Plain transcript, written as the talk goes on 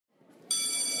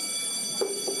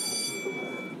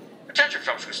Attention,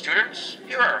 film school students.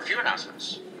 Here are a few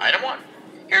announcements. Item 1.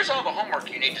 Here's all the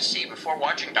homework you need to see before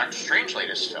watching Doctor Strange's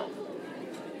latest film.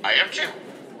 Item 2.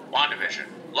 WandaVision,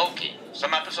 Loki,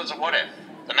 some episodes of What If,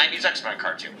 the 90s X-Men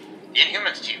cartoon, the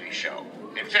Inhumans TV show,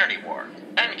 Infinity War,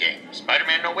 Endgame,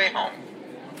 Spider-Man No Way Home.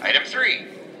 Item 3.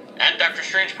 And Doctor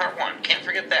Strange Part 1, can't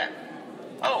forget that.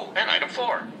 Oh, and Item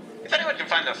 4. If anyone can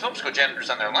find the film school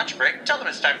janitors on their lunch break, tell them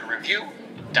it's time to review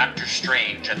Doctor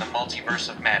Strange and the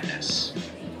Multiverse of Madness.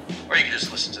 Or you can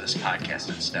just listen to this podcast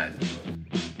instead.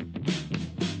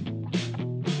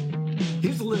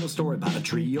 Here's a little story about a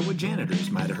trio of janitors.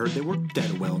 Might have heard they worked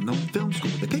at a well-known film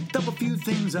school. They picked up a few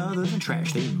things other than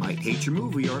trash. They might hate your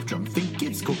movie or if drunk think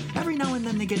it's cool. Every now and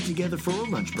then they get together for a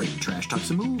lunch break. Trash talks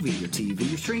a movie or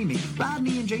TV or streaming.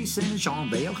 Rodney and Jason and Sean,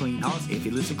 they'll clean house. If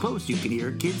you listen close, you can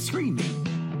hear kids screaming.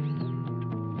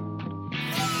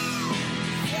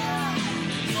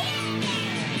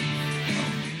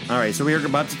 All right, so we are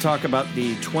about to talk about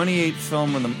the 28th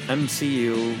film in the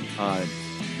MCU,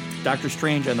 Doctor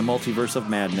Strange and the Multiverse of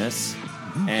Madness.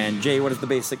 Mm-hmm. And Jay, what is the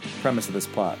basic premise of this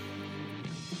plot?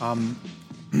 Don't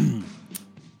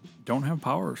have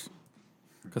powers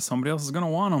because somebody else is going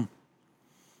to want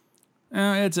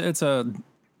them. It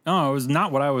was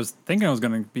not what I was thinking it was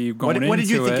going to be going into. What did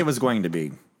you think it was going to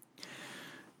be?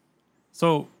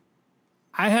 So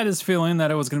I had this feeling that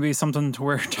it was going to be something to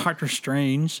where Doctor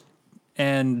Strange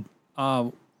and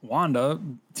Wanda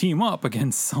team up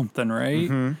against something, right?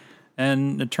 Mm-hmm.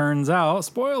 And it turns out,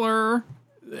 spoiler,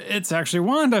 it's actually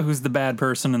Wanda who's the bad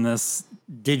person in this.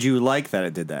 Did you like that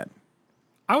it did that?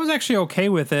 I was actually okay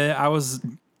with it. I was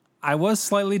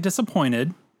slightly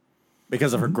disappointed.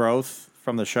 Because of her growth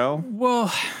from the show?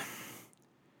 Well,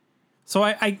 so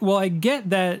I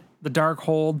get that the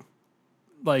Darkhold,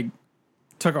 like,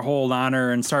 took a hold on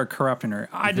her and started corrupting her.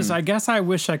 I guess I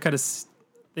wish they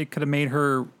could have made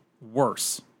her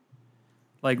worse.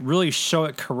 Like, really show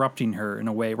it corrupting her in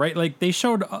a way, right? Like, they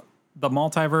showed the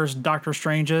multiverse Doctor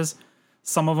Stranges.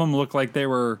 Some of them looked like they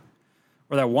were,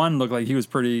 or that one looked like he was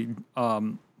pretty, I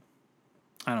don't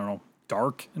know,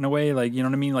 dark in a way. Like, you know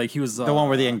what I mean? Like, he was... the one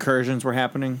where the incursions were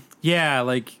happening? Yeah,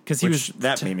 like, because he was...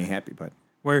 That made me happy, but...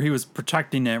 Where he was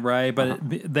protecting it, right? But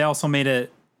they also made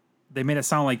it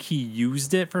sound like he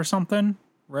used it for something,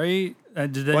 right?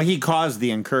 He caused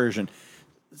the incursion.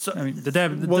 So I mean,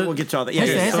 we'll get to all that. Yeah,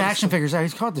 his action figures.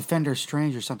 He's called Defender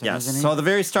Strange or something. Yes. Isn't he? So the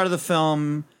very start of the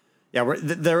film,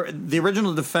 the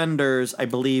original Defenders, I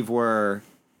believe, were.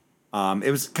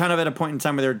 It was kind of at a point in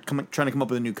time where they were trying to come up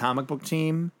with a new comic book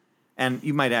team, and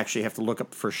you might actually have to look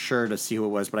up for sure to see who it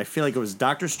was. But I feel like it was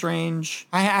Doctor Strange.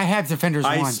 I have Defenders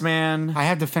Iceman. 1. I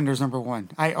have Defenders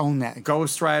 #1. I own that.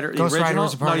 Ghost Rider. Ghost Rider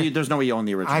was a part. No, there's no way you own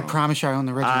the original. I promise you, I own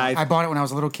the original. I bought it when I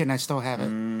was a little kid, and I still have it.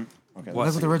 Okay,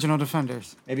 Those are the original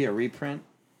Defenders. Maybe a reprint.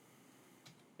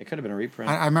 It could have been a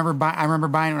reprint. I remember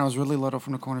buying it when I was really little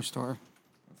from the corner store.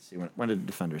 Let's see, when did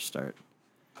Defenders start?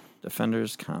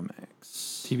 Defenders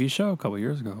comics. TV show a couple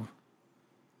years ago.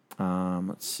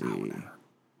 Let's see.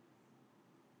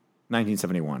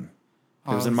 1971.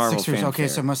 It was in Marvel 6 years. Fanfare. Okay,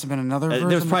 so it must have been another version.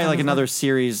 There was probably like another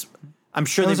series. I'm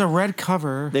sure there was a red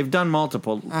cover. They've done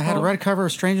multiple. I had a red cover.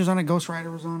 Strangers on it. Ghost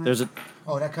Rider was on it. There's a.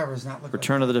 Oh, that cover is not looking.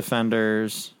 Return of the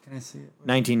Defenders. Can I see it?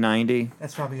 1990.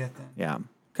 That's probably it then. Yeah.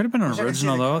 Could have been an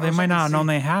original though. They might not have known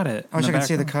they had it. I wish I could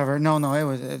see the cover. No, it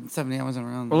was 70. I wasn't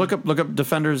around. Well, look up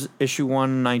Defenders issue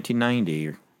 1,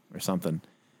 1990 or something.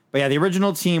 But yeah, the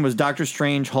original team was Doctor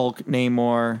Strange, Hulk,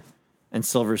 Namor, and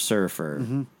Silver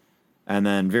Surfer, and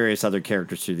then various other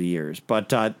characters through the years. But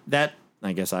that.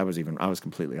 I guess I was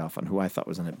completely off on who I thought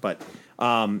was in it. But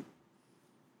again,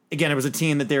 it was a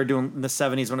team that they were doing in the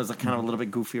 70s when it was like kind of a little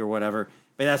bit goofy or whatever.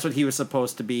 But that's what he was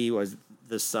supposed to be, was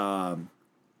this, the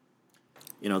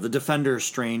Defender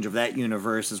Strange of that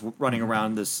universe is running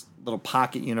around this little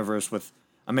pocket universe with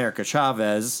America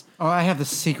Chavez. Oh, I have the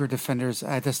Secret Defenders.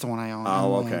 That's the one I own.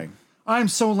 Oh, okay. I'm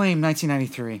So Lame,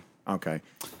 1993. Okay.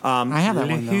 I have that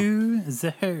one, though. Who's the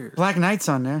hair? Black Knight's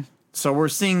on there. So we're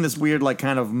seeing this weird, like,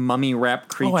 kind of mummy wrap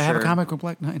creature. Oh, I have a comic with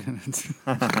Black Knight in it.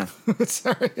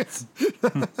 Sorry.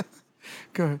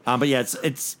 Go ahead. But yeah,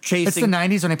 it's chasing. It's the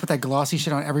 90s when they put that glossy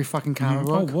shit on every fucking comic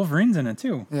book. Oh, Wolverine's in it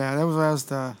too. Yeah, that was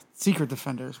the Secret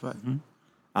Defenders. But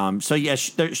so yeah,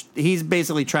 he's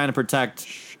basically trying to protect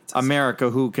America,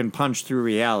 who can punch through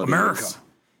reality. America.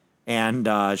 And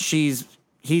he's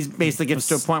basically gets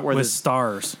to a point where with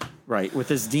stars. Right, with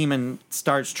this demon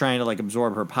starts trying to like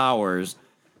absorb her powers.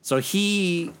 So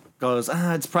he goes,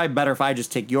 it's probably better if I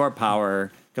just take your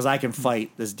power because I can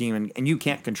fight this demon and you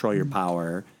can't control your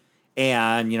power.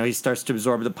 And, he starts to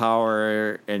absorb the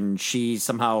power and she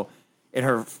somehow, in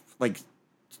her, like,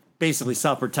 basically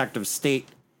self-protective state,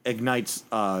 ignites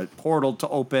a portal to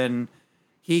open.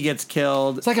 He gets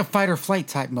killed. It's like a fight or flight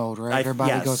type mode, right?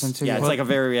 Everybody goes into. Yeah, it's like a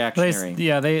very reactionary.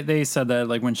 They said that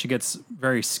like when she gets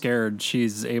very scared,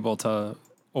 she's able to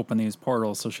open these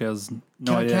portals, so she has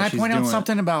no idea. Can I she's point out doing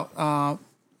something about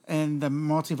in the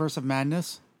Multiverse of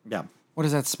Madness? Yeah. What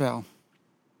does that spell?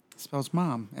 It spells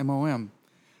mom, M-O-M.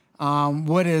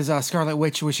 What is Scarlet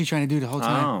Witch? What's she trying to do the whole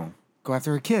time? Oh. Go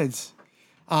after her kids.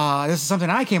 This is something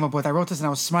I came up with. I wrote this and I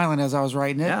was smiling as I was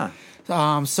writing it. Yeah.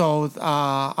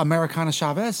 Americana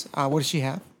Chavez, what does she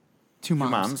have? Two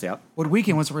moms. moms, yep. What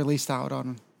weekend was it released out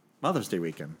on? Mother's Day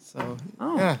weekend. So,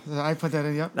 yeah, I put that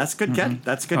in, yep. That's good get.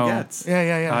 That's good gets.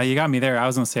 Yeah. You got me there. I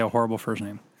was going to say a horrible first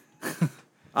name.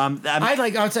 I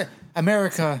would say,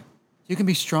 America, you can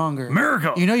be stronger.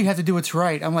 America. You know you have to do what's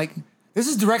right. I'm like, this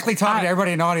is directly talking to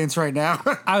everybody in the audience right now.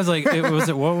 I was like,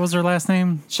 what was her last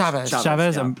name? Chavez.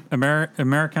 Chavez, yeah.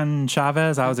 American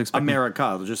Chavez. I was expecting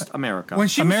America, just America. When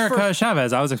she America was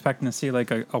Chavez. I was expecting to see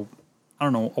like a I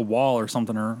don't know, a wall or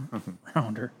something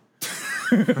around her.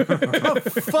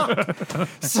 fuck.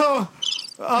 So,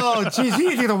 oh, jeez,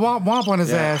 he did a womp womp on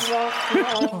his ass.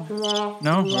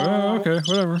 No? Okay,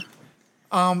 whatever.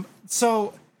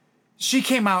 So she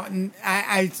came out, and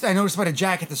I noticed by the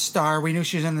jacket, the star. We knew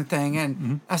she was in the thing,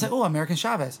 and I was like, "Oh, American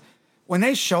Chavez." When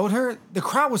they showed her, the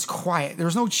crowd was quiet. There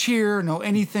was no cheer, no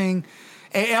anything.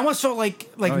 It almost felt like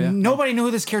nobody knew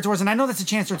who this character was, and I know that's a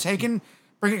chance they're taking,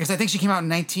 because I think she came out in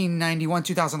 1991,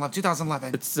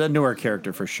 2011. It's a newer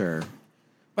character for sure.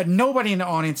 But nobody in the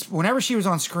audience, whenever she was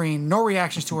on screen, no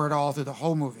reactions to her at all through the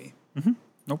whole movie.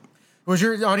 Nope. Was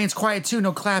your audience quiet too?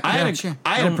 No clapping?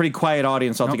 I had a pretty quiet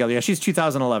audience altogether. Yeah, she's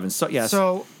 2011. So yes.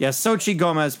 Xochitl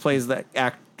Gomez plays the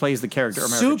character. America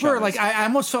Super. Chavez. Like I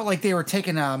almost felt like they were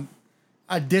taking a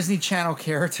Disney Channel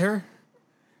character.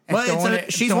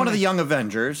 And she's one of the Young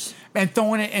Avengers. And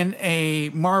throwing it in a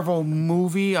Marvel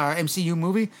movie, MCU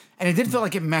movie, and it didn't feel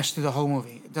like it meshed through the whole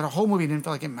movie. The whole movie didn't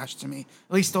feel like it meshed to me.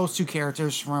 At least those two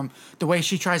characters, from the way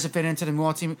she tries to fit into the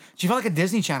multi, she felt like a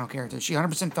Disney Channel character. She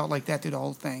 100% felt like that through the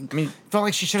whole thing. I mean, felt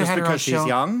like she should have had her own show. Just because she's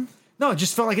young? No, it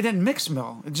just felt like it didn't mix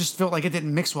well. It just felt like it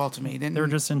didn't mix well to me. They were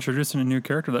just introducing a new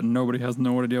character that nobody has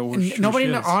no idea what she nobody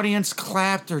in the is. audience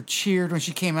clapped or cheered when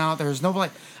she came out. There was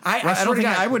nobody.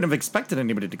 I wouldn't have expected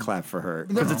anybody to clap for her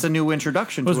because it's a new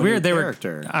introduction. It was to weird. A new They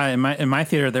character. were in my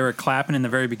theater. They were clapping in the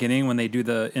very beginning when they do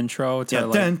the intro. To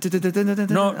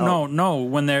no.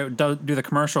 When they do the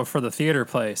commercial for the theater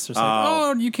place, it's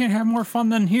like, you can't have more fun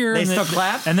than here. They still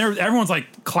clap, and everyone's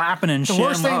like clapping and shit. The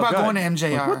worst thing about going to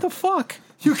MJR. Like, what the fuck?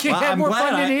 You can't have more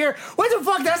fun than here. What the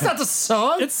fuck? That's not the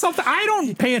song. It's something I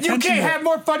don't pay attention to. You can't have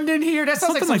more fun than here. That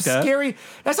sounds like some scary.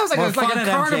 That sounds like a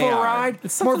carnival ride.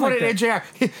 It's more fun at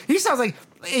MJR. He sounds like.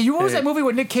 What was that movie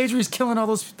with Nick Cage where he's killing all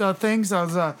those things?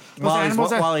 Those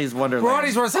animals. Wally's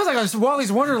Wonderland. Sounds like a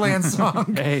Wally's Wonderland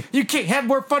song. Hey. You can't have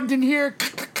more fun than here.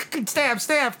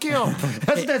 Stab, kill. That's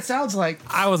what that sounds like.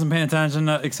 I wasn't paying attention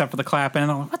except for the clapping.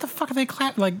 And I'm like, what the fuck are they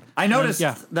clapping? Like, I noticed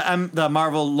the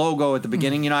Marvel logo at the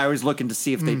beginning. You know, I was looking to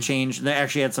see if they changed. They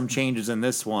actually had some changes in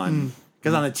this one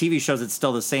because on the TV shows it's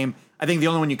still the same. I think the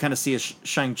only one you kind of see is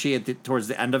Shang-Chi towards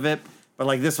the end of it. But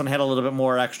like this one had a little bit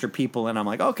more extra people, and I'm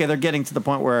like, okay, they're getting to the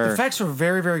point where the effects were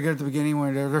very, very good at the beginning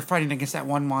when they're fighting against that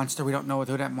one monster. We don't know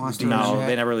who that monster is. No, yet.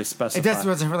 They never really specify. It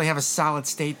doesn't really have a solid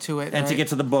state to it. And to get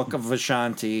to the book of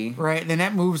Vishanti, right? Then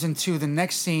that moves into the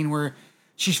next scene where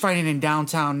she's fighting in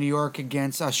downtown New York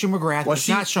against Shuma Gorath. Well, it's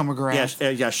not Shuma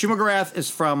Gorath. Yeah, Shuma Gorath is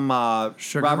from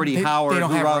Robert E. Howard. They don't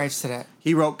have rights to that.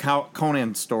 He wrote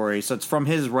Conan's story, so it's from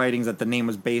his writings that the name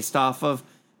was based off of.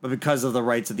 But because of the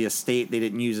rights of the estate, they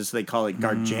didn't use it, so they call it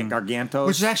Gargantos.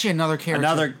 Which is actually another character.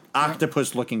 Another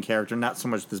octopus-looking character, not so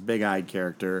much this big-eyed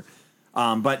character.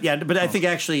 But I think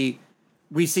actually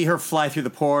we see her fly through the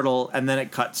portal, and then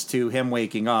it cuts to him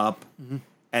waking up,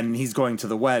 and he's going to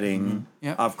the wedding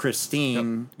of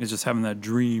Christine. He's just having that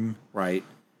dream. Right.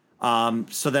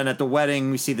 So then at the wedding,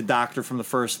 we see the doctor from the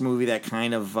first movie that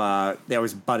kind of, they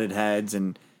always butted heads,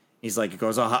 and he's like, it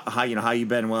goes, how you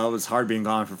been? Well, it was hard being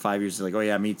gone for 5 years. He's like, oh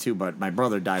yeah, me too, but my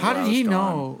brother died. How did he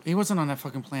know? He wasn't on that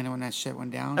fucking planet when that shit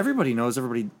went down. Everybody knows.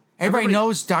 Everybody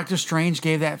knows Doctor Strange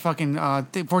gave that fucking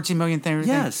 14 million thing.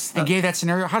 Yes. And gave that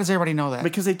scenario. How does everybody know that?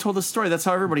 Because they told the story. That's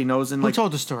how everybody knows. And who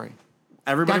told the story?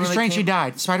 Everybody. Doctor Strange, he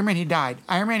died. Spider-Man, he died.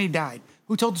 Iron Man, he died.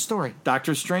 Who told the story?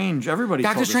 Doctor Strange. Everybody.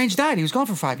 Doctor Strange died. He was gone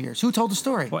for 5 years. Who told the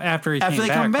story? Well, after they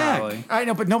come back. Probably. I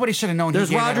know, but nobody should have known.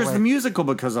 There's Rogers the musical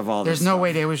because of all this. There's no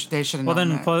way they should have known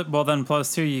that. Well, then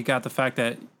plus two, you got the fact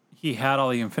that he had all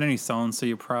the Infinity Stones, so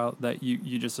you're proud that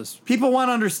you just People want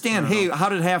to understand. Hey, how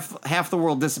did half the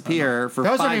world disappear for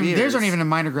 5 years? Those aren't even the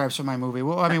minor gripes from my movie.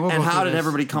 Well, I mean, we'll and go how through did this.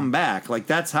 everybody come back? Like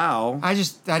that's how. I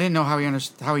didn't know how he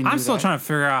understood. How he knew I'm still that. trying to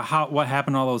figure out what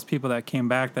happened to all those people that came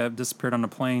back that disappeared on the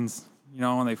planes. You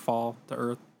know, when they fall to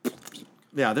Earth.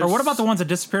 Yeah. Or what about the ones that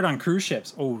disappeared on cruise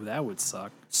ships? Oh, that would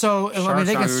suck. So I mean,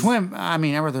 they can Sharks. swim. I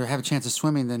mean, I'd rather have a chance of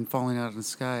swimming than falling out of the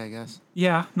sky. I guess.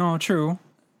 Yeah, no, true.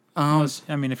 Unless,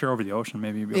 I mean, if you're over the ocean,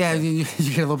 maybe you'd be Yeah, okay. you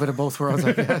get a little bit of both worlds,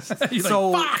 I guess. You're So-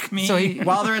 like, fuck me. So he,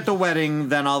 While they're at the wedding,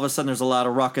 then all of a sudden there's a lot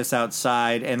of ruckus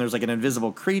outside, and there's like an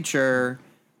invisible creature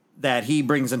that he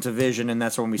brings into vision, and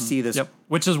that's when we see this. Yep.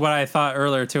 Which is what I thought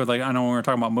earlier too. Like I know when we were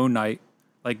talking about Moon Knight,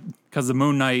 like because the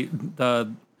Moon Knight,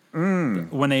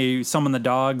 when they summon the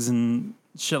dogs and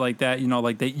shit like that, you know,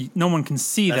 like no one can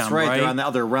see That's them, right. right? They're on the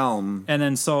other realm. And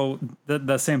then so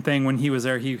the same thing when he was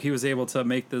there, he was able to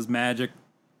make this magic.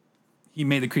 He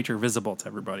made the creature visible to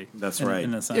everybody. That's in- right.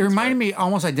 In a sense, it reminded right? me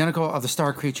almost identical of the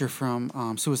Star Creature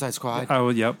from Suicide Squad. Oh,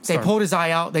 yep. They sorry. pulled his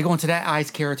eye out. They go into that eye's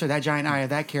character, that giant eye of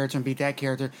that character, and beat that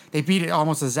character. They beat it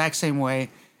almost the exact same way.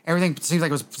 Everything seems like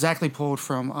it was exactly pulled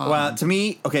from. Well, to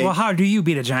me, okay. Well, how do you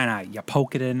beat a giant eye? You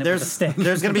poke it in with a there's stick.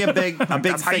 there's gonna be a big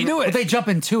That's how you thing. do but it. they jump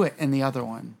into it in the other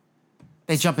one.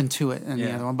 They jump into it in the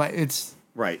Yeah. other one, but it's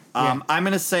Right. Yeah. I'm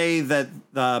gonna say that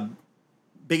the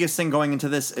biggest thing going into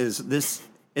this is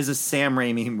a Sam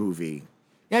Raimi movie.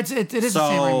 yeah, it is So, a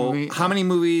Sam Raimi movie. how many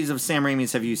movies of Sam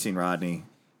Raimi's have you seen, Rodney?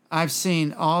 I've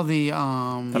seen all the that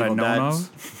I Evil know Deads.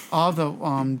 of. all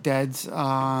the Deads.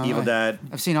 Evil Dead.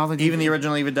 I've seen all the Even the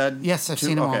original Evil Dead. Yes, I've too?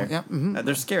 seen them all. Okay. Yep, mhm.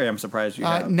 They're scary. I'm surprised you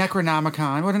have.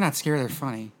 Necronomicon. Well, they're not scary. They're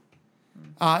funny.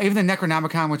 Even the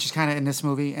Necronomicon, which is kind of in this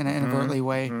movie in an inadvertently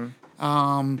way.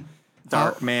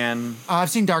 Darkman. I've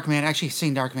seen Darkman. Actually,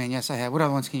 seen Darkman. Yes, I have. What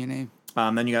other ones can you name?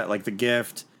 Then you got like The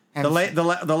Gift. Haven't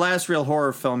The last real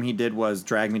horror film he did was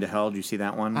Drag Me to Hell. Did you see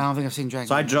that one? I don't think I've seen Drag.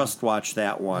 So I Me. just watched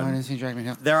that No, I one. didn't see Drag Me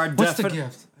Hell. There are What's the definite.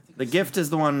 gift? The Gift is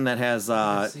the one that has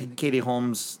seen it. Katie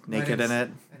Holmes naked in it.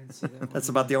 I didn't see that. That's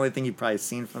about the only thing you've probably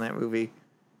seen from that movie.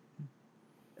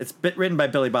 It's written by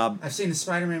Billy Bob. I've seen the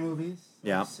Spider-Man movies.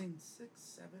 Yeah. I've seen 6,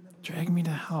 7 of them. Drag me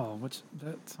to hell.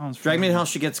 That sounds. Drag Me to familiar. Hell,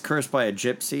 she gets cursed by a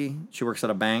gypsy. She works at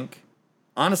a bank.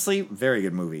 Honestly, very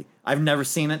good movie. I've never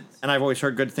seen it, and I've always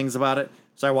heard good things about it.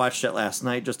 So I watched it last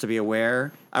night just to be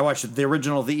aware. I watched the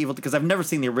original The Evil because I've never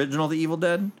seen the original The Evil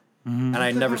Dead, and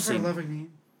I'd never seen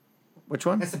which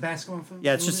one. That's the basketball film.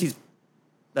 Yeah, it's just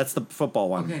that's the football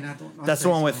one. Okay, not the one. That's the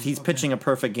one with baseball. he's Okay. pitching a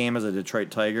perfect game as a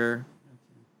Detroit Tiger.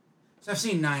 So I've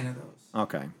seen 9 of those.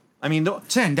 Okay, I mean,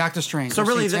 10. Doctor Strange. so I've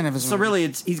really, seen 10 of his so movies. really,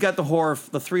 he's got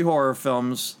the 3 horror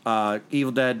films: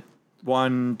 Evil Dead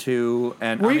 1, 2,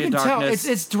 and Where Army you of can tell Darkness.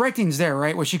 it's directing's there,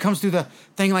 right? Where she comes through the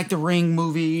thing like the Ring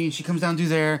movie, she comes down through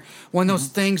there. One of those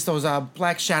things, those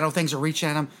black shadow things are reaching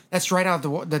at him. That's right out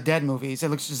of the Dead movies. It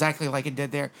looks exactly like it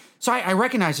did there. So I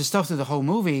recognize his stuff through the whole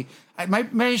movie.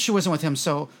 My issue wasn't with him.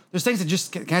 So there's things that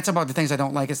just can I talk about the things I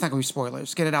don't like? It's not going to be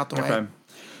spoilers. Get it out the way. Okay.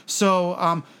 So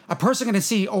a person going to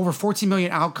see over 14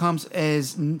 million outcomes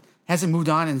hasn't moved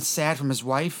on and is sad from his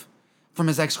wife, from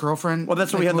his ex-girlfriend. Well,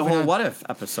 that's what we like, had the moving whole on. What If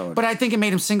episode. But I think it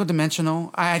made him single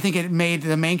dimensional. I think it made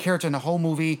the main character in the whole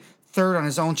movie third on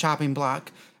his own chopping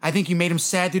block. I think you made him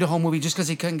sad through the whole movie just because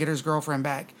he couldn't get his girlfriend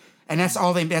back, and that's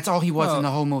all he was in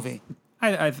the whole movie.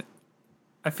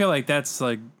 I feel like that's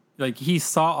like he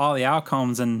saw all the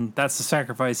outcomes and that's the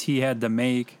sacrifice he had to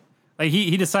make. Like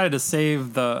he decided to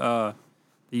save the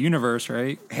universe,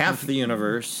 right? half the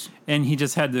universe. And he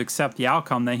just had to accept the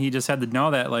outcome. Then he just had to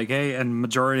know that, like, hey, and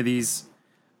majority of these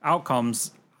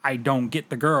outcomes, I don't get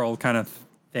the girl kind of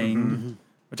thing.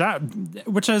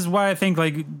 Which is why I think,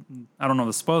 like, I don't know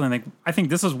the spoiling. Like, I think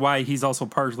this is why he's also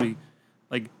partially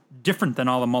like different than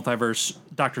all the multiverse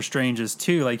Doctor Stranges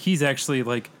too. Like he's actually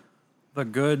like the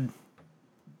good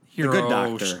hero, good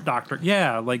doctor.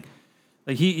 Yeah, like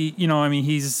he you know, I mean,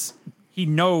 he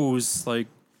knows like.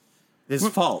 His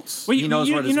faults. Well, he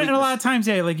knows what his and a lot weakness- of times,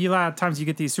 yeah, like a lot of times you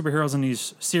get these superheroes in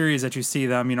these series that you see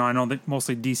them. You know, I know that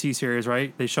mostly DC series,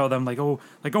 right? They show them like, oh,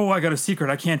 I got a secret,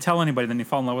 I can't tell anybody. Then they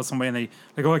fall in love with somebody, and they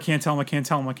like, oh, I can't tell them.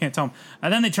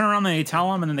 And then they turn around and they tell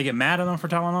them, and then they get mad at them for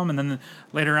telling them, and then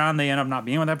later on they end up not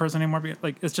being with that person anymore.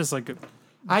 Like it's just like,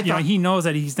 he knows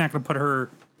that he's not going to put her.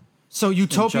 So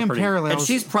Utopian jeopardy. Parallels. And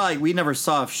she's probably, we never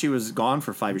saw if she was gone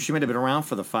for 5 years. She might have been around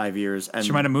for the 5 years. And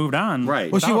She might have moved on,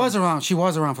 Right. Well, she without was him. around. She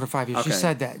was around for the 5 years. She Okay.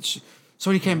 said that. So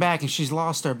when he came back and she's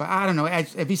lost her. But I don't know.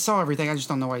 If he saw everything, I just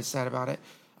don't know what he's sad about it.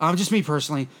 Just me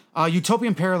personally.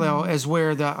 Utopian Parallel is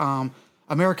where the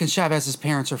American Chavez's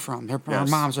parents are from. Her Yes.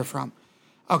 moms are from.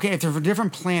 Okay, if they're from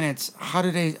different planets, how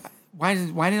do they? Why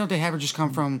don't they have her just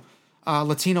come from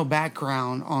Latino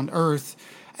background on Earth,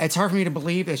 it's hard for me to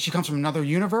believe that she comes from another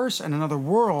universe and another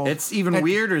world. It's even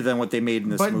weirder than what they made in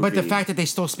this movie. But the fact that they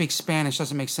still speak Spanish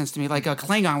doesn't make sense to me. Like a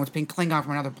Klingon would speak Klingon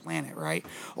from another planet, right?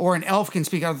 Or an elf can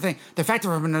speak other thing. The fact that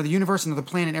they're from another universe, another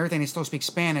planet, and everything, they still speak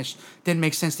Spanish didn't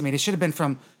make sense to me. They should have been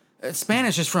from...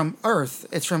 Spanish is from Earth.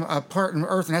 It's from a part in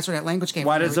Earth, and that's where that language came from.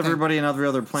 Why does everybody in every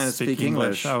other planet speak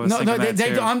English? I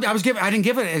didn't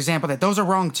give an example of that. Those are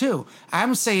wrong too.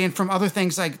 I'm saying from other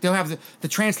things, like they'll have the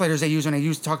translators they use when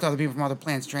they talk to other people from other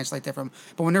planets to translate that from.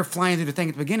 But when they're flying through the thing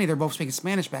at the beginning, they're both speaking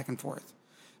Spanish back and forth.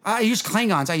 I use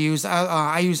Klingons.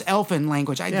 I use Elfin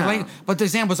language. But the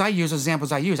examples I use are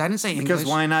examples I use. I didn't say English. Because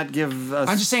why not give us...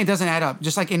 I'm just saying it doesn't add up.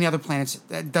 Just like any other planets,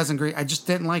 that doesn't agree. I just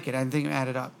didn't like it. I didn't think it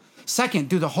added up. Second,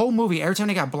 through the whole movie, every time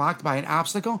they got blocked by an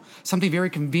obstacle, something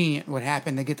very convenient would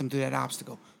happen to get them through that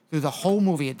obstacle. Through the whole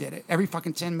movie, it did it. Every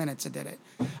fucking 10 minutes, it did it.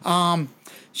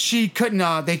 She couldn't.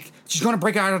 She's going to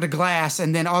break out of the glass,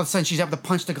 and then all of a sudden, she's able to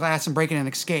punch the glass and break it and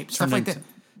escape. Stuff like that.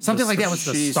 Something like that was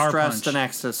the She's star stressed punch. and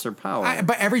access her power.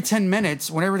 But every 10 minutes,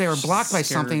 whenever they were blocked by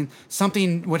Scared.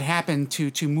 something would happen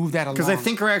to move that along. Because I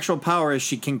think her actual power is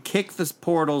she can kick the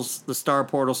star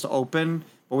portals to open,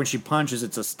 but when she punches,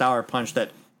 it's a star punch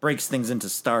that breaks things into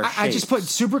star shapes. I just put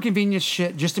super convenient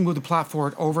shit just to move the plot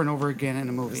forward over and over again in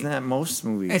a movie. Isn't that most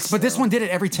movies? But this one did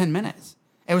it every 10 minutes.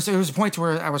 It was a point to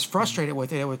where I was frustrated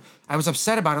with it. I was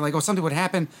upset about it. Like, something would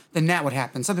happen, then that would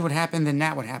happen. Something would happen, then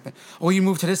that would happen. You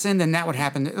move to this end, then that would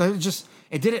happen.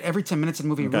 It did it every 10 minutes in the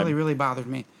movie. It really, really bothered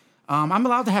me. I'm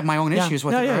allowed to have my own issues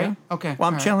with it, right? Yeah. Okay. Well,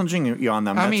 I'm all right. challenging you on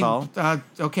them, that's all.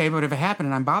 Okay, but if it happened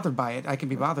and I'm bothered by it, I can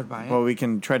be bothered by it. Well, we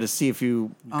can try to see if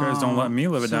you... You guys don't let me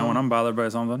live it down when I'm bothered by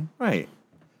something. Right.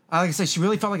 Like I said, she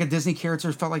really felt like a Disney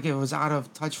character. Felt like it was out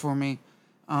of touch for me.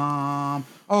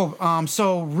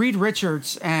 So Reed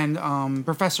Richards and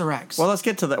Professor X. Well, let's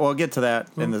get to that. We'll get to that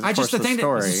in the course of the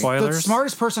story. The Spoilers?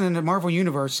 smartest person in the Marvel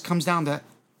Universe comes down to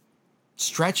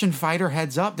Stretch and Fighter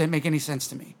heads up. Didn't make any sense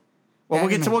to me. Well,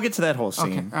 we'll get to that whole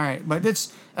scene. Okay, all right, but there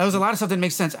was a lot of stuff that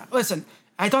makes sense. Listen,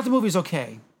 I thought the movie was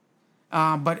okay,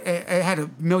 but it had a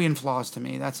million flaws to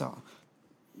me. That's all.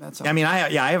 I mean,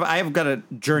 I've got a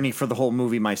journey for the whole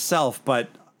movie myself, but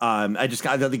I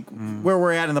think where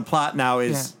we're at in the plot now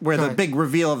is where the big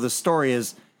reveal of the story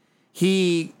is.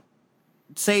 He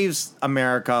saves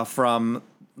America from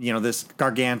this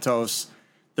Gargantos.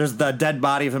 There's the dead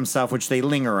body of himself, which they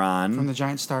linger on from the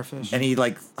giant starfish, and he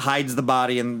hides the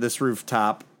body in this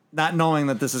rooftop, not knowing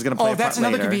that this is going to play a part later. That's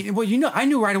another convenient. Well, I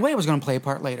knew right away it was going to play a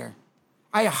part later.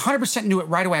 I 100% knew it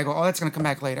right away. I go, that's going to come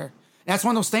back later. That's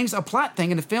one of those things, a plot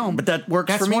thing in the film. But that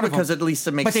works for me because at least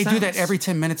it makes sense. But they do that every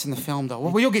 10 minutes in the film, though.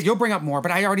 Well, you'll bring up more,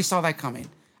 but I already saw that coming.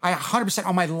 I 100%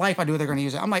 all my life I knew they're going to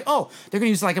use it. I'm like, they're going to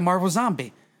use it like a Marvel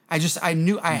zombie. I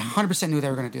 100% knew they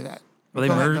were going to do that.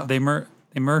 Well,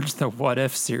 they merged the What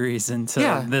If series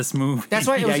into this movie. That's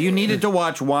why. You needed to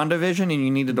watch WandaVision and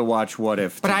you needed to watch What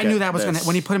If. But I knew that was going to.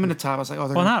 When he put him in the top, I was like,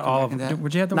 they're not all of them.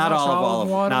 Would you have to not watch all of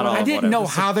What If? I didn't know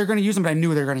how they're going to use them, but I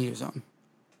knew they were going to use them.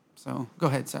 So go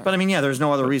ahead, sorry. But I mean, there's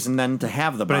no other reason then to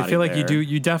have the body. But I feel like there.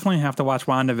 you definitely have to watch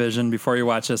WandaVision before you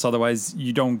watch this. Otherwise,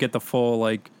 you don't get the full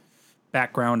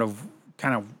background of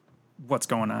kind of what's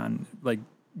going on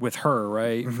with her,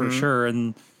 right? Mm-hmm. For sure.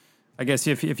 And I guess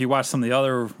if you watch some of the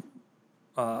other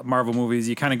Marvel movies,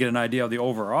 you kind of get an idea of the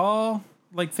overall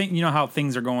thing. You know how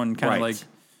things are going, kind of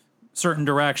certain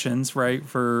directions, right,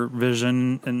 for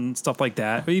Vision and stuff like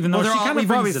that. But even though she kind of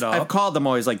brings it up, I've called them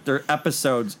always they're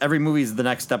episodes. Every movie is the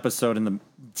next episode in the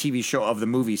TV show of the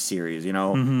movie series,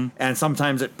 Mm-hmm. And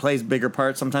sometimes it plays bigger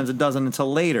parts, sometimes it doesn't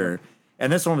until later.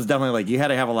 And this one was definitely you had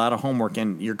to have a lot of homework,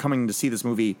 and you're coming to see this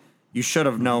movie. You should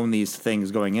have known these things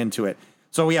going into it.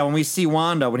 So yeah, when we see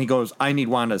Wanda, when he goes, I need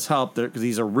Wanda's help, because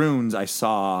these are runes I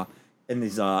saw in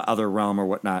these other realm or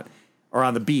whatnot. Or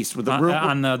on the beast with the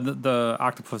on the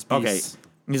octopus beast. Okay,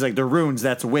 and he's like, the runes,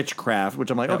 that's witchcraft,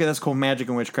 which I'm like, okay, that's cool. Magic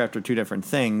and witchcraft are two different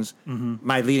things. Mm-hmm.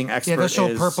 My leading expert they'll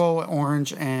show purple,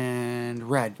 orange, and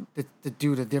red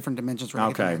due to different dimensions.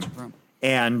 Okay,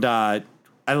 and I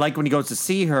like when he goes to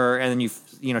see her, and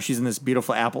then she's in this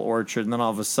beautiful apple orchard, and then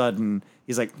all of a sudden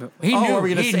he's like, what are we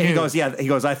gonna say? He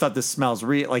goes, I thought this smells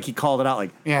real. He called it out,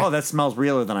 that smells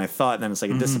realer than I thought. And then it's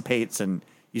it dissipates and.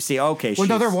 You see, okay. Well,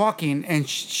 no, they're walking, and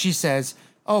she says,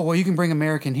 you can bring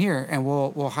American here, and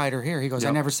we'll hide her here. He goes,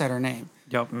 I never said her name.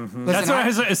 Yep. Mm-hmm. That's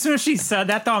what as soon as she said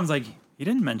that, though, I was like, He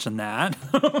didn't mention that.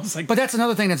 I was like, But that's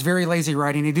another thing that's very lazy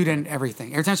writing. They do that in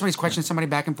everything. Every time somebody's questioning somebody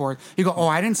back and forth, you go, "Oh,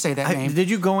 I didn't say that name." Did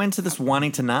you go into this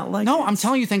wanting to not like? No, it? I'm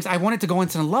telling you things. I wanted to go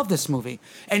into and love this movie.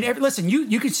 And listen,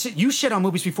 you could you shit on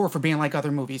movies before for being like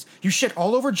other movies. You shit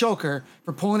all over Joker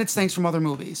for pulling its things from other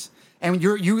movies. And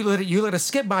you let a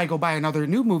skip by go by another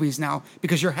new movies now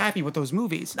because you're happy with those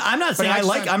movies. I'm not saying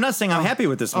I'm not saying I'm happy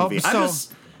with this movie.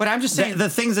 But I'm just saying the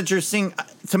things that you're seeing.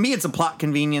 To me, it's a plot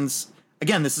convenience.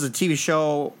 Again, this is a TV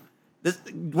show.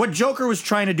 What Joker was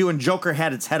trying to do, and Joker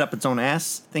had its head up its own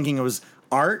ass, thinking it was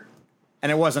art,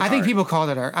 and it wasn't. I think art. people called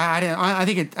it art. I didn't. I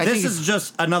think it. This is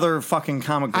just another fucking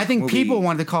comic book I think movie. people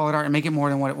wanted to call it art and make it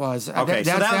more than what it was. Okay,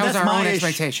 that was our own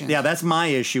expectation. Yeah, that's my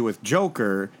issue with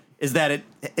Joker, is that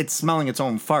it's smelling its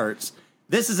own farts.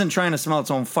 This isn't trying to smell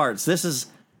its own farts. This is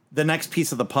the next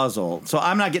piece of the puzzle. So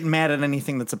I'm not getting mad at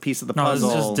anything that's a piece of the no, puzzle.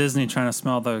 this is just Disney trying to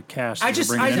smell the cash. That they're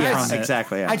bringing in from it.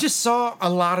 Exactly. Yeah. I just saw a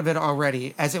lot of it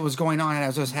already as it was going on and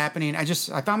as it was happening. I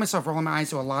found myself rolling my eyes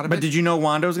to a lot of it. But did you know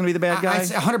Wanda was going to be the bad guy?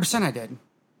 100% I did.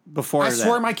 Before I that.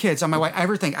 swore my kids on my wife,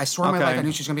 everything. I swore my Okay. life I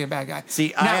knew she was going to be a bad guy.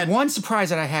 See, not one surprise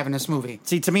that I have in this movie.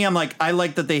 See, to me, I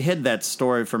like that they hid that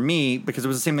story for me because it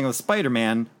was the same thing with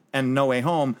Spider-Man and No Way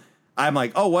Home. I'm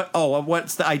like,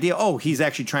 what's the idea? Oh, he's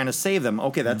actually trying to save them.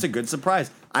 Okay, that's a good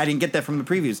surprise. I didn't get that from the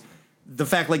previews. The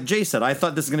fact, like Jay said, I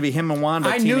thought this was going to be him and Wanda.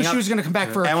 I knew teaming she up. was going to come back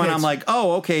for her And when kids. I'm like,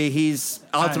 oh, okay, he's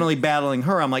ultimately battling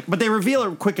her. I'm like, but they reveal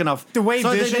it quick enough. The way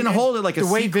so Vision they didn't hold it like a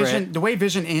secret. The way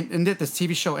Vision ended, this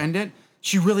TV show ended,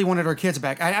 she really wanted her kids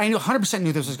back. I 100%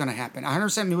 knew this was going to happen.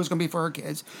 100% knew it was going to be for her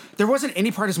kids. There wasn't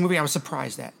any part of this movie I was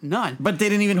surprised at. None. But they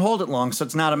didn't even hold it long, so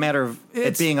it's not a matter of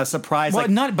it being a surprise. Well, like,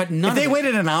 none if they of it.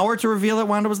 waited an hour to reveal that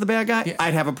Wanda was the bad guy, Yeah.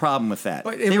 I'd have a problem with that.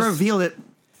 But They revealed it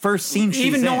first scene she's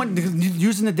Even in. knowing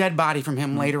using the dead body from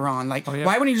him later on, like yeah.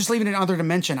 why wouldn't you just leave it in another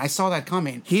dimension? I saw that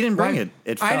coming. He didn't bring Why- it.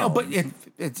 It I know, fell. but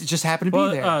it just happened to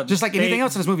be there. Just like anything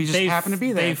else in this movie, just happened to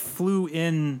be there. They flew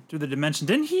in through the dimension.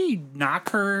 Didn't he knock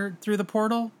her through the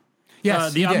portal?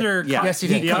 Yes, the he did. other, Yeah. Yes, he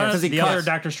did. The other, Because he the cuts. other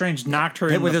Doctor Strange knocked her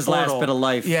Hit in with the his last portal. bit of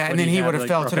life. Yeah, and when then he had, would have like-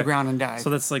 fell to the ground and died. So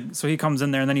that's like, so he comes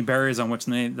in there and then he buries him, which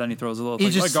then he throws a little. He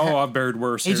Thing, just like, ha- I've buried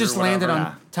worse. He or just whatever. landed on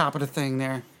Yeah. top of the thing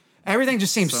there. Everything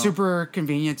just seemed super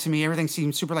convenient to me. Everything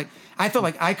seemed super like I felt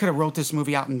like I could have wrote this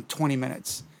movie out in 20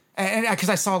 minutes, and because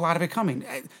I saw a lot of it coming.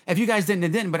 If you guys didn't,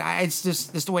 it didn't. But it's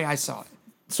just the way I saw it.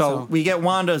 So we get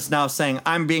Wanda's now saying,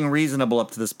 I'm being reasonable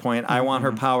up to this point. I want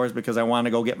her powers because I want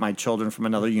to go get my children from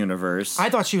another universe. I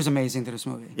thought she was amazing to this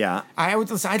movie. Yeah.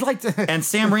 I'd like to. And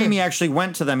Sam Raimi actually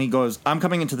went to them. He goes, I'm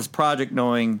coming into this project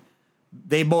knowing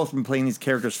they both been playing these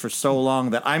characters for so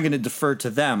long that I'm going to defer to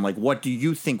them. Like, what do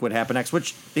you think would happen next?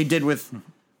 Which they did with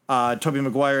Tobey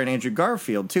Maguire and Andrew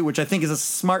Garfield, too, which I think is a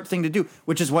smart thing to do,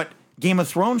 which is what Game of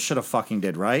Thrones should have fucking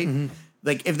did, right?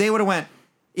 Like, if they would have went,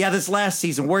 yeah, this last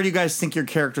season, where do you guys think your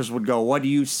characters would go? What do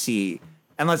you see?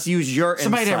 And let's use your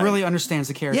Somebody insight. that really understands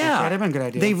the characters. Yeah, That'd have been a good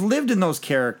idea. They've lived in those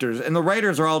characters, and the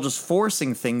writers are all just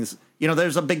forcing things. You know,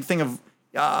 there's a big thing of,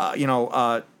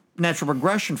 natural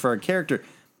progression for a character.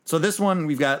 So this one,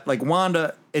 we've got like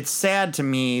Wanda. It's sad to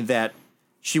me that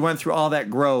she went through all that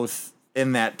growth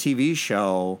in that TV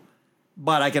show,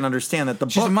 but I can understand that the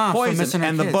She's a book mom for missing poisoned her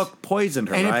and kids. the book poisoned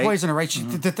her, and right? it poisoned her, right? She,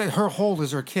 her hold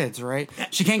is her kids, right?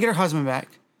 She can't get her husband back,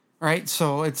 right?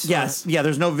 So it's Yes, yeah.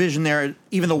 There's no vision there,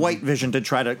 even the white vision to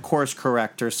try to course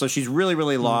correct her. So she's really,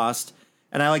 really lost.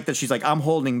 And I like that she's like, I'm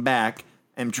holding back.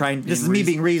 I'm trying. This is me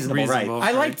being reasonable, reasonable. right?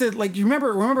 I like the like. You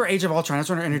remember Age of Ultron? That's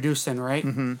when they're introduced in, right?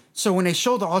 Mm-hmm. So when they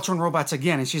show the Ultron robots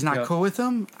again, and she's not Yeah. cool with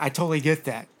them, I totally get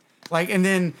that. Like, and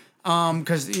then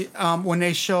because when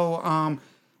they show Well,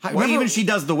 remember- even she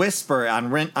does the whisper on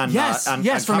yes, on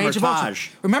from Age of Ultron. Camouflage.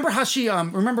 Remember how she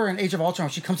remember in Age of Ultron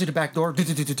she comes to the back door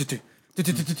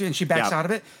and she backs Yeah. out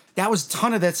of it. That was a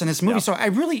ton of this in this movie. Yeah. So I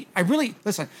really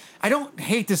listen. I don't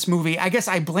hate this movie. I guess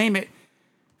I blame it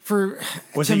for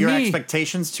Was to it your me,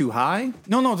 expectations too high?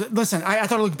 No. Listen, I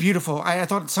thought it looked beautiful. I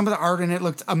thought some of the art in it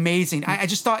looked amazing. I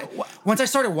just thought once I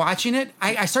started watching it,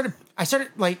 I started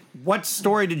like What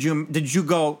story did you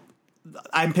go?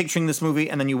 I'm picturing this movie,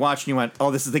 and then you watched and you went,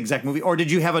 "Oh, this is the exact movie," or did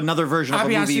you have another version of I'll a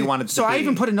be movie honest with you wanted to So be? I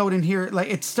even put a note in here. Like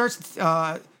it starts.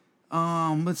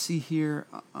 Let's see here.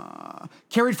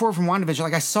 Carried forward from WandaVision.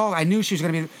 Like I knew she was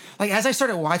gonna be. Like as I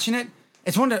started watching it,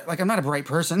 it's one that like I'm not a bright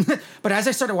person, but as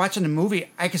I started watching the movie,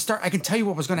 I can tell you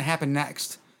what was gonna happen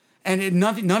next, and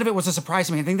none of it was a surprise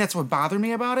to me. I think that's what bothered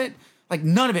me about it. Like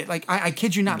none of it. Like I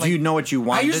kid you not. Do you know what you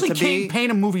wanted I usually it to be? can't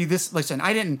paint a movie this. Listen,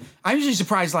 I didn't. I'm usually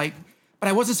surprised. Like But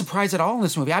I wasn't surprised at all in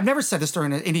this movie. I've never said this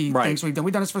during any Right. things we've done.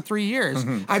 We've done this for 3 years.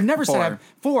 I've never said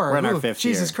four. We're in our Ooh, fifth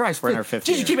Jesus year. Christ. We're in our fifth Jeez,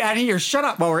 you year. keep adding years. Shut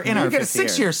up. Well, we're in our get a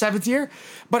fifth 6th year. year, 7th year.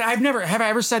 But have I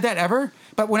ever said that ever?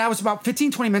 But when I was about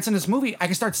 15, 20 minutes in this movie, I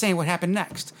can start saying what happened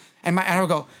next. And I would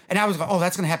go, oh,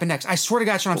 that's going to happen next. I swear to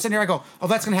God, Sean, I'm sitting there, I go, oh,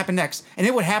 that's going to happen next. And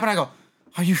it would happen. I go,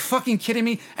 are you fucking kidding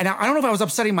me? And I don't know if I was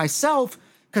upsetting myself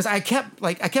because I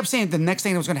kept saying the next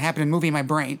thing that was going to happen in the movie in my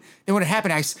brain. Then when it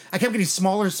happened, I kept getting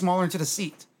smaller and smaller into the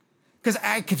seat. Because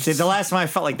I could See, the last time I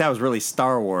felt like that was really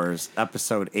Star Wars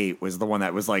Episode 8 was the one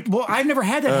that was like, Well, I've never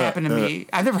had that happen to me.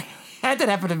 I've never had that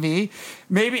happen to me.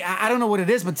 Maybe I don't know what it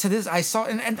is, but to this I saw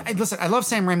and listen, I love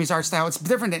Sam Raimi's art style. It's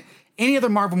different than any other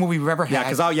Marvel movie we've ever had. yeah,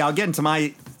 because I'll get into my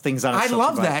things on it. I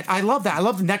love that. I love that. I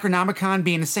love the Necronomicon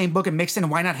being the same book and mixed in.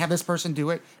 And why not have this person do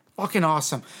it? Fucking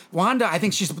awesome. Wanda, I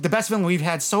think she's the best villain we've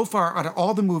had so far out of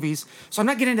all the movies. So I'm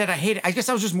not getting that I hate it. I guess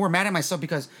I was just more mad at myself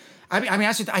because I mean,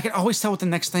 honestly, I could always tell what the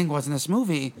next thing was in this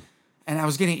movie, and I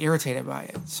was getting irritated by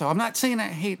it. So I'm not saying I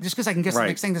hate just because I can guess the Right.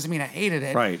 next thing doesn't mean I hated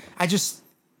it. Right.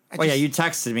 Well, yeah, you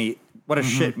texted me, what a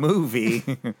shit movie.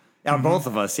 Yeah, both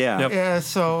of us, yeah. Yep. Yeah.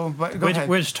 So, but go ahead.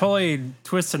 Which totally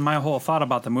twisted my whole thought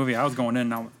about the movie. I was going in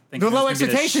now thinking The low it was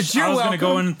gonna be expectations. I You're was going to go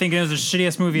welcome. in thinking it was the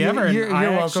shittiest movie ever, and you're I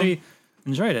welcome. actually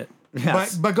enjoyed it.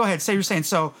 Yes. But go ahead. Say you're saying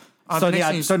so. So the next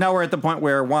yeah, thing- so now we're at the point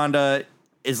where Wanda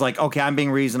is like, okay, I'm being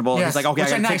reasonable. yes. He's like, okay, I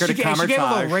Which gotta take her to she gave a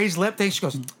little Comertage. raised lip thing. She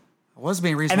goes, I was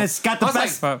being reasonable. And it's got the I was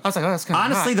best- Like, I was like, oh, that's kind of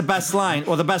Honestly, the best line,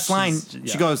 she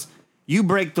yeah. goes, you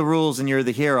break the rules and you're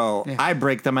the hero. Yeah. I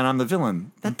break them and I'm the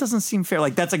villain. That doesn't seem fair.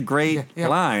 Like, that's a great Yeah.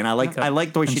 line. I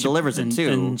like the way she delivers it, too.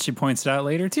 And she points it out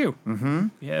later too. Mm-hmm.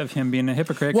 You have him being a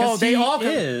hypocrite. Well, 'cause they he all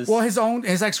is. Well,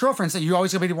 his ex girlfriend said you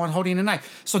always gonna be the one holding the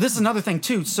knife. So this is another thing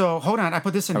too. So hold on, I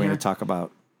put this in Are we here. going to talk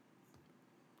about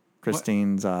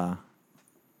Christine's,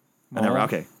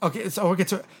 okay. Okay, so we'll get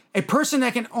to it. A person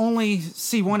that can only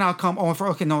see one outcome.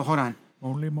 Okay, no, hold on.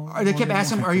 only more. They kept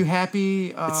asking him, "Are you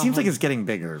happy?" It seems like it's getting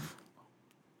bigger.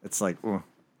 It's like, well,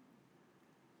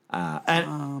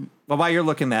 while you're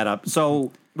looking that up,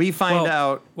 so we find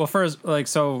out. Well, first, like,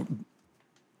 so,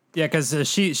 yeah, because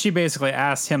she basically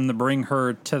asked him to bring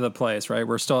her to the place, right?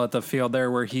 We're still at the field there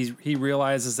where he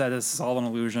realizes that this is all an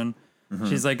illusion. Mm-hmm.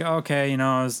 She's like, okay,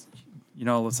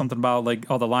 something about like,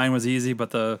 oh, the line was easy,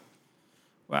 but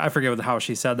I forget how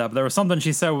she said that, but there was something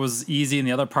she said was easy and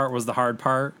the other part was the hard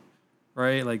part,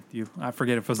 right? Like, I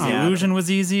forget if it was the Yeah. illusion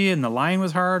was easy and the line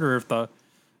was hard, or if the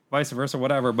vice versa,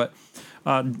 whatever. But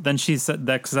then she said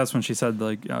that, because that's when she said,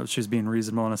 like, she was being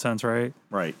reasonable in a sense, right?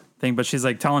 Right. But she's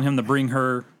like telling him to bring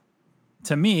her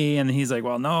to me, and he's like,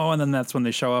 well, no. And then that's when they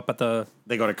show up at the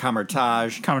They go to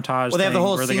Comertage. Comertage. Well, they have the thing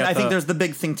whole where they scene. got I think there's the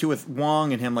big thing too with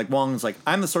Wong and him. Like Wong's like,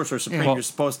 "I'm the Sorcerer Supreme. Well, You're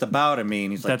supposed to bow to me,"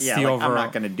 and he's like, that's "Yeah, the like, overall. I'm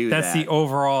not going to do that." That's the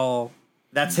overall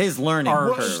That's his learning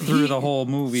arc curve. through the whole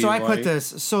movie. So I put right? this.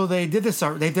 So they did this.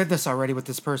 They did this already with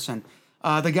this person.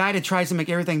 The guy that tries to make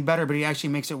everything better, but he actually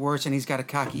makes it worse, and he's got a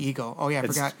cocky ego. Oh yeah, I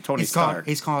It's forgot. Tony he's called. Stark.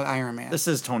 He's called Iron Man. This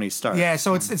is Tony Stark. Yeah,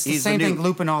 so it's the He's same new- thing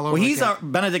looping all over. Well, he's again.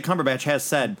 Benedict Cumberbatch has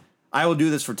said, "I will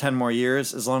do this for 10 more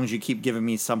years as long as you keep giving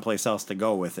me someplace else to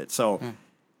go with it." So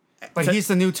But he's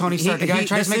the new Tony Stark. The guy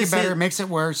tries this to make it is better, his- makes it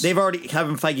worse. They've already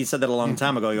Kevin Feige said that a long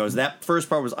time ago. He goes, "That first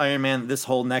part was Iron Man. This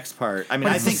whole next part." I mean,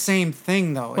 but I it's think the same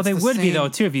thing though. Well, they would be though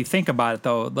too if you think about it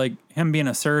though. Like him being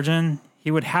a surgeon, he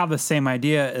would have the same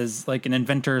idea as like an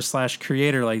inventor /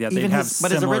 creator like that. They'd even have his, but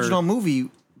his similar- original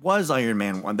movie was Iron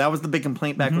Man 1. That was the big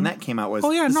complaint back when that came out. Was Oh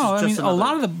yeah, this no, is I just mean a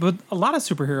lot another- of a lot of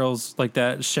superheroes like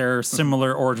that share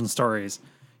similar origin stories.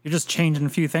 You're just changing a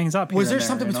few things up. Was here there and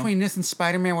something you know? between this and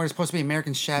Spider-Man where it's supposed to be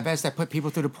American Chavez that put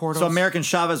people through the portals? So American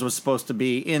Chavez was supposed to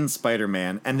be in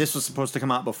Spider-Man, and this was supposed to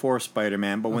come out before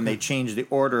Spider-Man. But when they changed the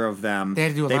order of them, They had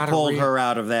to do a lot of pulled her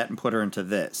out of that and put her into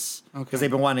this because Okay.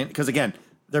 they've been wanting. Because again,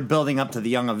 they're building up to the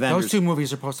Young Avengers. Those two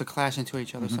movies are supposed to clash into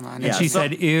each other somehow. Yeah, She so-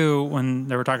 said "ew" when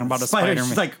they were talking about a Spider. Spider-Man.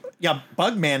 She's like, yeah,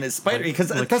 Bugman is Spider because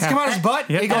Does it come out his butt?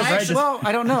 Yeah, he goes, that's right. well,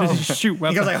 I don't know. Shoot,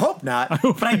 He goes, I hope not.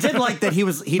 But I did like that he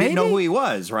didn't know Maybe? who he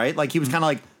was, right? Like he was kind of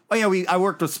like, oh yeah, I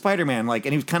worked with Spider-Man, like,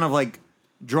 and he was kind of like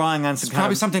drawing on some It's kind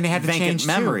probably of something they had to vacant change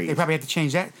memory. too. They probably had to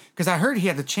change that because I heard he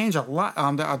had to change a lot.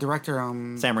 The director,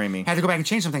 Sam Raimi. had to go back and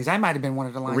change some things. That might have been one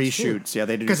of the lines. Reshoots, yeah,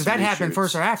 they did Because if some that happened reshoots.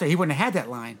 first or after, he wouldn't have had that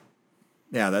line.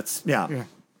 Yeah. Yeah.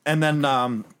 And then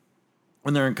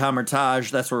when they're in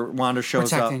Comertage, that's where Wanda shows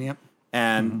Protecting, up. yep.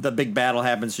 And the big battle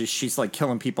happens. She's like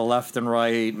killing people left and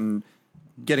right and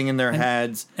getting in their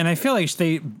heads. And I feel like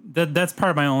that's part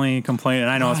of my only complaint, and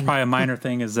I know it's probably a minor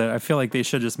thing, is that I feel like they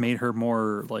should have just made her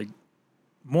more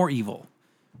evil.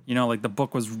 You know, like the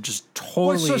book was just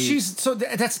Well, totally.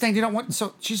 that's the thing. You don't want.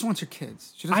 So she just wants her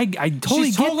kids. She doesn't- I totally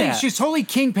she's get that. She's totally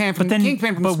Kingpin from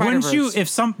Kingpin from but wouldn't you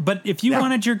Spider-Verse. if you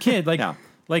wanted your kid Yeah.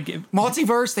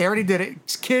 Multiverse? They already did it.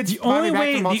 Kids. the only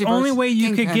way you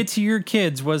could Kingpin. get to your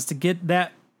kids was to get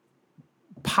that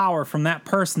power from that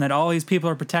person that all these people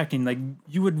are protecting. Like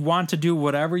you would want to do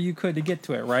whatever you could to get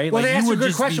to it, right? Well, like they asked you a would good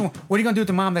just question. What are you gonna do with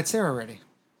the mom that's there already?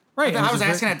 right? I was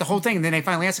asking that the whole thing, and then they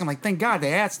finally asked him. Like, thank God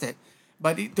they asked it.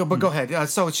 But go ahead.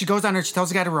 So she goes down there. She tells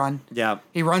the guy to run. Yeah.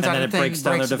 He runs and out then of it the thing. breaks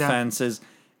down their it down. defenses.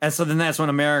 And so then that's when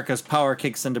America's power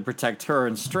kicks in to protect her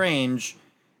and Strange.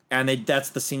 And that's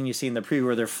the scene you see in the preview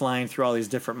where they're flying through all these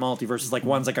different multiverses. Like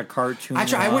one's like a cartoon. I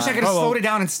wish I could have slowed it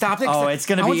down and stopped it. Oh, it's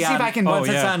going to I want be to see if I can. once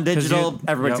it's yeah, on 'cause digital, you-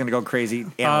 everybody's yep. going to go crazy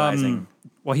analyzing.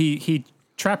 Well, he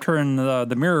trapped her in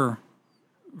the mirror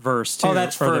verse too. Oh,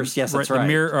 that's Or first. Yes, that's The right.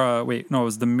 mirror. It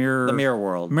was the mirror. The mirror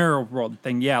world. Mirror world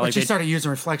thing. Yeah, But like she they- started using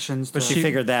reflections. But she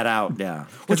figured that out, yeah.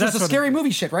 which was that's a what- scary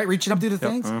movie shit, right? Reaching up through the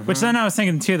things. Which then I was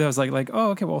thinking too. That was like,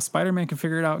 oh, okay, well, Spider-Man can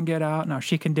figure it out and get out. Now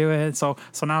she can do it. So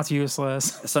now it's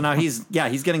useless. So now he's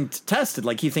getting tested.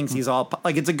 Like he thinks he's all,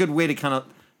 like it's a good way to kind of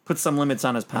put some limits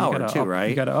on his power too, right?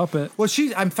 You got to up it. Well, this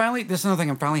is another thing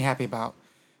I'm finally happy about.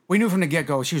 We knew from the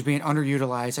get-go she was being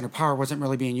underutilized and her power wasn't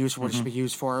really being used for what it should be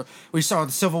used for. We saw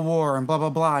the Civil War and blah, blah,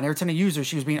 blah. And every time they used her,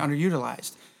 she was being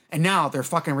underutilized. And now they're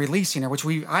fucking releasing her, which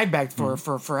I begged for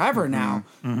forever now.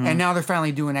 And now they're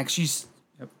finally doing that.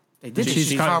 They did it.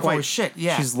 She's powerful as shit.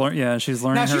 Yeah. She's learning. Yeah, she's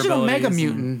learning. Now her she's an Omega abilities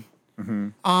mutant.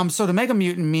 So the Mega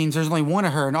Mutant means there's only one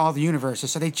of her in all the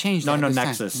universes. So they changed that. No, this time.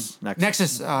 Nexus.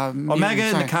 Nexus. Omega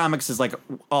in the comics is like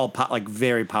like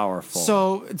very powerful.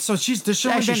 So there should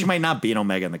actually, only she been, might not be an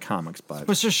Omega in the comics, but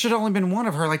there should have only been one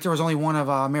of her. Like there was only one of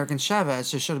American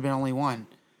Chavez. There should have been only one.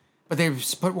 But they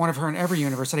put one of her in every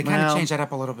universe, so they kind of Well, changed that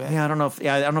up a little bit. yeah, I don't know if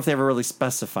they ever really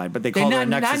specified, but they called her a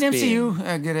not Nexus in being.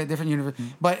 MCU, get a different universe.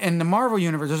 But in the Marvel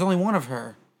universe, there's only one of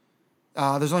her.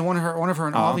 There's only one of her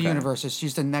in all the okay. universes.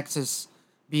 She's the Nexus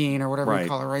being or whatever Right. you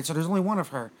call her, right? So there's only one of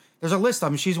her. There's a list of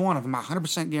them. She's one of them. I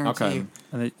 100% guarantee Okay. you.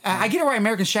 And I get it right,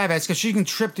 American Chavez, because she can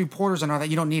trip through portals and all that.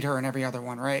 You don't need her in every other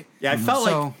one, right? Yeah, I felt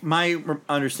So- like my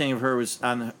understanding of her was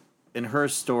in her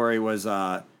story was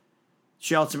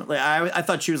she ultimately I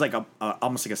thought she was like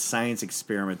almost like a science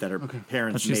experiment that her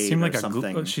parents she made seemed or like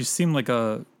something. she seemed like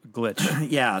a glitch.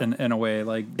 Yeah. in a way,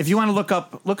 like If you want to look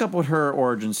up what her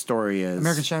origin story is,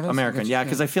 American Chavez? American, yeah,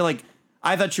 because I feel like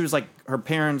I thought she was like her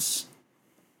parents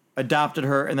adopted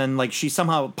her, and then like she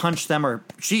somehow punched them, or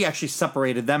she actually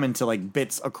separated them into like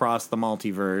bits across the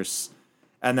multiverse,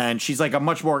 and then she's like a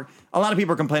lot of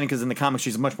people are complaining because in the comics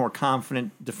she's much more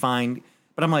confident, defined,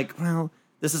 but I'm like, well,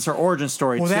 this is her origin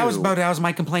story Well, too. that was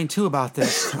my complaint too about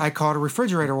this. I called a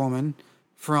refrigerator woman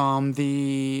from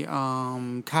the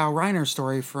Kyle Reiner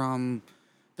story from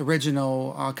the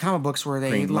original comic books where they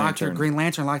Green locked her Lantern. Green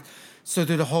Lantern locked. So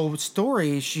through the whole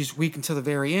story, she's weak until the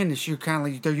very end, and she kind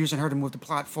of like they're using her to move the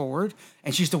plot forward.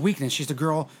 And she's the weakness. She's the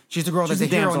girl. She's the girl that's the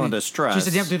the hero. damsel in and distress. She's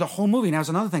the damsel through the whole movie. And that was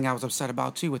another thing I was upset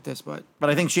about too with this. But But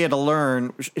I think she had to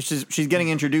learn. She's getting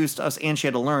introduced to us, and she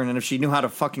had to learn. And if she knew how to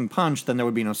fucking punch, then there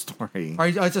would be no story. all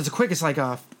right, it's a quick. It's like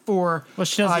four. Well,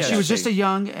 she does- she yeah, was just she- a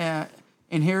young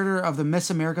inheritor of the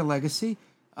Miss America legacy.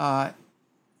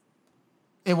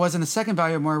 It was in the second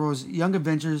volume of Marvel's Young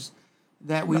Avengers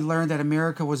that we learned that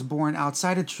America was born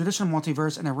outside of traditional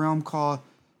multiverse in a realm called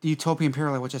the Utopian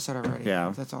Parallel, which I said already.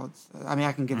 Yeah. That's all. I mean,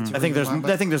 I can get into. I think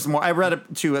there's more. I read it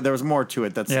too. There was more to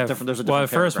it. That's different. There's a different. Well, at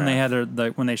first when they paragraph. had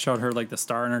her, when they showed her like the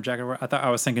star in her jacket, I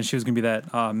was thinking she was gonna be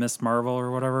that Miss Marvel or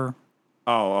whatever.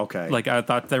 Oh, okay. Like I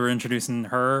thought they were introducing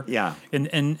her, Yeah.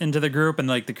 into the group, and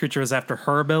like the creature was after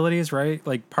her abilities, right?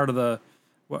 Like part of the,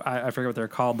 I forget what they're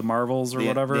called, the Marvels or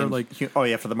whatever.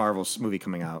 for the Marvels movie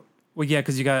coming out. Well, yeah,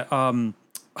 because you got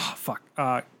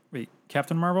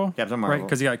Captain Marvel. Captain Marvel. right?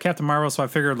 Because you got Captain Marvel. So I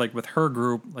figured like with her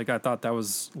group, like I thought that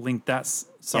was linked. That's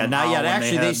somehow. Yeah, not yet. when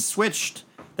Actually, they had- switched.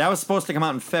 That was supposed to come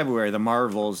out in February, the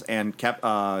Marvels, and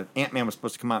Ant-Man was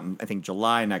supposed to come out in, I think,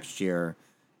 July next year.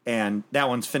 And that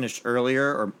one's finished earlier,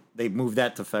 or they moved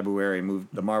that to February and moved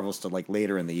the Marvels to like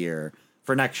later in the year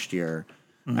for next year.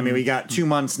 I mean, we got 2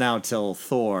 months now till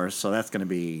Thor, so that's going to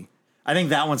be. I think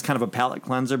that one's kind of a palate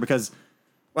cleanser because.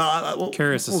 Well,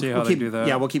 Curious to see how they keep, do that.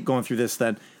 Yeah, we'll keep going through this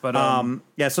then. But,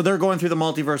 yeah, so they're going through the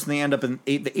multiverse and they end up in the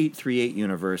 838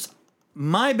 universe.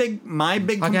 My big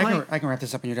complaint. I can wrap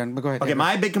this up when you're done. But go ahead. Okay, David.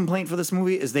 my big complaint for this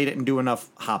movie is they didn't do enough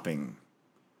hopping.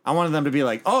 I wanted them to be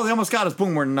like, oh, they almost got us,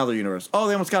 boom, we're in another universe. Oh,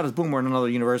 they almost got us, boom, we're in another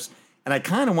universe. And I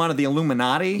kind of wanted the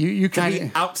Illuminati You to be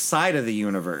kinda- outside of the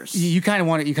universe. You kind of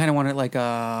want it. You kind of want it like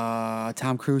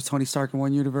Tom Cruise, Tony Stark in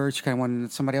one universe. You kind of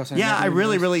wanted somebody else. In Yeah, another I really,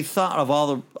 universe. really thought of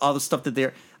all the stuff that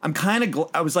they're. I'm kind of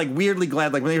I was like weirdly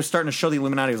glad, like when they were starting to show the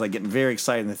Illuminati, I was like getting very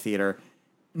excited in the theater.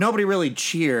 Nobody really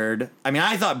cheered. I mean,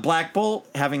 I thought Black Bolt,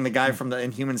 having the guy from the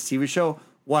Inhumans TV show,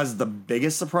 was the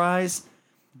biggest surprise.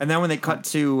 And then when they cut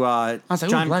to like,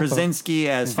 John Black Bolt. Krasinski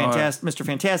as Mr.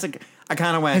 Fantastic, I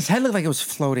kind of went. His head looked like it was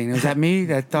floating. Was that me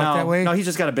that thought that way? No, he's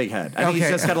just got a big head. I think he's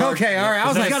Okay. just got a large, Okay, all right. I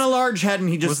was he's like- got a large head, and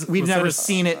he just we've was never that a-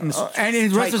 seen it in and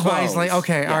his rest of his body's like,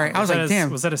 okay, all right. I was like, damn.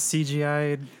 Was that a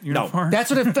CGI uniform? That's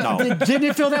what it felt. No. Didn't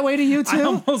it feel that way to you too? I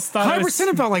almost thought 100%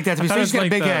 it felt like that to me. So he's got a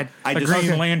big head. I A just- Green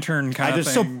okay. Lantern kind I of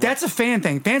just- So thing. that's a fan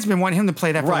thing. Fans have been wanting him to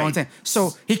play that for a long Right. time.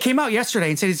 So he came out yesterday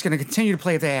and said he's going to continue to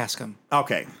play if they ask him.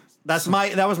 Okay.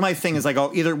 That was my thing, is like,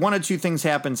 oh, either one or two things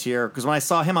happens here. Because when I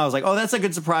saw him, I was like, oh, that's a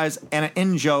good surprise and an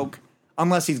in joke,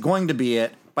 unless he's going to be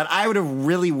it. But I would have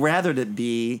really rathered it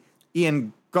be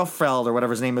Ian Gutfeld or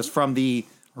whatever his name is from the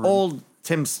old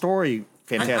Tim Story I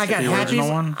Fantastic got Four. happy.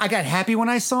 original one? I got happy when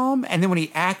I saw him, and then when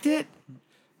he acted,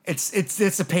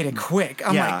 it's a paid it quick.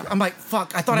 I'm like,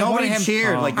 fuck. I thought I Nobody wanted him.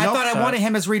 cheered. Like, I no- thought I wanted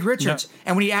him as Reed Richards, No.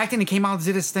 and when he acted and came out and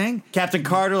did his thing, Captain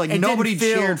Carter, like It didn't nobody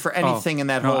feel- cheered for anything in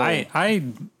that No, whole. I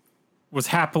was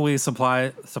happily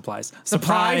supplied. Supply.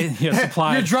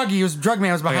 Your drug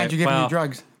man was behind Okay, you giving well, you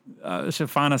drugs. Shit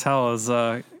fine as hell as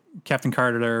Captain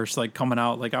Carter there, she's like coming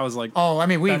out. Like I was like, Oh, I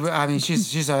mean,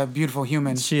 she's a beautiful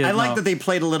human. she is, I like no. that they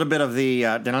played a little bit of the.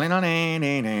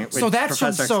 So that's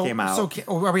Professor so. came out. So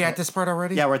are we at this part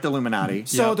already? Yeah, we're at the Illuminati.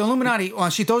 So the Illuminati,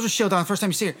 she throws her shield down the first time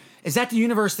you see her. Is that the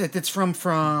universe that's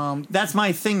from? That's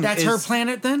my thing. That's is- her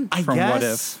planet then? I From guess. What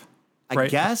If, I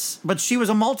right? guess, but she was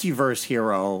a multiverse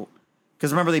hero.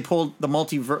 Because remember, they pulled the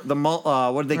multiverse.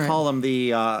 What did they Right. call them?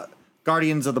 The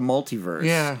Guardians of the Multiverse.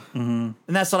 Yeah. and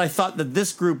that's what I thought that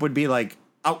this group would be like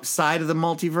outside of the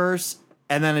multiverse,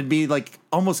 and then it'd be like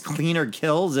almost cleaner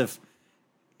kills if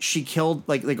she killed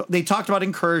like they talked about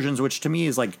incursions, which to me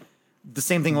is like the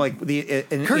same thing. Like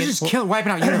Incursions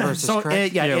wiping out universes. So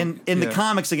correct? yeah, Yeah, in the yeah.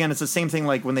 comics again, it's the same thing.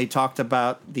 Like when they talked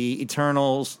about the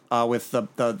Eternals with the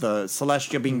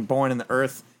Celestia being born in the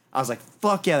Earth, I was like,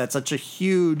 "Fuck yeah, that's such a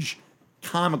huge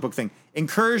comic book thing."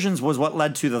 Incursions was what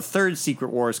led to the third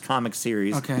Secret Wars comic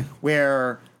series, Okay.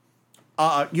 where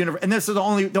and this is the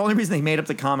only reason they made up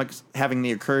the comics having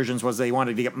the incursions was they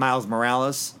wanted to get Miles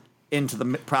Morales into the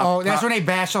That's when they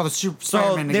bashed all the super so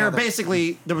Spider-Man they're together.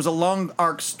 basically there was a long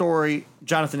arc story.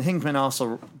 Jonathan Hickman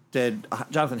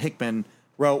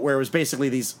wrote where it was basically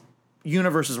these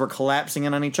universes were collapsing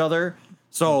in on each other.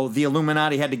 So the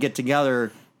Illuminati had to get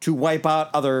together to wipe out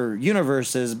other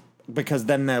universes because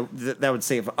then that would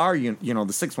save our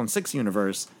the 616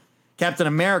 universe. Captain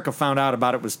America found out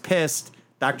about it, was pissed.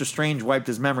 Doctor Strange wiped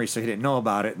his memory so he didn't know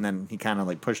about it, and then he kind of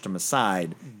like pushed him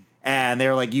aside. And they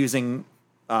were like using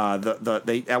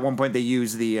they at one point they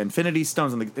used the Infinity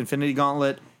Stones and the Infinity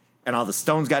Gauntlet, and all the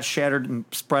stones got shattered and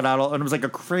spread out, and it was like a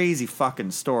crazy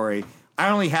fucking story. I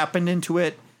only happened into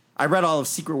it. I read all of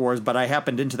Secret Wars, but I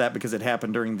happened into that because it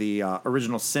happened during the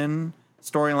original Sin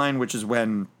storyline, which is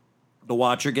when the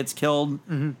Watcher gets killed,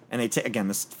 and they take again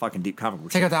this fucking deep comic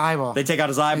book. Take out the eyeball. They take out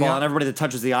his eyeball, Yeah. and everybody that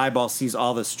touches the eyeball sees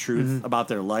all this truth about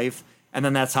their life. And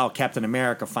then that's how Captain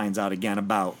America finds out again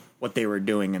about what they were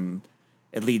doing, and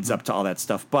it leads up to all that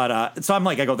stuff. But so I'm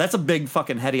like, I go, that's a big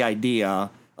fucking heady idea.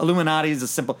 Illuminati is a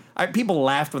simple. People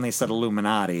laughed when they said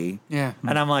Illuminati. Yeah.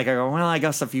 And I'm like, I go, well, I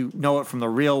guess if you know it from the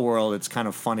real world, it's kind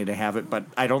of funny to have it, but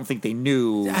I don't think they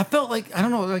knew. I felt like, I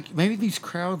don't know, like maybe these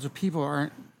crowds of people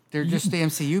aren't, they're just the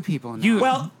MCU people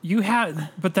now. You had,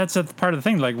 but that's a part of the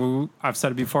thing. Like I've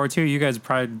said it before too. You guys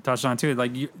probably touched on too.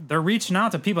 Like they're reaching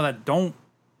out to people that don't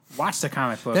watch the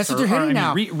comic books. That's what they're hitting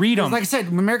now. Read them. Like I said,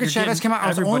 when American You're Chavez getting came out, I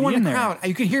was the only everybody one in in the there. crowd.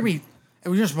 You could hear me.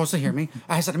 You're supposed to hear me.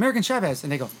 I said American Chavez,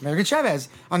 and they go American Chavez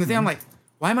on the thing. I'm like,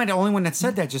 why am I the only one that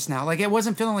said that just now? Like it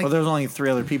wasn't feeling like. Well, there's only 3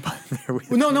 other people in there. With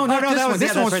No, not this that one. was,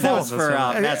 This yeah, one that's was right. That full.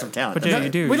 was for Massive Talent. But yeah, you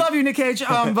do. We love you, Nick Cage.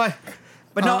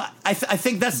 But no, I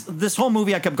think that's this whole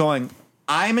movie. I kept going.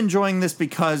 I'm enjoying this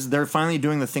because they're finally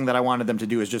doing the thing that I wanted them to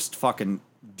do, is just fucking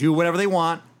do whatever they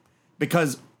want.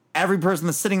 Because every person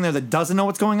that's sitting there that doesn't know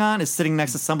what's going on is sitting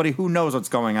next to somebody who knows what's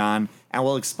going on, and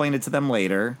will explain it to them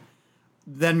later.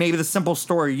 Then maybe the simple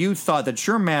story you thought that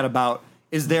you're mad about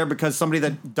is there because somebody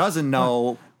that doesn't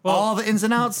know all the ins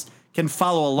and outs can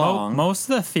follow along. Most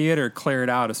of the theater cleared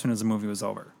out as soon as the movie was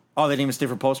over. Oh, they didn't even stay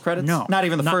for post credits. No, not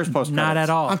even the first post credits. Not at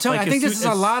all. I'm telling you, I think this is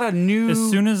a lot of as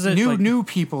soon as it, like, new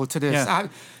people to this. Yeah.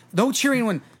 No cheering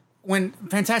when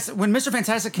Mr.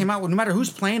 Fantastic came out. No matter who's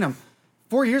playing him,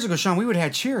 4 years ago, Sean, we would have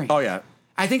had cheering. Oh yeah.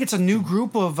 I think it's a new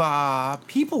group of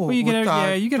people. Well, you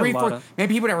get you get a lot of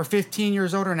maybe people that were 15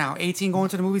 years old or now 18 going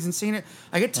to the movies and seeing it.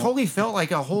 Like it totally felt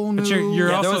like a whole new. But you're Yeah,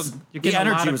 there also was- you're the getting a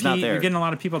energy lot of was not there. You're getting a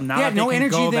lot of people now Yeah, that no they can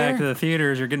energy go there. back to the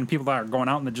theaters. You're getting people that are going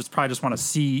out and they probably just want to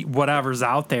see whatever's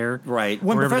out there. Right.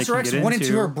 when wherever they Professor can X get went into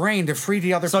into. her brain to free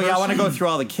the other So person. yeah, I want to go through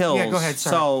all the kills. Yeah, go ahead,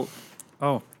 sorry.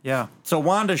 Oh yeah. So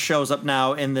Wanda shows up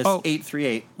now in this Oh,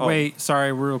 838. Oh, Wait,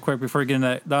 sorry, real quick before we get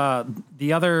into that.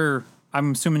 The other,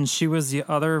 I'm assuming she was the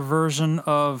other version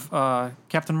of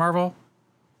Captain Marvel,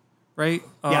 right?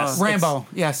 Yes. Rambo.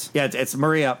 Yes. Yeah, it's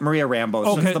Maria Rambo.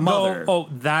 So Okay, it's the mother.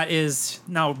 that is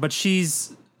no, but she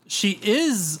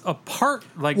is a part.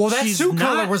 Like, Well, that she's suit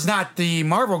color not- was not the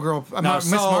Marvel girl, Miss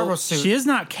so Marvel suit. She is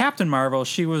not Captain Marvel.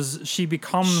 She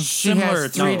becomes She similar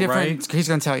has to three it, different. right? He's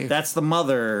going to tell you. That's the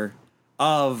mother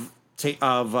of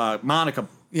Monica,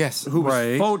 Yes. who was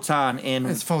Right. Photon in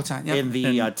It's Photon, yep. in the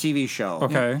TV show.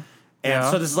 Okay. And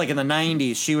Yeah. so this is like in the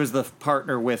 90s. She was the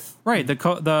partner with Right,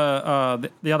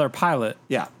 the other pilot.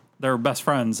 yeah. They're best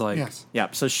friends. Like, Yes. Yeah.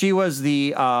 So she was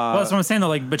the well, that's what I'm saying though.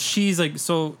 Like, but she's like,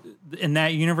 so in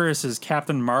that universe, is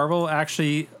Captain Marvel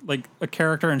actually like a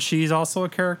character, and she's also a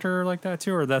character like that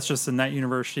too, or that's just in that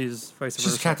universe she's vice versa?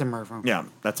 She's Captain Marvel. yeah,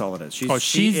 that's all it is. Oh,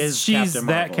 she is Captain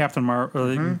that Marvel. Captain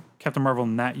Marvel. Captain Marvel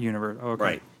in that universe. Oh, okay.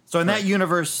 Right. So in that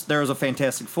universe, there is a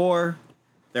Fantastic Four,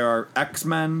 there are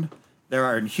X-Men, there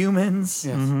are Inhumans,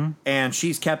 Yes. and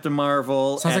she's Captain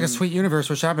Marvel. Sounds like a and- sweet universe,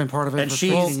 which I've been part of it And for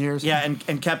she's 15 years. yeah,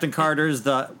 and Captain Carter is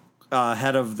the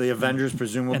head of the Avengers,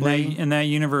 presumably. In that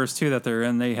universe too that they're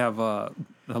in, they have a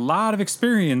lot of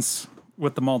experience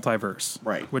with the multiverse.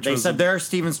 Right. Which They was said there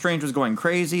Stephen Strange was going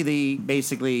crazy. They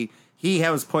basically he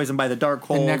was poisoned by the Dark The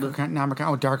Hold.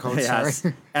 Darkhold, Yes.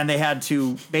 sorry. And they had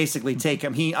to basically take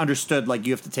him. He understood like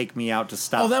you have to take me out to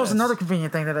stop. Oh, that was this. another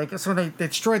convenient thing that I guess when they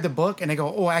destroyed the book and they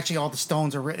go, oh, actually, all the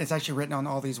stones are written. It's actually written on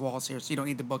all these walls here, so you don't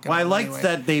need the book. Well, I liked anyway.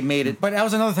 that they made it. But that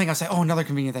was another thing. I was like, oh, another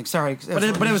convenient thing. Sorry. But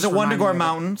it was at Wundagore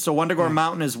Mountain. So Wundagore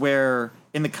Mountain is where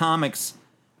in the comics,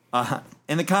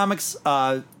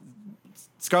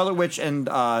 Scarlet Witch and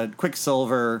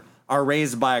Quicksilver are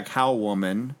raised by a cow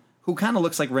woman who kind of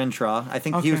looks like Rintrah. I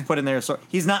think he was Okay. put in there. So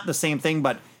he's not the same thing,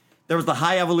 but there was the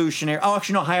High Evolutionary. Oh,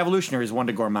 actually, no, High Evolutionary is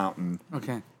Wundagore Mountain.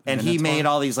 Okay. And he that's made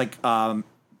why. all these like I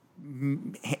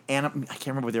can't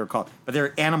remember what they were called, but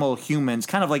they're animal humans,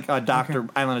 kind of like Doctor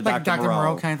Island of Like Dr. Dr. Moreau.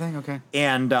 Moreau kind of thing. Okay.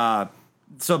 And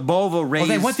so Bova raised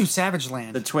Well, they went through Savage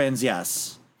Land. the twins.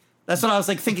 Yes, that's what I was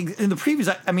like thinking in the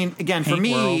previews. I mean, again, for Paint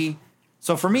me, World.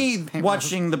 so for me, World.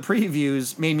 watching the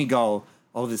previews made me go,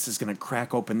 "Oh, this is going to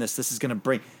crack open this. This is going to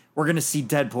bring. We're going to see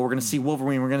Deadpool. We're going to see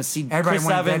Wolverine. We're going to see Everybody Chris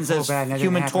wanted Evans Deadpool as bad, and that didn't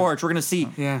Human happen. Torch. We're going to see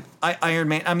Yeah. Iron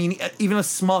Man. I mean, even a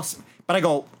small. But I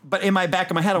go, but in my back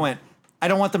of my head, I went, I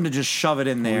don't want them to just shove it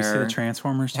in We see there. the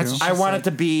Transformers too. That's- I want it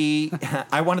to be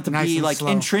Nice and like slow.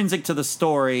 intrinsic to the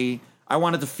story. I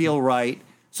want it to feel right.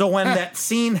 So when that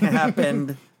scene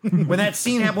happened, with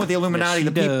the Illuminati, Yes,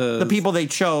 she the does. people they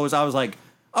chose, I was like,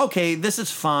 okay, this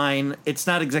is fine. It's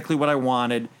not exactly what I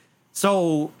wanted.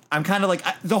 So I'm kind of like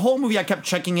the whole movie. I kept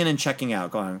checking in and checking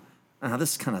out, going,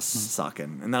 this is kind of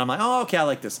sucking. And then I'm like, oh, okay, I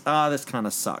like this. This kind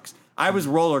of sucks. I was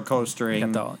roller coastering.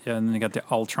 and then you got the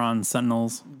Ultron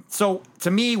Sentinels. So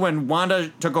to me, when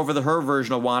Wanda took over her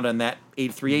version of Wanda in that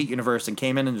 838 universe and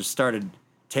came in and just started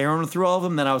tearing through all of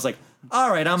them, then I was like, all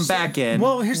right, I'm back in.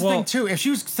 Well, here's the Well- thing too. If she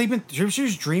was sleeping, if she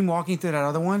was dream walking through that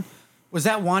other one, was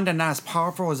that Wanda not as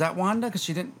powerful? Was that Wanda? Because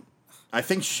she didn't. I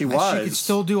think she She was. could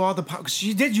still do all the power.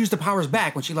 She did use the powers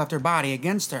back when she left her body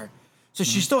against her, so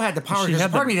she still had the powers. She There's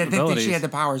had part of me the that didn't think she abilities. had the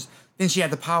powers. Then she had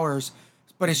the powers,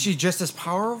 but is she just as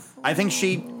powerful? I think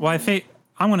she. Well, I think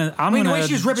I'm mean, the way gonna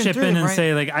she's ripping chip through in them, and right?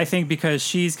 say, like, I think because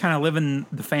she's kind of living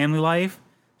the family life,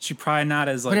 she probably not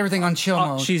as like Put everything on chill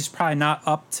mode. She's probably not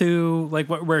up to like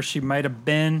where she might have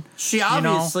been. She you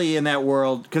know? obviously in that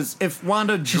world, because if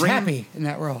Wanda She's dreamed, happy in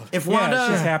that world. if Yeah, Wanda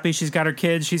she's happy. She's got her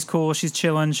kids. She's cool. She's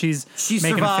chilling. She's she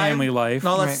making survived, a family life.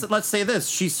 No, Right. let's say this: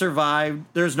 she survived.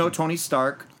 There's no Tony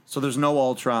Stark, so there's no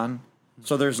Ultron,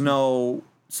 so there's no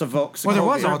Sokovia. Well, there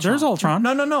was Ultron. There's Ultron.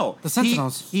 No. The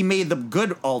Sentinels. He made the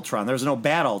good Ultron. There's no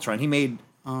bad Ultron. He made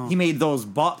those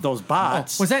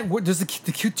bots. Was that does the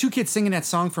two kids singing that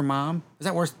song for Mom? Is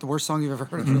that the worst song you've ever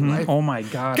heard in your life? Oh my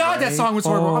god! God, that right? song was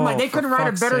horrible. I'm like, they Oh, couldn't for write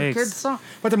a fuck's better sakes. kids song.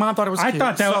 But the mom thought it was I cute.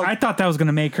 thought that So- I thought that was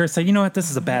gonna make her say, you know what, this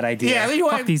is a bad idea. Yeah, you know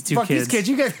Fuck what? these two Fuck kids. these kids.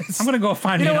 You guys. I'm gonna go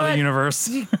find You me know another what? universe.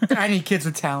 I need kids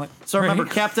with talent. So remember,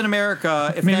 Right. Captain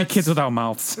America. If Maybe that's- kids without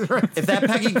mouths. if that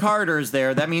Peggy Carter's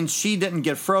there, that means she didn't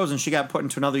get frozen. She got put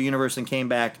into another universe and came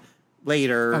back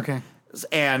later. Okay.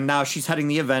 And now she's heading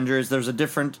the Avengers. There's a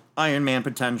different Iron Man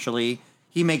potentially.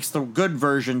 He makes the good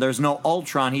version. There's no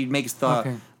Ultron. He makes the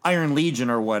Okay. Iron Legion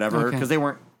or whatever Okay. because they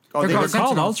weren't. Oh, They're they called were called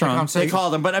Sentinels. They're Ultron. called They Sentinels.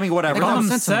 called them, but I mean, whatever. They Call call them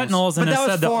them Sentinels, and but it that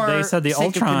was said the, for they said the sake of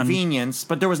Ultron. convenience.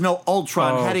 But there was no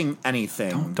Ultron Oh. heading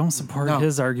anything. Don't support No.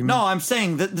 his argument. No, I'm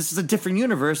saying that this is a different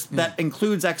universe that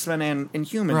includes X-Men and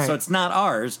humans, Right. so it's not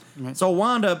ours. So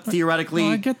Wanda, theoretically,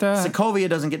 No, I get that. Sokovia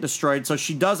doesn't get destroyed, so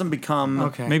she doesn't become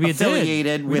Okay. Maybe it did.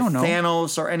 affiliated We with don't know.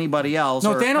 Thanos or anybody else.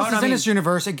 No, or, Thanos I is in mean, this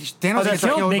universe. Thanos that's gets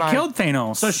right. killed They by... killed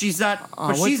Thanos. So she's not,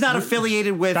 but what- she's not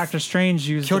affiliated with. Doctor Strange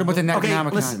used Killed him with the Okay,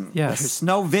 Necronomicon. listen. Yes. There's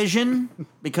no Vision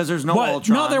because there's no What?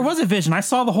 Ultron. No, there was a Vision. I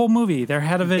saw the whole movie. There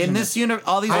had a Vision. In this universe,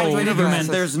 all these Oh, other you universes, meant-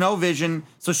 there's no Vision,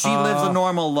 so she lives a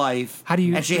normal life. How do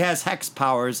you- And she has hex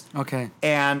powers. Okay.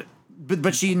 And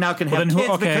but she now can Well, have then who-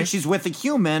 kids okay. because she's with a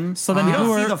human. So then you who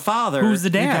don't are- see the father. who's the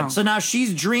dad? don't. So now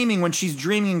she's dreaming when she's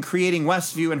dreaming and creating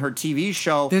Westview in her TV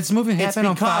show. Did this movie it's happen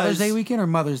on Father's because- Day weekend or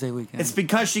Mother's Day weekend? It's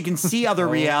because she can see other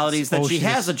realities that Oh, she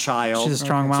she's- has a child. she's a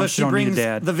strong mom, So she she don't need a brings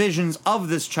dad. the visions of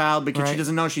this child because she Right.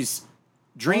 doesn't know she's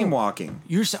dream walking.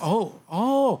 You're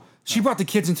she brought the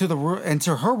kids into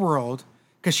into her world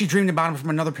because she dreamed about them from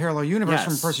another parallel universe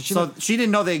from a person she so loved. she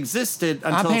didn't know they existed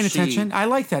until I'm paying she. attention. I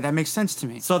like that. That makes sense to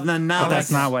me. So then now But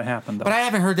that's not what happened, though. But I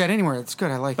haven't heard that anywhere. That's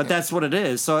good. I like But it. that's what it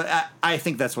is. So I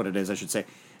think that's what it is. I should say.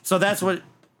 So that's what.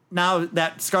 Now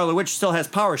that Scarlet Witch still has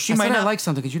power, she I might said I not. like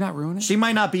something. Could you not ruin it? She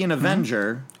might not be an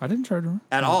Avenger I didn't try to.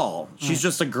 at all. She's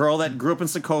just a girl that grew up in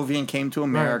Sokovia and came to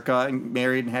America and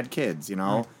married and had kids. You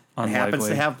know, and happens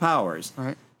to Unlikely. have powers.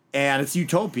 Right. And it's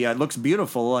utopia. It looks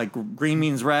beautiful. Like green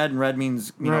means red, and red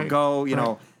means Right. go. You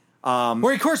know, Well,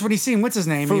 of course, when he's seen what's his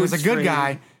name, he was a food's good free.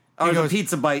 guy. Oh, He the goes,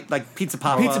 pizza bite, like pizza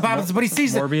papa. pizza bottles, but he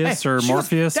sees it. Morbius or she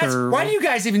goes, Morpheus or- why do you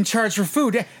guys even charge for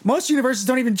food? Most universes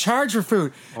don't even charge for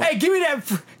food. Hey, give me that.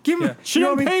 Give me. She you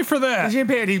know didn't what I mean? pay for that. She didn't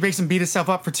pay. And he makes him beat himself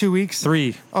up for 2 weeks.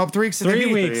 3. Oh, 3 weeks.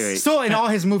 3 weeks. Still in all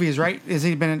his movies, right? Has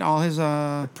he been in all his?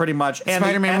 Pretty much, and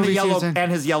Spider-Man and the movies yellow he's in.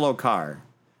 and his yellow car.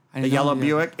 I The didn't yellow know, yeah.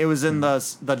 Buick. It was in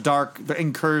the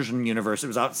incursion universe. It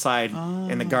was outside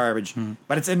in the garbage,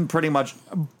 but it's in pretty much.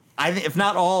 I think if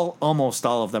not all, almost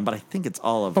all of them, but I think it's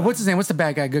all of But them. what's his name? What's the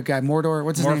bad guy? Good guy? Mordor?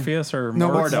 What's his name? Morpheus or No,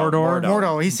 Mordor? Mordo.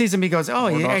 Mordo. He sees him. He goes, "Oh,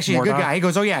 he's Mordok- actually a good Mordok. guy." He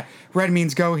goes, "Oh yeah, red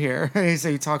means go here."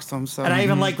 He talks to him. So And I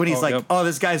even like when he's Oh, like, yep. "Oh,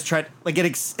 this guy's tried." Like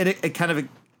it kind of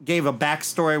gave a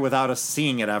backstory without us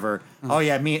seeing it ever. Oh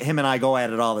yeah, him and I go at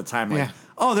it all the time. Like, Yeah.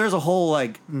 oh, there's a whole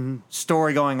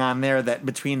story going on there that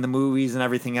between the movies and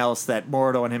everything else that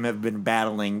Mordo and him have been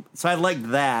battling. So I like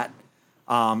that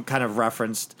kind of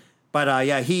referenced. But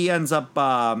yeah, he ends up.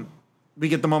 We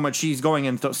get the moment she's going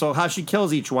in. So how she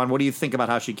kills each one. What do you think about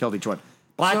how she killed each one?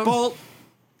 Black So- Bolt.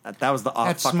 That was the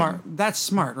that's smart. That's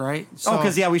smart, right? So, Oh,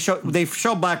 because yeah, they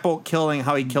show Black Bolt killing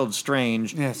how he killed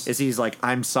Strange. Yes. Is he's like,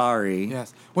 I'm sorry.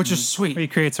 Yes, which is sweet. He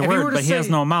creates a If word, were to but he has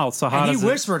say- no mouth, so how and does he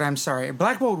it- whispered, "I'm sorry." If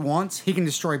Black Bolt once, he can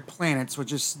destroy planets,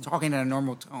 which is talking in a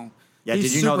normal tone. Yeah.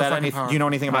 He's Did you know super that? fucking Do you powerful. know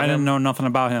anything about I him? didn't know nothing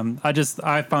about him.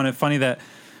 I found it funny that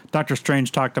Doctor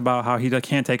Strange talked about how he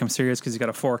can't take him serious because he's got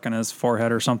a fork in his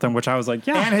forehead or something, which I was like,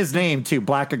 yeah. And his name too,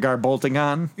 Blackagar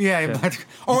Boltingon. Yeah. But,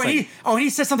 and he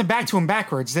said something back to him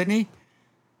backwards, didn't he?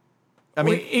 I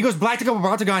mean, He goes black to go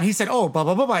about to go, and he said, "Oh, blah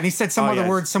blah blah blah," and he said some Oh, other yes.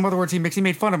 words. Some other words he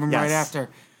made fun of him right Yes. after.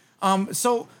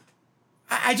 So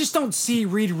I just don't see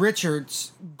Reed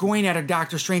Richards going at a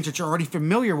Doctor Strange that you're already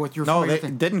familiar with. You're no, familiar they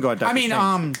with. didn't go at Doctor I mean,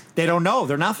 Strange. They don't know.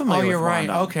 They're not Oh, familiar you're with right.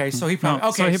 Wanda. Okay, so he No,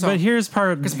 probably okay. but here's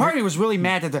part because part of me was really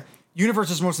mad that the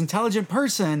universe's most intelligent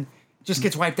person just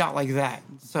gets wiped out like that.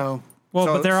 So Well,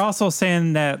 So but they're it's- also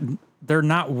saying that they're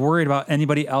not worried about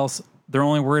anybody else. They're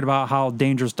only worried about how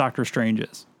dangerous Doctor Strange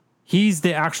is. He's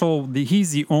the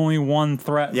only one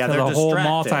threat Yeah, to they're the whole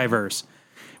distracted. multiverse.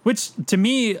 Which to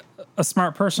me, a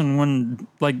smart person, when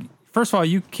like first of all,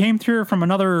 you came through from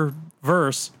another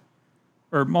verse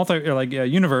or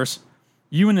universe.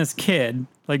 You and this kid,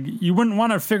 like you wouldn't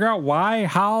want to figure out why,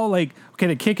 how, like okay,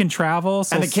 the kid can travel,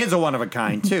 so And the kid's a one of a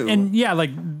kind too. and yeah,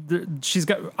 like she's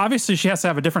got obviously she has to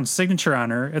have a different signature on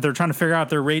her if they're trying to figure out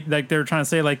their rate, like they're trying to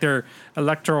say like their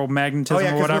electromagnetism Oh, yeah,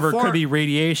 or 'cause whatever before- could be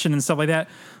radiation and stuff like that.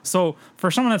 So for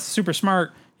someone that's super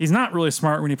smart, he's not really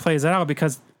smart when he plays that out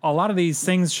because a lot of these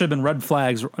things should have been red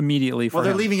flags immediately for well,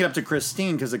 they're him. leaving it up to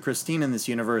Christine because the Christine in this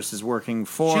universe is working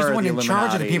for she's the one the in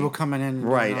charge of the Illuminati. people coming in. and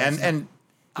doing Right, all this and stuff. and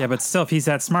Yeah, but still, if he's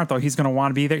that smart though, he's going to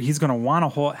want to be there. He's going to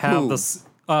want to have Who? this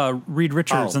Reed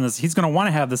Richards Oh. in this. He's going to want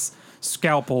to have this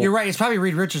scalpel. you're right. It's probably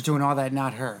Reed Richards doing all that,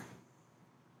 not her.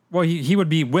 Well, he would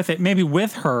be with it, maybe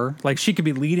with her. Like she could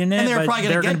be leading it, and they're but probably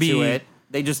they're going going to to get be to it.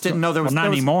 They just didn't know there was not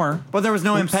there was- anymore. But there was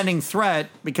no impending threat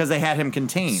because they had him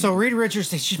contained. So Reed Richards,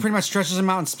 she pretty much stretches him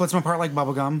out and splits him apart like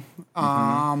bubblegum.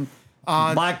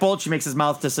 Black Bolt, she makes his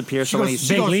mouth disappear. So when goes- he's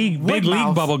she Big goes, league, "Wood big league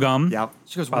mouth." bubble gum. Yep.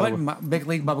 She goes, By the what? Big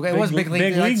league bubble gum. It was big league.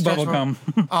 Big like league stretch bubble mark.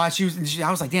 gum. I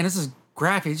was like, damn, this is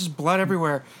graphic. It's just blood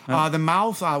everywhere. The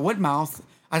mouth, wood mouth.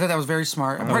 I thought that was very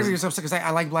smart. I'm probably upset because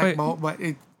I like Black Wait. Bolt, but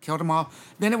it killed him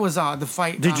off. Then it was the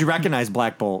fight. Did you recognize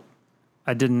Black Bolt?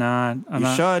 I did not. I'm You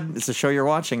not- should. It's a show you're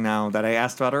watching now that I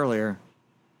asked about earlier.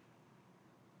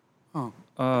 Oh,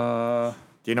 Uh,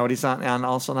 Do you know what he's on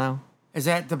also now? is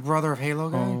that the brother of Halo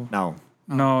guy? oh. No.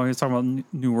 No, he's talking about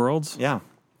New Worlds. Yeah.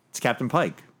 It's Captain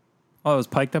Pike. Oh, it was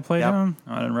Pike that played Yep. him?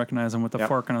 Oh, I didn't recognize him with the Yep.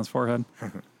 fork on his forehead.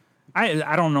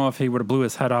 I don't know if he would have blew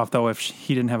his head off, though, if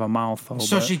he didn't have a mouth. Though,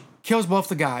 So but- she kills both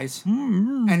the guys,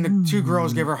 and the two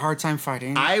girls give her a hard time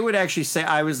fighting. I would actually say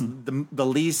I was the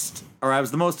least, or I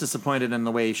was the most disappointed in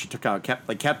the way she took out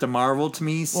Captain Marvel. To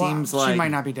me, Well, seems like she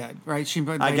might not be dead, right? She,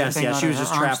 I guess, yeah, she was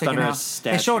just trapped under a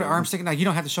They showed her statue. arm sticking out. You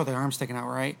don't have to show the arm sticking out,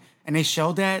 right? And they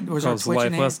showed that. Was her Goes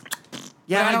twitching lifeless. hand?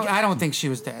 Yeah, I don't think she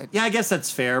was dead. yeah, I guess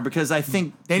that's fair because I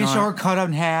think They didn't show her cut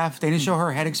in half. They didn't show her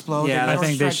head explode. Yeah, They I let her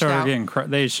think they stretched showed her out. getting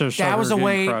they showed That her was the getting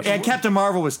way- crushed. yeah, Captain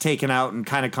Marvel was taken out and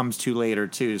kind of comes to later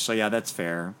too. So yeah, that's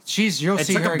fair. You'll It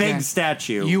see took her a big again.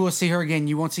 statue. You will see her again.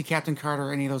 You won't see Captain Carter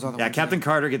or any of those other Yeah, ones. Captain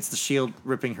Carter gets the shield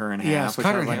ripping her in half. Yes, which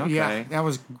Carter. I was like, okay. Yeah, that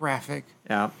was graphic.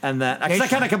 Yeah, and then because I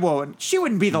kind of kept, well, she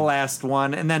wouldn't be the last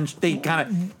one, and then they kind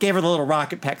of gave her the little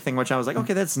rocket pack thing, which I was like,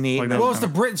 okay, that's neat. Like And that. then- Well, it's the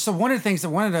Brit. So one of the things that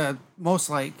one of the most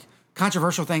like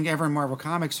controversial thing ever in Marvel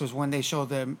Comics was when they showed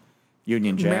the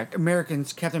Union Jack.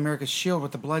 Captain America's shield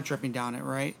with the blood dripping down it,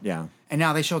 right? Yeah. And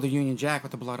now they show the Union Jack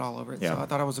with the blood all over it. Yeah. So I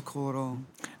thought it was a cool little.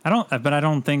 I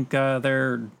don't think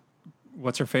they're.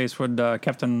 What's her face would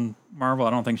Captain Marvel? I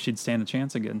don't think she'd stand a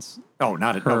chance against. Oh,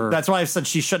 not at all. Her- That's why I said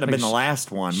she shouldn't have been the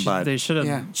last one, but They should have.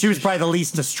 Yeah. she was probably the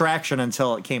least distraction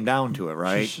until it came down to it,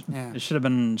 right? Yeah. It should have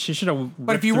been. She should have.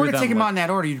 But if you were to take them out in that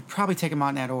order, you'd probably take them out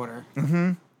in that order.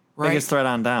 Mm-hmm. Right. Biggest threat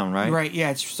on down, right? Right.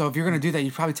 Yeah. So if you're going to do that,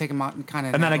 you'd probably take them out in kind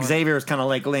of. And then Xavier was kind of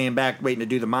like laying back, waiting to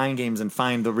do the mind games and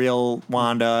find the real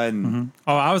Wanda. And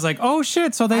Oh, I was like, oh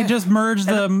shit! So they just merged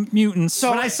the mutants.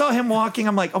 So- when I saw him walking,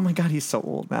 I'm like, oh my god, he's so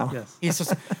old now.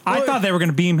 Yes. I thought they were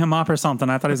going to beam him up or something.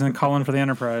 I thought he was going to call in for the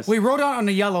Enterprise. We rode out on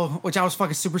the yellow, which I was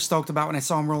fucking super stoked about when I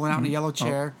saw him rolling out in the yellow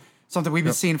chair. Something we've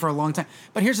been seeing for a long time.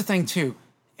 But here's the thing, too.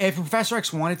 If Professor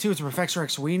X wanted to, it's a Professor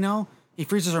X we know. He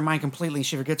freezes her mind completely and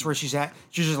she forgets where she's at.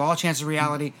 She loses all chance of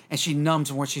reality and she numbs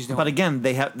on what she's doing. But again,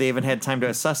 they haven't had time to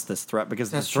assess this threat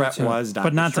because That's the true, threat too. was Doctor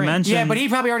But not to Strange. mention- yeah, but he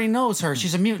probably already knows her.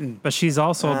 She's a mutant. But she's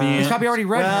also being. He's probably already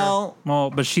read Well, well,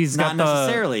 but she's not got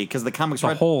necessarily because the comics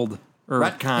the hold. Or,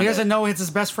 retconned her. He doesn't it. know it's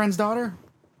his best friend's daughter?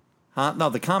 Huh? No,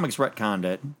 the comics retconned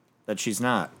it that she's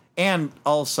not, and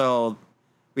also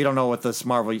we don't know what this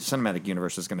Marvel Cinematic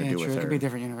Universe is going to Yeah, do true. with It her. could be a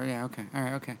different universe. Yeah, okay. All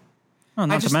right, okay. well,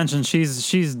 not just- to mention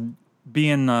she's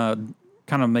being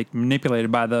kind of like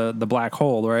manipulated by the black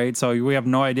hole, right? So we have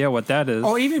no idea what that is.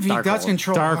 Oh, even if he Dark does hole.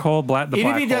 control Dark hole, the even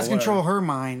black if he does hole, control whatever. her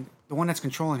mind, the one that's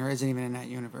controlling her isn't even in that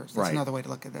universe. That's Right. another way to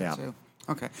look at that Yeah. too.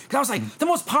 Okay, because I was like the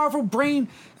most powerful brain,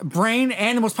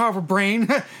 and the most powerful brain.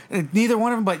 Neither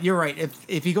one of them, but you're right.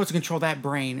 If he goes to control that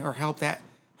brain or help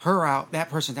her out,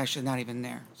 that person's actually not even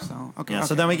there. So okay. Yeah. okay.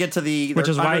 So then we get to the which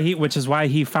is why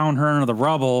he found her under the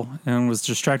rubble and was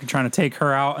distracted trying to take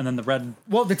her out, and then the red.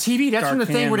 Well, the TV. That's from the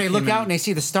Dark thing where they hand look came out in. and they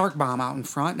see the Stark bomb out in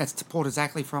front. That's pulled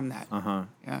exactly from that.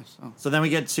 Yeah. So So then we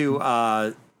get to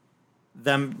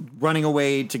them running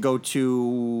away to go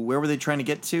to where were they trying to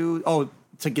get to? Oh,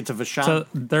 to get to Vashon. So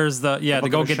there's to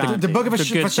Book go of get Ashanti. the Book of to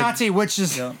get the- Ashanti, which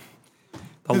is the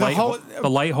the light whole- the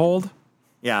light hold.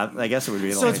 yeah, I guess it would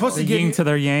be. So it's supposed The to give yin you, to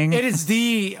their yang. It is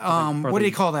the what do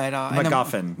they call that?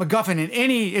 MacGuffin. MacGuffin in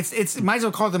any. It's might as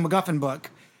well call it the MacGuffin book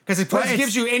because it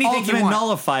gives you anything Ultimate you want.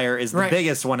 Nullifier is the Right.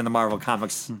 biggest one in the Marvel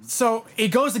comics. So it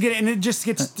goes to get it and it just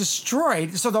gets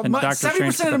destroyed. So the And Doctor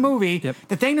 70% Strange of the movie, Yep.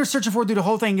 the thing they're searching for, through the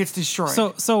whole thing gets destroyed.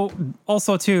 So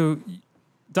also too,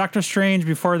 Doctor Strange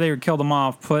before they killed him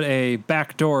off put a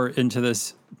back door into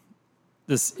this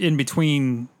in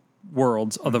between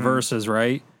worlds of the verses,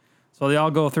 right? So they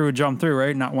all go through, jump through,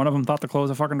 right? Not one of them thought to close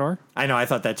the fucking door. I know, I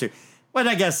thought that too. But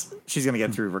I guess she's gonna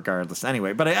get through regardless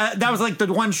anyway. But that was like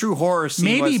the one true horror scene.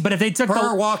 Maybe, was but if they took her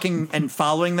the- walking and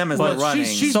following them as they're But running,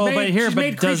 she's So, made, but here- she's but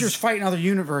made does- creatures fight in other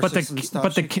universes and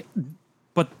stuff.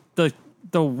 But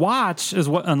the watch is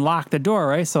what unlocked the door,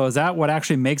 right? So is that what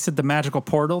actually makes it the magical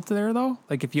portal to there, though?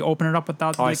 Like if you open it up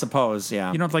without, I like, suppose,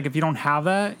 yeah. you know, like if you don't have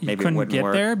that, you Maybe it couldn't wouldn't get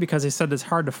work. there because they said it's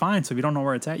hard to find. So if you don't know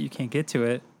where it's at, you can't get to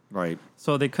it. right.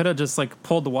 So they could have just like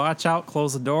pulled the watch out,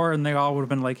 closed the door, and they all would have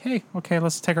been like, "Hey, okay,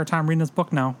 let's take our time reading this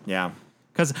book now." Yeah.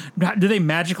 Because do they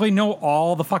magically know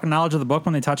all the fucking knowledge of the book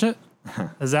when they touch it?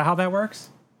 Is that how that works?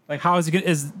 Like, how is he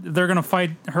gonna, they're gonna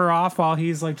fight her off while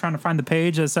he's like trying to find the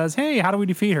page that says, "Hey, how do we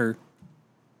defeat her?"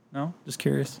 No, just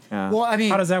curious. Yeah. Well, I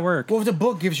mean, How does that work? Well, if the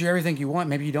book gives you everything you want,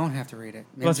 maybe you don't have to read it.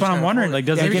 Maybe That's you what just I'm gotta wondering, hold it. like,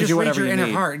 does it maybe give just you read whatever your you inner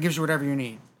need? heart? It gives you whatever you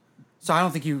need. So I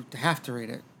don't think you have to read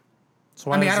it.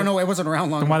 So I mean, I don't know. know. It wasn't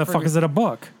around long. Then why the enough fuck for is it a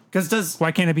book? Because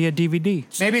Why can't it be a DVD?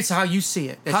 Maybe it's how you see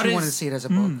it. That How you wanted to does- see it as a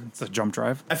book. It's a jump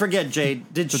drive. I forget,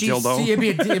 Jade. Did It's a she dildo. See, it'd be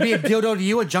a dildo to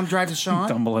you, a jump drive to Sean.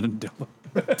 Dumble it and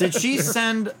dildo. Did she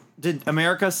send? Did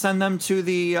America send them to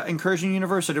the Incursion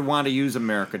universe, or did Wanda use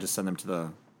America to send them to the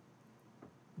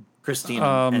Christine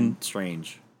and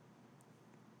Strange?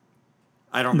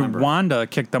 I don't remember. Wanda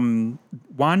kicked them.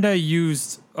 Wanda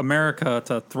used America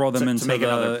to throw them To into make the.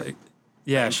 another-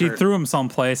 Yeah, she Incur- through him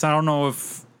someplace. I don't know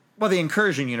if. Well, the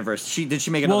Incursion universe. Did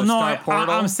she make Well, another no, star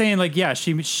portal? I'm saying like yeah,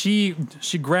 she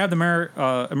grabbed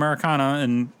Americana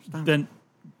and then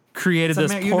created It's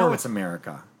this Amer- you portal. know it's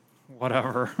America.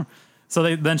 Whatever.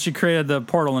 So then she created the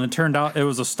portal, and it turned out it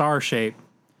was a star shape.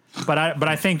 But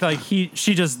I think like she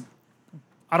just.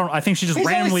 I think she just He's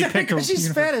only randomly saying picked her. because she's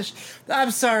Spanish.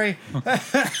 I'm sorry.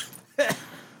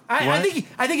 I What?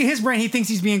 think in his brain he thinks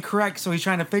he's being correct, so he's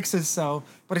trying to fix himself,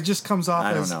 but it just comes off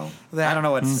I don't as know. that. I don't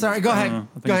know what- Sorry, go ahead.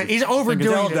 think Go ahead. He's it's-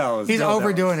 overdoing Dildos, it. He's dildos.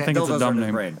 overdoing I it. think it's a Dildos dumb are in his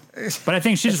name. brain. But I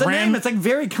think she It's just a name. ran. It's like a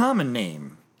very common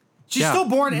name. She's Yeah. still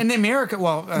born in America.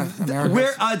 Well, America.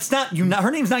 Where it's not.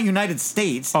 Her name's not United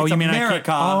States. Oh, it's you mean America? I can't?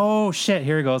 Oh shit!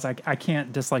 Here it goes. I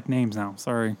can't dislike names now.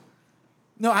 Sorry.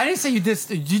 No, I didn't say you did.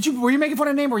 Did you? Were you making fun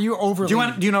of her name, or were you overly?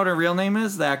 Do you know what her real name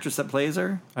is? The actress that plays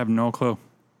her. I have no clue.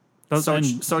 And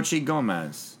Xochitl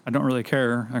Gomez. I don't really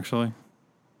care actually.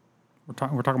 We're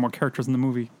talking about characters in the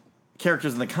movie.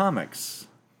 Characters in the comics,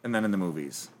 and then in the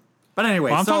movies. But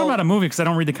anyway, Well, I'm talking about a movie because I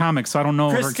don't read the comics, so I don't know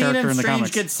her Christine character and in the Strange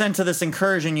comics. gets sent to this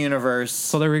Incursion universe,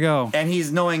 So there we go. and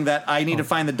he's knowing that I Oh. need to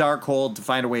find the Darkhold to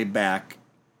find a way back,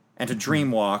 and to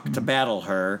dreamwalk to battle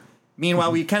her.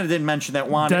 Meanwhile, we kind of did mention that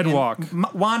Wanda,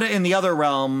 Wanda in the other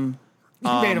realm,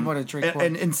 You made him want to drink.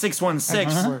 in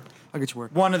 616, I'll get you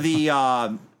work. one of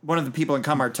the people in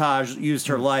Kamartaj used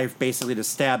her life basically to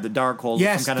stab the Darkhold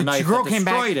Yes, with some kind of the knife girl that came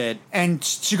back, destroyed it. and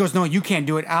she goes, "No, you can't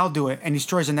do it. I'll do it," and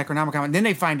destroys the Necronomicon. And then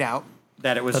they find out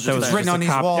That it was That just there was that- it's written just on a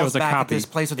these it walls was a back at copy this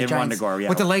place with the in giants, Wondergore, yeah.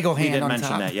 with the Lego He hand did on mention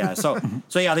top. that, yeah. So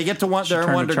yeah, they get to they're in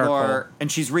turned to charcoal. Wondergore,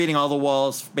 and she's reading all the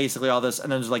walls, basically all this,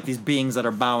 and then there's like these beings that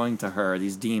are bowing to her,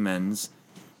 these demons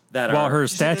that Well, are her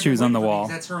statues on the wall.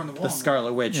 That's her on the wall. the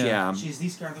Scarlet Witch, Yeah. yeah. She's the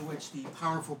Scarlet Witch, the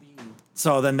powerful being.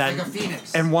 So then that Like a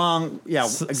phoenix. and Wong, yeah,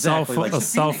 exactly like a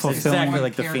self-fulfilling- exactly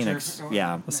like the Character. Phoenix,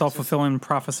 yeah. A self-fulfilling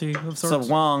prophecy of So sorts.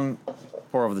 Wong,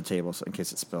 pour over the table so in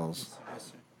case it spills.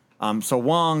 So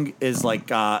Wong is like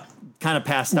kind of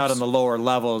passed out on the lower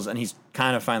levels, and he's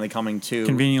kind of finally coming to,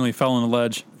 Conveniently fell on a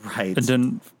ledge. right? It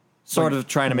didn't Sort of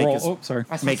trying to make roll. his Oh, sorry.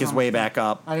 make his way back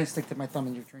up, I didn't stick to my thumb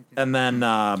in your drink. and then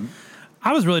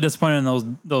I was really disappointed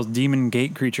in those demon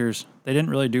gate creatures. They didn't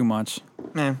really do much.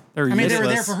 eh, They were I mean, they useless. were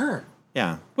there for her.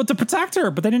 yeah, But to protect her,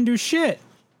 but they didn't do shit.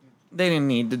 they didn't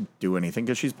need to do anything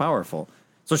because she's powerful.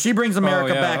 So she brings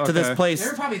America yeah, back to this okay. place. They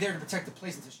were probably there to protect the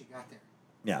place until she got there.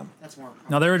 Yeah. That's more.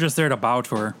 No, they were just there to bow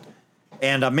to her.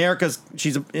 And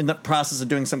she's in the process of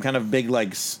doing some kind of big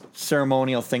like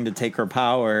ceremonial thing to take her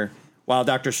power, while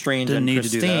Doctor Strange Didn't and need to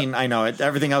do Christine, that. I know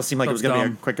everything else seemed like it was That's going to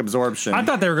be dumb. a quick absorption. I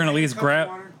thought they were gonna at least grab.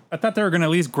 I thought they were gonna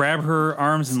at least grab her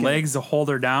arms and legs to hold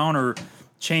her down, or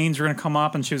chains were gonna come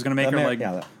up and she was gonna make her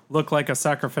like look like a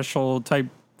sacrificial type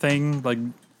thing, like.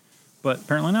 But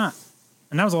apparently not.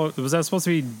 And that was that supposed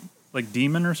to be like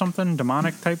demon or something,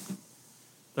 demonic type?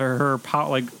 Her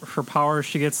power,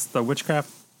 she gets the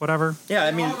witchcraft, whatever. Yeah,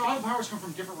 I mean, all the powers come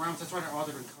from different realms. That's why they're all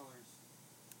different colors.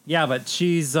 Yeah, but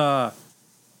she's well,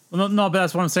 no, but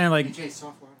that's what I'm saying. Like, DJ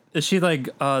software. is she like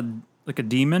a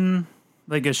demon?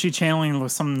 Like, is she channeling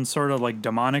with some sort of like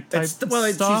demonic type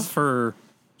stuff? Or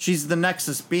she's the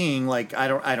Nexus being. Like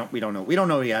we don't know. We don't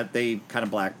know yet. They kind of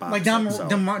black box. Like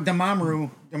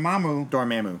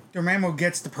Dormammu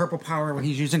gets the purple power when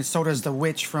he's using it. So does the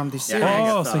witch from the series.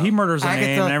 so he murders a Agatha-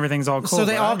 name and everything's all cool. So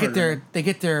they but all I get murdered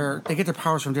their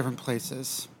powers from different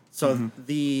places. So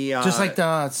the Just like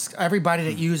everybody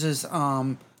that uses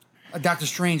Doctor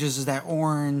Strange is that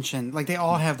orange, and like they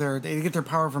all have they get their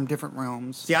power from different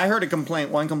realms. See, I heard a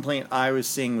complaint. One complaint I was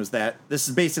seeing was that this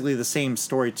is basically the same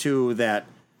story too. That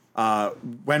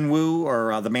Wenwu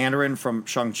or the Mandarin from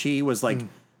Shang-Chi was like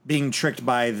being tricked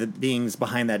by the beings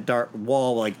behind that dark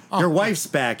wall. Like your wife's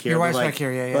back here. Your But wife's like, back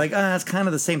here, yeah, yeah. but like it's kind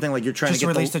of the same thing. Like you're trying Just to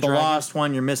get release the the dragon. lost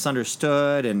one. You're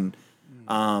misunderstood, and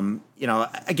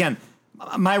again.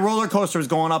 My roller coaster was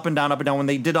going up and down when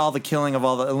they did all the killing of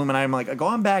all the Illuminati. I'm like,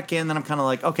 going back in, then I'm kind of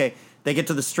like, okay. They get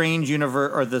to the Strange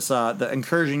universe or this the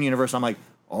Incursion universe. I'm like,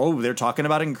 oh, they're talking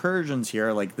about incursions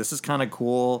here. Like, this is kind of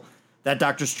cool. That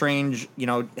Doctor Strange,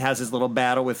 has his little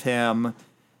battle with him.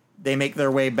 They make their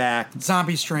way back.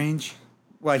 Zombie Strange.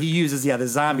 Well, he uses, the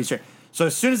Zombie Strange. So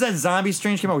as soon as that Zombie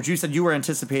Strange came out, which you said you were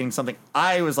anticipating something,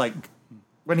 I was like,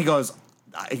 when he goes,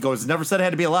 never said it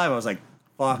had to be alive. I was like,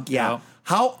 fuck yeah.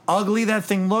 How ugly that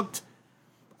thing looked.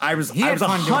 I was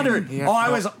 100. I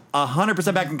was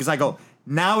 100% back because I go,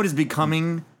 now it is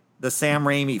becoming the Sam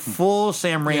Raimi, full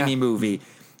Sam Raimi movie.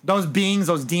 Those beings,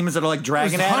 those demons that are like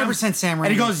dragging at him. 100% Sam Raimi.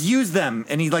 And he goes, use them.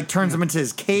 And he like turns them into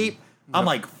his cape. I'm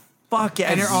like, fuck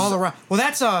yeah. And they're all around. Well,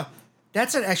 that's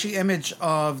an actually image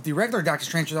of the regular Doctor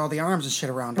Strange with all the arms and shit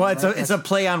around him. Well, it's a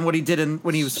play on what he did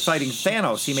when he was fighting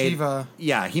Thanos. He made Shiva.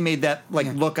 Yeah, he made that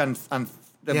look on with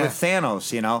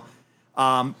Thanos,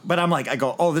 But I'm like, I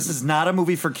go, oh, this is not a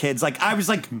movie for kids. Like, I was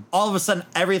like, all of a sudden,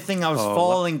 everything I was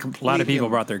falling completely. A lot of people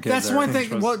brought their kids. That's there, one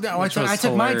thing. I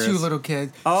took my 2 little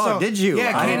kids. Oh, did you? Yeah,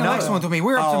 I Kate didn't and know Alex that. went with me.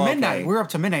 We were up to midnight. Okay. We were up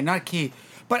to midnight, not Key.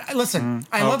 But listen,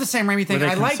 I love the Sam Raimi thing. Were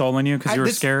they I like consoling you 'cause you were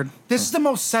scared? This is the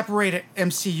most separated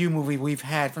MCU movie we've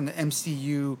had from the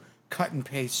MCU cut and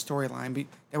paste storyline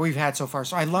that we've had so far.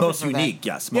 So I love Most it for unique, that.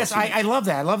 yes, Yes, most unique. I love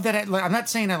that. I love that. I'm not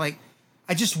saying that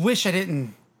I just wish I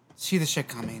didn't see the shit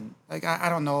coming. Like I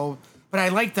don't know, but I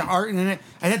like the art in it.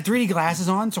 I had 3D glasses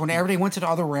on, so whenever they went to the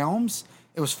other realms,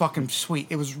 it was fucking sweet.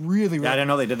 It was really, really. Yeah, I didn't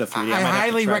know they did the 3D. I might have to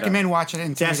highly try recommend watching it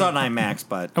in 3D. See, I saw it in IMAX,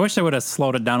 but I wish they would have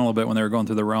slowed it down a little bit when they were going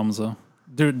through the realms, though.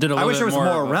 Did a little I wish bit there was more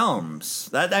of a- realms.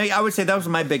 I would say that was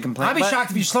my big complaint. I'd be but-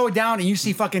 shocked if you slow it down and you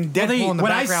see fucking Deadpool in the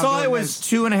when I background. saw doing it was this.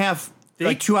 2.5,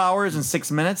 like 2 hours and 6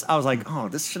 minutes, I was like, oh,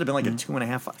 this should have been like a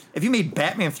 2.5. If you made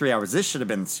Batman 3 hours, this should have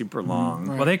been super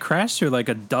long. Well, they crashed through like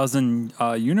a dozen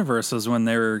universes when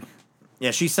they were.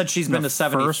 Yeah, she said she's been to The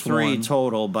first 73 one.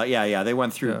 total, but yeah, they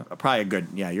went through Yeah. probably a good.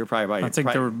 Yeah, you're probably right. I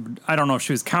think there were. I don't know if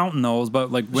she was counting those, but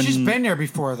like when She's been there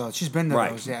before, though. She's been to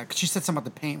Right. those, yeah. 'Cause she said something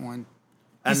about the paint one.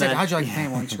 He And said, then- how'd you like the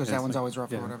paint one? She goes, that one's always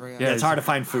rough or whatever. Yeah. Yeah, it's hard to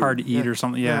find food. hard to eat or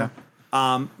something. Yeah.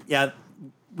 Yeah,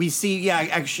 we see. Yeah,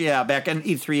 actually, back in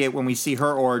E38 when we see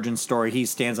her origin story, he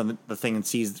stands on the thing and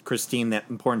sees Christine that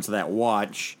importance of that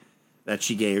watch that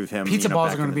she gave him. Pizza balls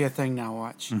back are going in to be a thing now,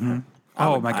 watch.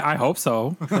 Oh my! I hope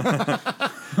so.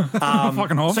 I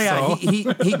fucking hope So yeah, so.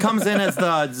 he comes in as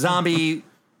the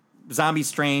zombie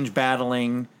Strange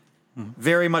battling,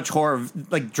 very much horror,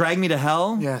 like Drag Me to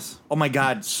Hell. Yes. Oh my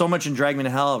god, so much in Drag Me to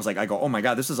Hell. I go, oh my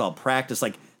god, this is all practice.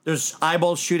 Like there's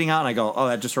eyeballs shooting out, and I go, oh,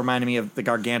 that just reminded me of the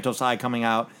Gargantos eye coming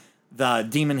out, the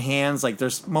demon hands. Like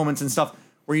there's moments and stuff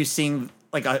where you're seeing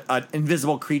like a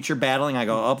invisible creature battling. I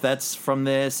go, oh, that's from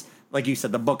this. Like you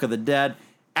said, the Book of the Dead.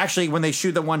 Actually, when they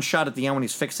shoot the one shot at the end when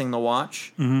he's fixing the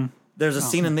watch, there's a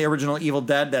scene in the original Evil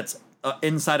Dead that's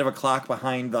inside of a clock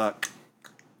behind the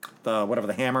whatever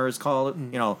the hammer is called.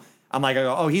 You know, I'm like, I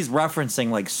go, oh, he's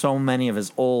referencing like so many of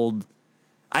his old.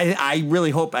 I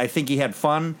really hope. I think he had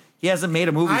fun. He hasn't made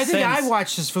a movie I think since. I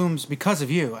watched his films because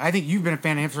of you. I think you've been a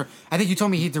fan of him for. I think you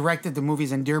told me he directed the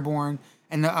movies in Dearborn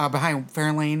and behind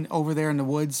Fairlane over there in the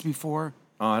woods before.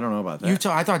 Oh, I don't know about that.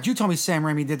 I thought you told me Sam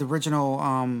Raimi did the original.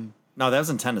 No, that was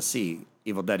in Tennessee.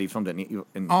 Evil Dead. He filmed it in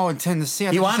In Tennessee.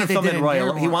 he wanted to film it in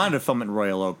Royal. He wanted to film it in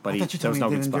Royal Oak, but I thought you there told was me no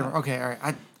he good did in spot. Dearborn. Okay, all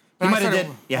right. He might have did.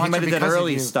 Yeah, he might have did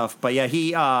early stuff, but yeah,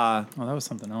 Oh, that was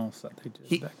something else that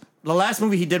they did. the last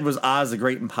movie he did was Oz the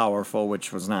Great and Powerful,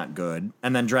 which was not good,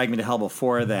 and then Drag Me to Hell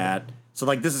before that. So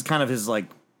like this is kind of his like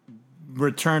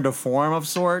return to form of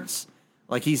sorts.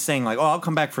 Like he's saying like, oh, I'll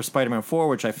come back for Spider-Man 4,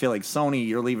 which I feel like Sony,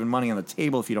 you're leaving money on the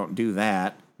table if you don't do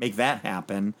that, make that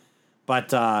happen.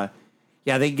 But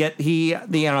yeah,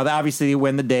 obviously they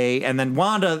win the day, and then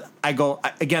Wanda,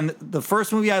 again, the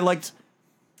first movie I liked.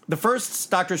 The first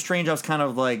Doctor Strange, I was kind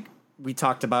of like, we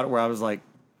talked about it, where I was like,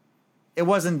 it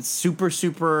wasn't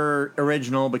super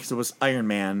original because it was Iron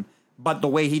Man, but the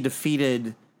way he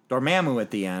defeated Dormammu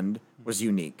at the end was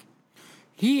unique.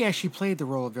 He actually played the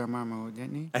role of Dormammu,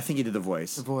 didn't he? I think he did the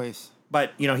voice. The voice.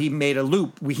 But, he made a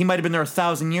loop. He might have been there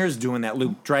 1,000 years doing that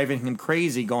loop, driving him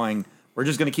crazy, going, we're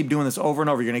just going to keep doing this over and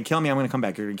over. You're going to kill me, I'm going to come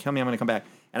back. You're going to kill me, I'm going to come back.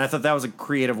 And I thought that was a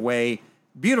creative way.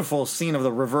 Beautiful scene of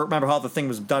the reverse. Remember how the thing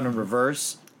was done in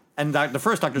reverse? And the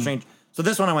first Doctor Strange. So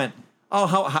this one I went, oh,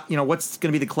 how what's going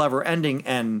to be the clever ending?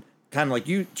 And kind of like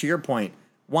you, to your point,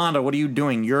 Wanda, what are you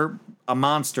doing? You're a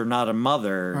monster, not a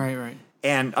mother. Right.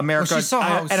 And America, Well, she saw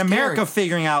how it was America scary.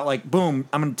 figuring out like, boom,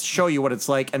 I'm going to show you what it's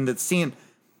like. And seeing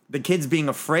the kids being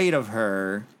afraid of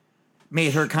her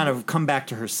made her kind of come back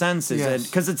to her senses. Yes.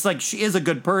 Because it's like she is a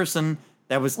good person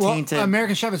that was tainted.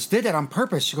 American Chavez did that on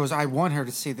purpose. She goes, I want her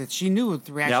to see that. She knew what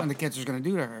the reaction the kids was going to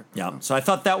do to her. Yeah. So I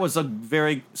thought that was a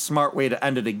very smart way to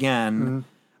end it again.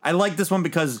 I like this one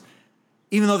because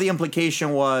even though the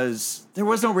implication was there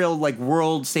was no real like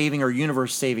world saving or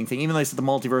universe saving thing, even though they said the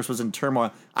multiverse was in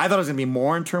turmoil, I thought it was going to be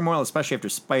more in turmoil, especially after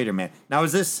Spider-Man. Now,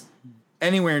 is this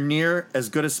anywhere near as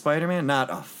good as Spider-Man? Not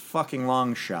a fucking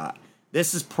long shot.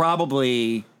 This is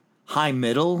probably high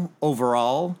middle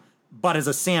overall, but as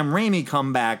a Sam Raimi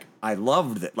comeback, I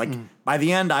loved it. Like by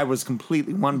the end, I was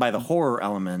completely won by the horror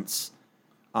elements.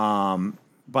 So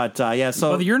Well,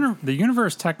 the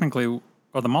universe technically,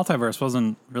 or the multiverse,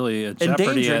 wasn't really a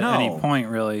jeopardy danger, at no. any point,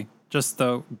 really. Just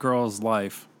the girl's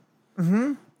life.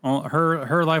 Mm-hmm. Well,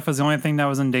 her life was the only thing that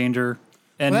was in danger,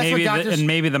 and Well, that's maybe what and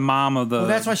maybe the mom of the. Well,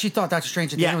 that's why she thought Doctor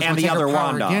Strange at the Yeah, end was and going to the take her other power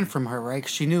Wanda. again from her, right?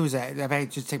 'Cause she knew that if I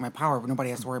just take my power, but nobody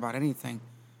has to worry about anything.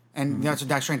 And that's what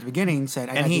Doctor Strange at the beginning said.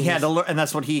 and he had to learn, and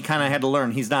that's what he kind of had to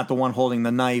learn. He's not the one holding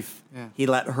the knife. Yeah. He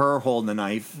let her hold the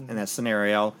knife in that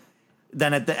scenario.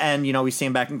 Then at the end, we see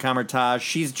him back in Kamertage.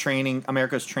 She's training.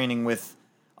 America's training with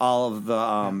all of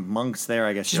the monks there.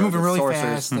 I guess She's or moving the really sorcerers.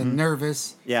 fast and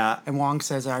nervous. Yeah. And Wong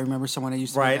says, "I remember someone that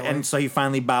used to be Right, that and way." so he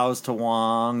finally bows to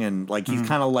Wong, and like he's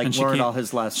kind of like And she learned can't- all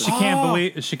his lessons.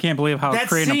 She can't believe how that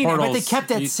creating scene. a I portal. bet they kept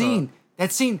that scene.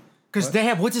 That scene because they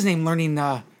have what's his name learning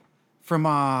from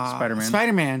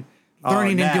Spider-Man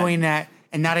learning Ned. and doing that,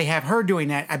 and now they have her doing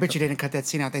that. I bet you they didn't cut that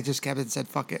scene out. They just kept it and said,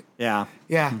 "Fuck it." Yeah,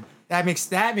 Yeah, that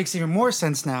makes even more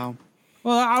sense now.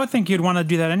 Well, I would think you'd want to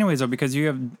do that anyways, though, because you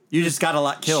have. you just got a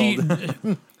lot killed.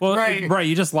 Right.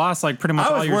 You just lost like pretty much I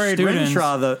all was your worried students.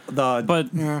 Renshaw, the But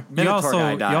Yeah. you Minotaur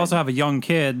guy died. also have a young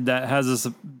kid that has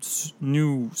this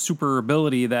new super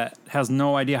ability that has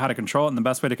no idea how to control it, and the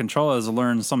best way to control it is to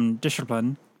learn some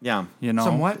discipline. yeah, You know,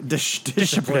 Somewhat.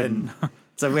 discipline.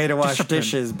 It's a way to wash Discipline.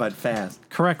 dishes, but fast.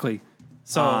 correctly.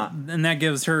 So Uh, and that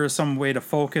gives her some way to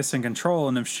focus and control.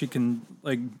 And if she can,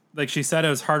 like she said, it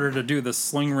was harder to do the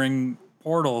sling ring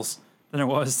portals than it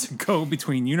was to go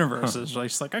between universes. Like,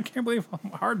 she's like, I can't believe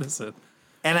how hard this is.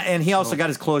 And he also got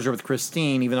his closure with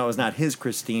Christine, even though it was not his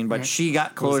Christine, but she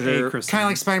got closure. Kind of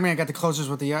like Spider-Man got the closures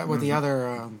with the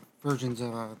other versions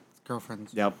of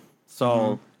girlfriends. Yep.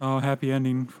 So Oh, happy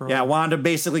ending for yeah, Wanda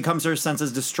basically comes to her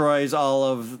senses, destroys all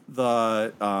of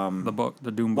the the book,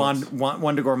 the Doom books.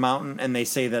 Wondagore Mountain, and they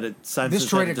say that it senses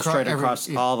Destroyed that it it destroyed every- across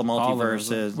yeah. all the All of them,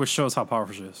 multiverses. which shows how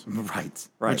powerful she is. Right.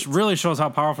 Which really shows how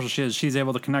powerful she is. She's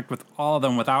able to connect with all of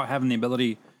them without having the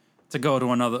ability to go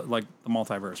to another, like the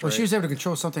multiverse. Well, Right? she was able to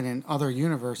control something in other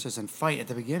universes and fight at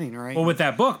the beginning, right? Well, with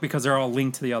that book, because they're all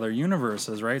linked to the other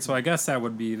universes, right? So I guess that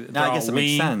would be. They're I guess all it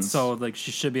makes linked, sense. So like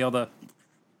she should be able to,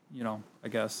 I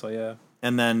guess so. Yeah.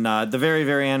 And then the very,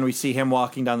 very end, we see him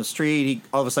walking down the street. He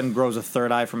all of a sudden grows a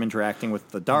third eye from interacting with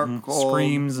the dark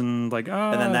Screams and like,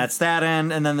 oh. And then that's that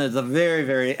end. And then there's the very,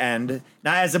 very end.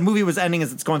 Now, as the movie was ending,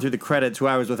 as it's going through the credits, who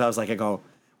I was with, I was like,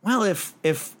 well, if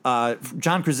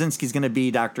John Krasinski's going to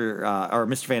be Dr. Or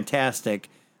Mr. Fantastic,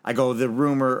 I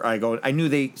knew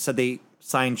they said they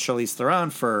signed Charlize Theron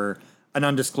for an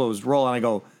undisclosed role. And I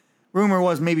go, rumor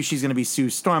was maybe she's going to be Sue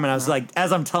Storm. And I was like,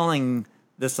 as I'm telling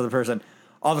this to the person,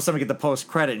 all of a sudden we get the post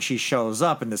credit and she shows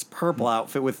up in this purple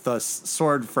outfit with the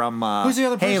sword from Who's the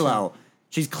other person? Halo.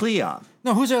 She's Clea.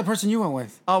 No, who's the other person you went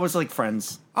with? Oh, it was like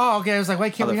friends. Oh, okay. I was like, why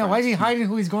can't we know? Why is he hiding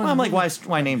who he's going? Well, I'm to like,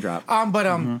 why name drop?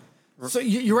 So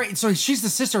you're right. So she's the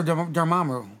sister of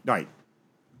Dormammu. Right.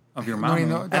 of your No, mom. you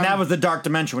know, And that was the Dark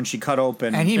Dimension when she cut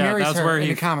open. and he Yeah, marries that's her where in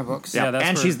he- the comic books. Yeah, that's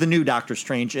and where- she's the new Doctor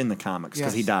Strange in the comics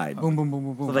because he Yes. died. Boom, boom, boom,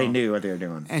 boom, boom. So they boom. knew what they were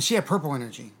doing. And she had purple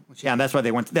energy. Yeah, and that's why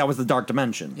they went. That was the Dark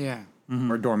Dimension. Yeah.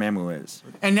 Where Dormammu is.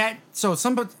 And I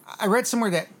read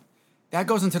somewhere that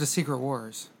goes into the Secret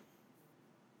Wars.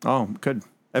 Oh, good.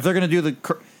 If they're going to do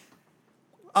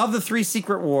of the 3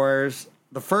 Secret Wars,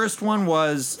 the first one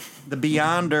was the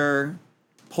Beyonder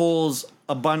pulls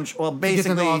a bunch. Well, He gets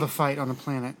basically, into all the fight on the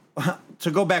planet.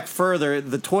 to go back further,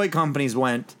 the toy companies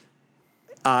went.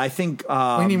 I think.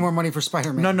 We need more money for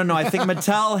Spider-Man. No. I think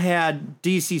Mattel had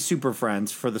DC Super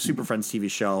Friends for the Super Friends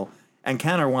TV show, and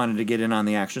Kenner wanted to get in on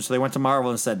the action, so they went to Marvel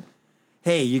and said,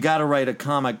 "Hey, you got to write a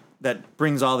comic that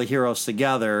brings all the heroes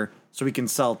together, so we can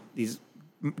sell these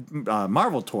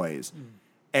Marvel toys."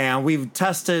 And we've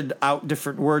tested out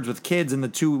different words with kids, and the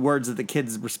 2 words that the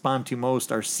kids respond to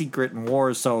most are secret and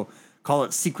wars. So call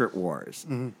it Secret Wars.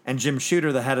 And Jim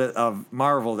Shooter, the head of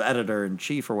Marvel, the editor in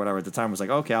chief or whatever at the time, was like,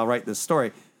 "Okay, I'll write this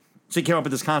story." So he came up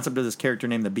with this concept of this character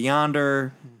named the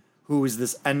Beyonder, who is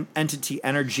this entity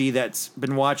energy that's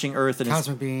been watching Earth and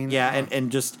Cosmic being. yeah,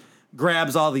 and just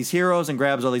grabs all these heroes and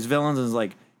grabs all these villains and is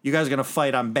like, "You guys are gonna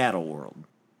fight on Battle World."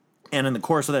 And in the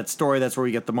course of that story, that's where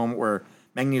we get the moment where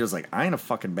Magneto's like, "I ain't a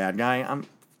fucking bad guy. I'm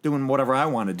doing whatever I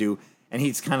want to do," and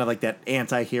he's kind of like that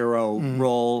anti-hero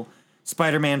role.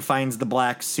 Spider-Man finds the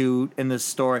black suit in this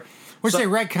story. Which So- they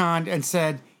retconned and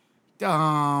said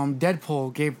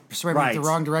Deadpool persuaded me Right. the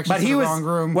wrong direction, but to he the was wrong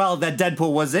room. well. That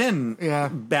Deadpool was in Yeah.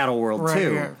 Battle World Right,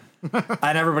 too, yeah.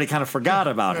 and everybody kind of forgot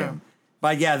about him.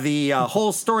 But yeah, the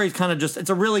whole story is kind of just—it's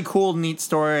a really cool, neat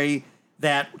story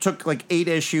that took like 8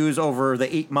 issues over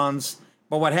the 8 months.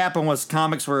 But what happened was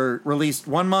comics were released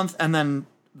 1 month, and then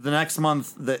the next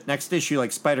month, the next issue,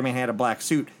 like Spider-Man had a black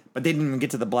suit, but they didn't even get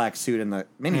to the black suit in the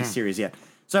miniseries yet.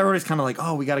 So everybody's kind of like,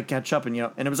 "Oh, we got to catch up," and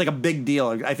and it was like a big deal.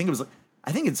 I think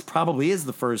it's probably is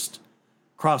the first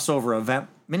crossover event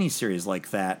miniseries like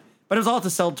that. But it was all to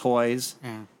sell toys,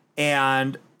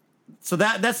 and so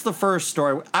that's the first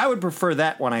story. I would prefer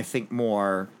that one, I think,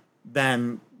 more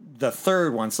than the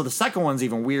third one. So the second one's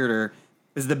even weirder.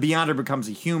 Is the Beyonder becomes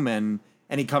a human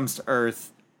and he comes to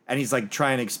Earth and he's like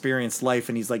trying to experience life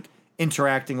and he's like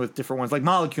interacting with different ones. Like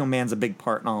Molecule Man's a big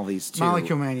part in all these too.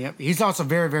 Molecule Man, yep. He's also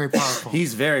very, very powerful.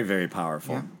 He's very, very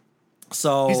powerful. Yeah.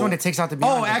 So He's the one that takes out the Oh,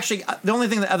 Beyonder. actually,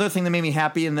 the other thing that made me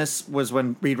happy in this was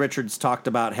when Reed Richards talked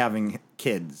about having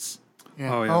kids.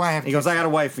 Yeah. Oh, yes. I have He goes, "I got a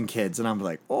wife and kids," and I'm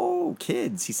like, "Oh,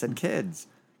 kids." He said, "Kids,"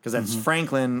 because that's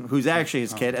Franklin, who's actually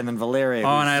his kid, and then Valeria.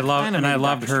 Oh, who's and I maybe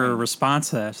loved Dr. her Strange. response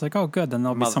to that. She's like, "Oh, good, then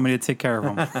there'll be somebody to take care of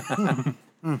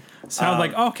him." So I'm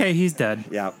like, "Okay, he's dead."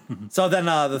 Yeah. So then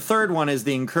the third one is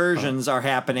the incursions are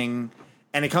happening,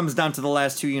 and it comes down to the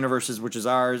last 2 universes, which is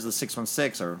ours, the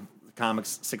 616 or the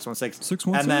comics 616,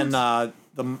 616. and then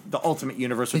the Ultimate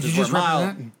Universe, which Did is you where just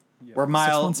represent?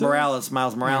 Miles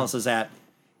 616? Morales is at,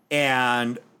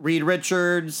 and Reed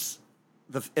Richards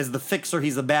is the fixer.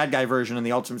 He's the bad guy version in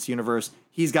the Ultimate Universe.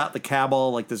 He's got the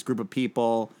Cabal, like this group of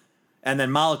people. And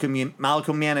then Molecule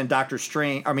Man and Doctor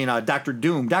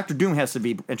Doom. Doctor Doom has to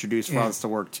be introduced for all this to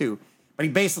work too. But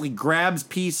he basically grabs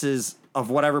pieces of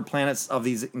whatever planets of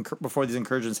these before these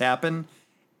incursions happen,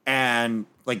 and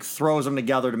like throws them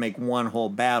together to make one whole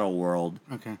battle world.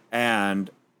 Okay.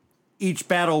 And each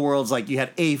battle world's like you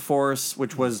had A-Force,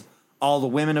 which was all the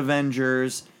women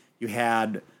Avengers. You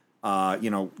had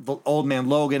the Old Man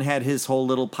Logan had his whole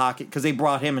little pocket because they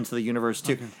brought him into the universe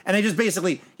too. Okay. And they just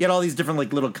basically, you had all these different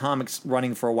like little comics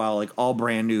running for a while, like all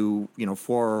brand new,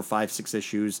 4 or 5, 6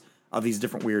 issues of these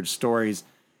different weird stories.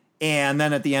 And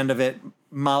then at the end of it,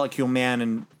 Molecule Man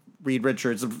and Reed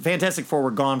Richards, the Fantastic Four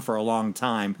were gone for a long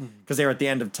time because they were at the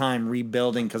end of time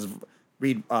rebuilding because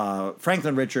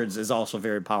Franklin Richards is also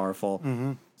very powerful.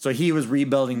 Mm-hmm. So he was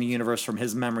rebuilding the universe from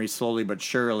his memory slowly but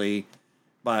surely.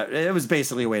 But it was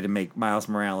basically a way to make Miles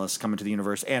Morales come into the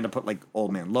universe and to put like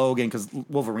Old Man Logan because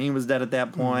Wolverine was dead at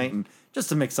that point, and just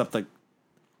to mix up the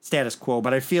status quo.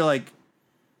 But I feel like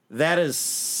that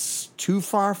is too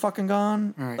far fucking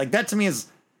gone. Right. Like that to me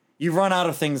is you've run out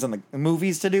of things in the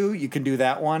movies to do. You can do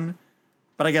that one,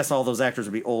 but I guess all those actors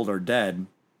would be old or dead.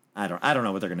 I don't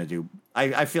know what they're gonna do.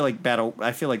 I feel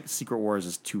like Secret Wars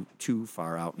is too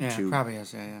far out. Yeah, too, probably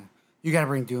is. Yeah. You got to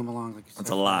bring Doom along. Like it's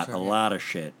a lot of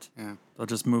shit. Yeah. They'll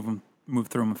just move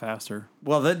through them faster.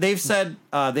 Well, they've said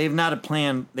they've not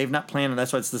planned, and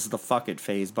that's why this is the fuck it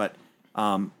phase. But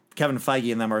Kevin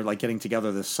Feige and them are like getting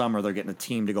together this summer. They're getting a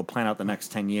team to go plan out the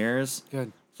next 10 years.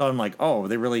 Good. So I'm like, oh,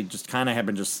 they really just kind of have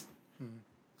been just.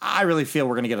 I really feel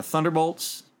we're gonna get a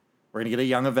Thunderbolts. We're gonna get a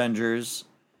Young Avengers.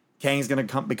 Kang's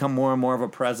gonna become more and more of a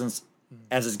presence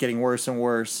as it's getting worse and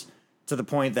worse to the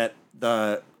point that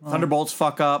the Thunderbolts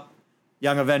fuck up.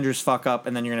 Young Avengers fuck up,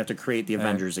 and then you're gonna have to create the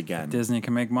Avengers again. Disney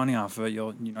can make money off of it.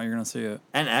 You're gonna see it.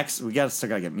 And we still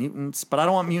gotta get mutants, but I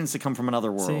don't want mutants to come from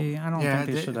another world. See, I don't think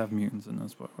they should have mutants in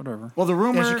this, but whatever. Well, the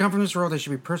rumor They should come from this world. They should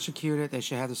be persecuted. They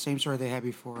should have the same story they had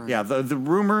before. Yeah, the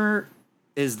rumor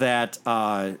is that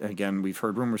again we've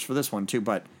heard rumors for this one too,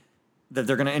 but that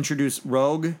they're gonna introduce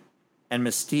Rogue and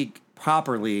Mystique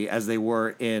properly as they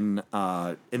were in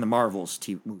the Marvels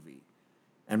movie,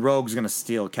 and Rogue's gonna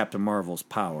steal Captain Marvel's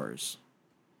powers,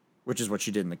 which is what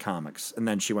she did in the comics. And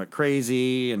then she went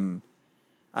crazy, and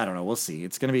I don't know. We'll see.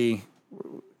 It's going to be...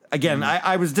 Again,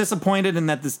 I was disappointed in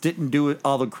that this didn't do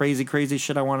all the crazy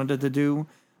shit I wanted it to do,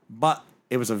 but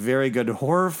it was a very good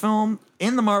horror film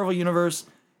in the Marvel Universe,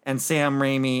 and Sam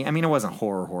Raimi... I mean, it wasn't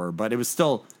horror, but it was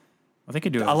still I think they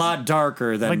could do a lot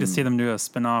darker than... I'd like to see them do a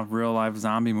spin-off real-life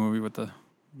zombie movie with the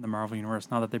Marvel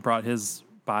Universe, now that they brought his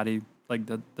body, like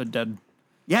the dead...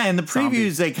 Yeah, in the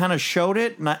previews, they kind of showed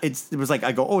it. It was like,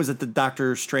 I go, oh, is it the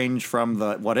Doctor Strange from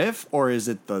the What If? Or is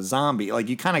it the zombie? Like,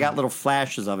 you kind of got little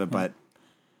flashes of it, but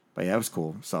yeah, it was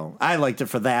cool. So I liked it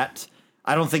for that.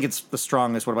 I don't think it's the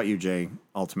strongest. What about you, Jay,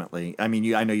 ultimately? I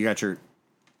mean, I know you got your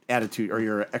attitude or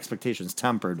your expectations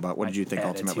tempered, but what did you think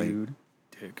ultimately?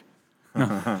 Dick.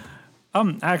 No.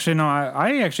 Actually, no,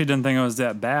 I actually didn't think it was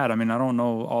that bad. I mean, I don't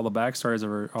know all the backstories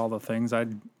or all the things. Like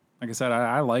I said,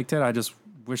 I liked it. I just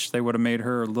wish they would have made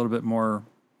her a little bit more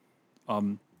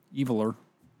eviler.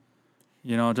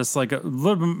 You know, just like a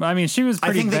little bit. I mean, she was I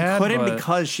pretty think they bad. couldn't but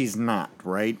because she's not,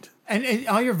 right? And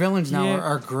all your villains now Yeah.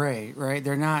 are gray, right?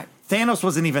 They're not. Thanos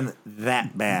wasn't even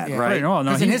that bad, Yeah. right? Right, no,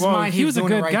 'Cause in his mind, he was a doing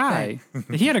the good right guy.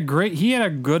 he had a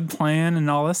good plan and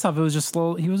all this stuff. It was just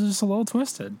he was just a little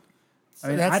twisted. I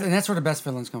mean, And that's where the best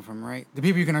villains come from, right? The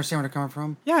people you can understand where they're coming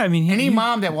from. yeah, I mean, Any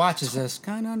mom that watches this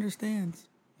kind of understands.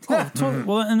 well,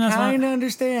 and that's why, Kind of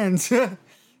understands.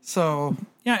 So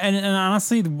yeah, and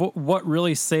honestly, what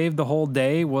really saved the whole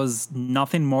day was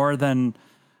nothing more than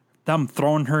them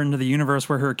throwing her into the universe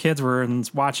where her kids were and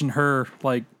watching her,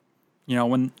 like, you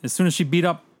know, as soon as she beat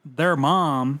up their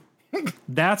mom,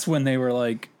 that's when they were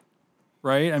like,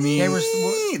 right? I mean, they were.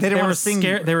 They didn't want to sing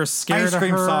scared. They were scared ice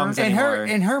cream of her. songs anymore.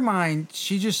 In her mind,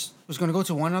 she just was going to go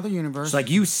to one other universe. It's like,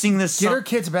 you sing this Get song. her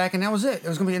kids back, and that was it. It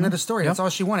was going to be another story. That's all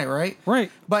she wanted, right? Right.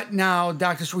 But now,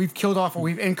 we've killed off, or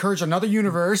we've encouraged another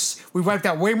universe. We've wiped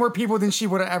out way more people than she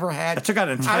would have ever had. I took out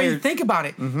an I entire- mean, think about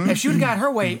it. If she would have got her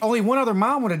way, only one other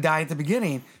mom would have died at the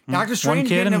beginning. Doctor Strange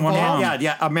kid getting and one involved. mom.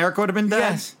 Yeah, America would have been dead.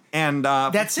 Yes. And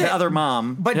That's the it. other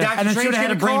mom. But Yeah. Doctor And then she Strange would have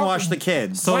had to getting called, brainwash the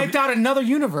kids. wiped out another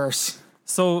universe.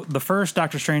 So the first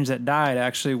Doctor Strange that died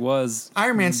actually was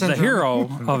Iron Man the syndrome. hero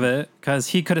of it, because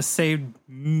he could have saved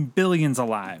billions of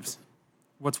lives.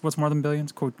 What's more than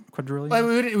billions? Quadrillion?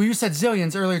 Like we said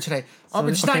zillions earlier today. Oh,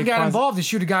 but she's not okay, got quasi- involved.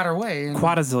 She would have got her way. And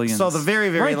Quadazillions. So the very,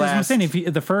 very right, that's what I'm last- saying.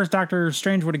 If the first Doctor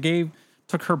Strange would have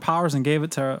took her powers and gave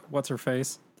it to what's her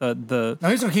face, the no,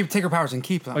 he's going to take her powers and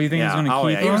keep them. oh, you think Yeah. he's going to Oh,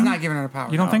 keep? yeah, he yeah. was them? not giving her the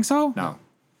power. You don't think so? No.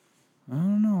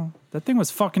 That thing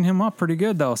was fucking him up pretty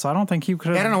good though. So I don't think he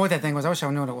could. I don't know what that thing was. I wish I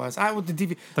knew what it was. With the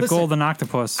DV. The Listen, golden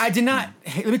octopus. I did not.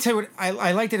 Hey, let me tell you what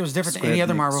I liked. It was different than any Squid,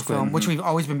 other Marvel squid. film, which we've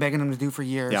always been begging them to do for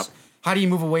years. Yep. How do you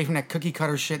move away from that cookie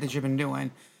cutter shit that you've been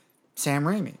doing? Sam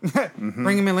Raimi.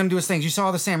 Bring him in, let him do his things. You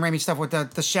saw the Sam Raimi stuff with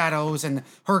the shadows and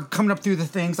her coming up through the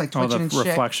things like oh, twitching the and shit.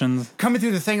 reflections. Coming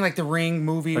through the thing like the Ring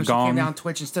movie. Where she came gong. down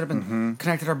Twitch instead of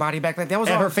connected her body back. Like that was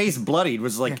And all. her face bloodied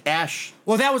was like ash.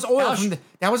 Well, that was oil. Ouch.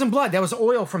 That wasn't blood. That was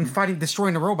oil from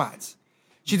destroying the robots.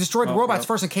 She destroyed the robots yep.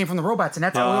 first and came from the robots, and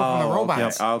that's oil from the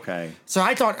robots. Okay. So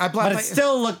I thought But it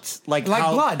still looked like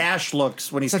how blood. Ash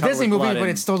looks when he's it's a covered Disney with movie, blood but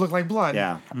and- it still looked like blood.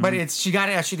 Yeah. But she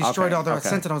destroyed Okay, all the okay.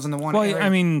 Sentinels in the one Well, area. I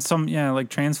mean, like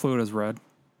trans fluid is red.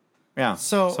 yeah.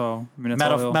 So I mean, it's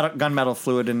oil. Gunmetal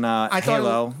fluid in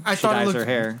Halo. I She thought dyes it looked, her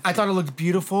hair. I thought it looked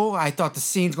beautiful. I thought the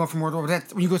scenes going from World War.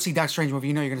 That when you go see Doctor Strange movie,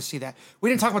 you know you're going to see that.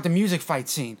 We didn't talk about the music fight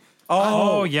scene.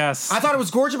 Oh yes, I thought it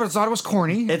was gorgeous, but I thought it was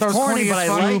corny. I It's thought it was corny, but as I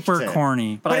fuck. liked super it.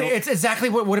 corny. But But I- it's exactly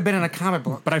what would have been in a comic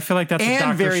book. But I feel like that's a and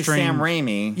Doctor very Strange. Sam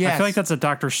Raimi. Yeah. I feel like that's a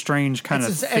Doctor Strange kind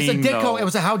It's of a thing. Ditko. though. It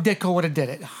was how Ditko would have did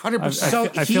it. 100%. So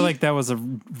I he- feel like that was a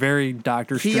very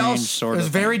Doctor He Strange also- sort It of. was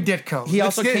very thing. Ditko. He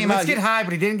also came let's out- get high,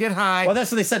 but he didn't get high. Well, that's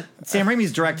what they said. Sam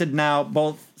Raimi's directed now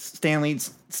both Stan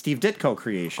Lee's Steve Ditko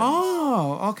creations.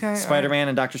 oh, okay. Spider-Man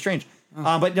and Doctor Strange.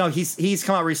 But no, he's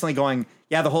come out recently going,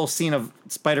 yeah, the whole scene of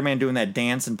Spider-Man doing that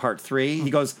dance in part 3. He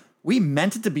goes, we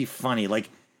meant it to be funny. Like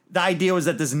the idea was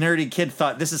that this nerdy kid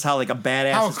thought this is how like a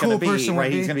badass How a is going to cool be, person would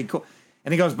right? He's be. going to be cool.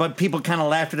 And he goes, but people kind of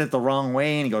laughed at it the wrong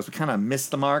way. And he goes, we kind of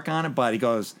missed the mark on it. But he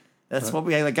goes, that's what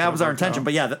we like. That was our intention.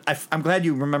 But yeah, I'm glad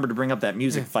you remembered to bring up that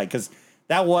music fight because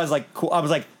that was like cool. I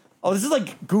was like, oh, this is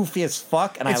like goofy as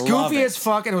fuck, and It's I love goofy it. as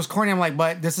fuck, and it was corny. I'm like,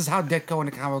 but this is how Ditko in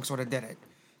the comic books would have did it.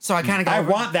 So I kind of got. I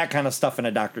over- want that kind of stuff in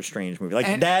a Doctor Strange movie. Like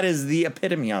And- that is the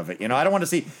epitome of it. You know, I don't want to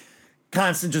see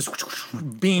constant just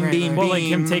beam, Right, beam, right. Well, like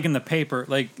him beam. taking the paper,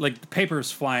 like the paper's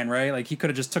flying, right? Like he could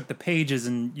have just took the pages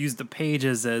and used the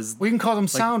pages as. We can call them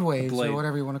sound waves blade. or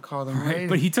whatever you want to call them, right?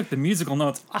 But he took the musical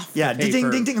notes off. Yeah, the ding,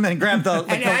 paper. ding, ding, and then grabbed the.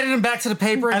 and added them back to the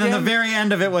paper and again. then the very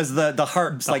end of it was the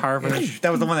harps, like harvest.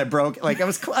 that was the one that broke. Like it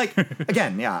was cool. Like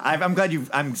again, yeah. I'm glad you.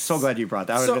 I'm so glad you brought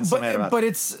that. I would have been so mad about but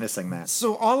it's missing that.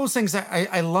 So all those things that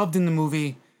I loved in the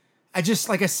movie, I just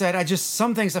like I said,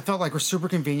 some things I felt like were super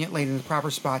convenient, laid in the proper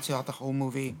spots throughout the whole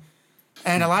movie,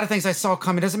 and a lot of things I saw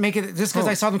coming doesn't make it just because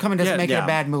I saw them coming doesn't yeah, make it yeah. a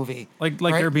bad movie. Like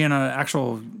right? there being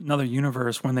another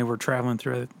universe when they were traveling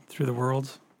through the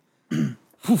worlds.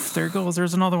 Poof! There it goes.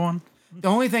 There's another one. The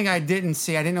only thing I didn't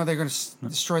know they were going to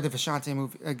destroy the Vashante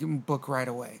movie book right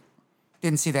away.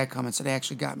 Didn't see that coming, so they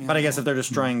actually got me. But on I guess that. if they're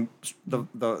destroying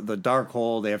the dark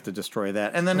hole, they have to destroy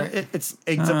that, and then Right. it's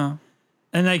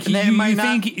And like And they you might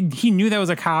not- think he knew that was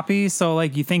a copy, so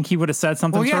like you think he would have said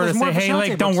something Well, yeah, sort of there's say, more "Hey, Vishanti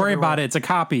like don't books worry everywhere. about it. It's a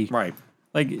copy." right.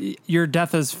 Like your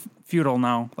death is futile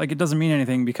now. Like it doesn't mean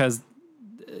anything because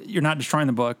you're not destroying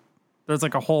the book. There's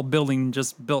like a whole building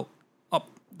just built up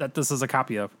that this is a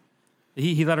copy of.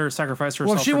 He let her sacrifice herself.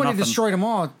 Well, if she for wouldn't have nothing. destroyed them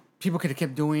all, people could have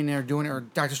kept doing it, or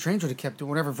Doctor Strange would have kept doing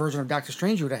whatever version of Doctor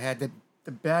Strange you would have had.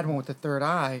 The bad one with the third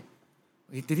eye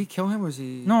Did he kill him? Or was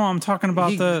he? No, I'm talking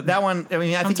about that one. I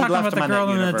mean, I I'm think he talking left about him the on that girl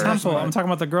in the universe, temple. but- I'm talking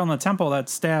about the girl in the temple that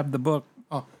stabbed the book.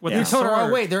 Oh, with you the told her, sword.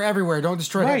 oh wait, they're everywhere. Don't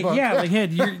destroy that Right? book. Yeah. Like, hey,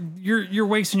 you're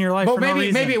wasting your life Well, for no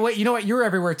reason. maybe. Wait, you know what? You're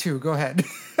everywhere too. Go ahead.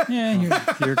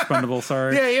 Yeah, you're expendable.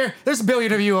 Sorry. Yeah, there's a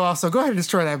billion of you also. Go ahead and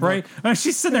destroy that book. Right? And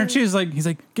she's sitting there and he's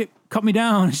like, cut me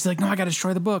down. And she's like, no, I got to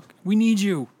destroy the book. We need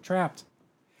you. Trapped.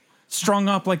 Strung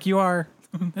up like you are.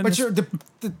 But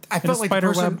I felt like the spider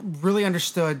person really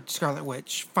understood Scarlet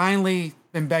Witch. Finally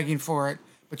been begging for it.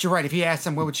 But you're right. If he asked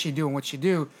them what would she do and what she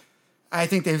do, I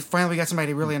think they finally got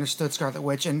somebody who really understood Scarlet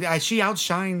Witch. And she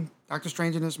outshined Doctor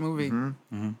Strange in this movie.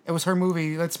 Mm-hmm. It was her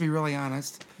movie. Let's be really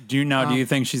honest. Do you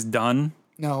think she's done?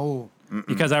 No.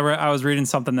 Because I was reading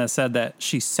something that said that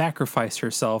she sacrificed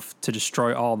herself to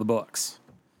destroy all the books.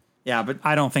 Yeah, but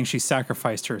I don't think she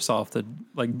sacrificed herself to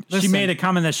she Listen. made a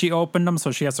comment that she opened them, so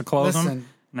she has to close them. Listen.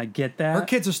 And I get that. Her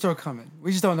kids are still coming.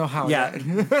 We just don't know how yeah,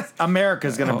 yet.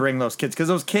 America's going to bring those kids because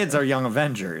those kids are young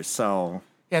Avengers. So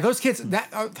Yeah, those kids.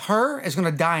 That her is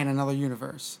gonna die in another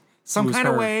universe, some Who's kind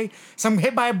of her? way. Some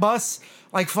hit by a bus,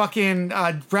 like fucking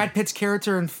Brad Pitt's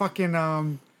character in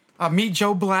fucking Meet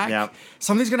Joe Black. Yep.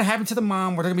 Something's gonna happen to the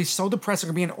mom where they're gonna be so depressed. They're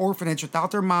gonna be in an orphanage without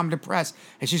their mom, depressed,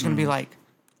 and she's gonna be like,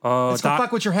 "Let's go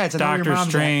fuck with your heads." I know where your Doctor mom's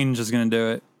at. Strange is going to do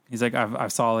it. He's like, I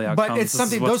saw the outcomes. But it's This is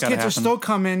something. what's Those gotta kids are happen. still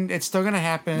coming. It's still gonna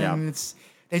happen. Yep.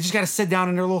 They just got to sit down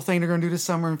in their little thing they're gonna do this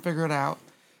summer and figure it out.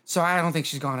 So I don't think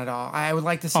she's gone at all. I would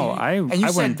like to see. Oh, and you I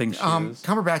said, wouldn't think she is.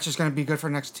 Cumberbatch is going to be good for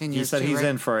the next 10 years. he said too, he's right?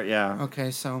 in for it. Yeah. Okay,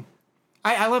 so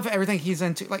I love everything he's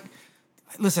into. Like,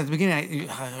 listen, at the beginning,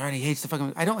 I already hates the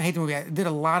fucking. I don't hate the movie. I did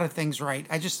a lot of things right.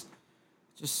 I just.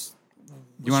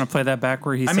 You want to play that back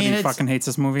where he said mean, he it's- fucking hates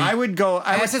this movie? I would go.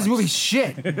 I said this movie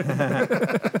shit.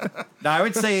 I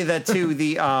would say that too.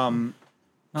 The plot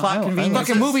I conveniences.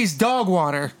 Fucking movie's dog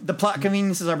water. The plot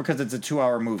conveniences are because it's a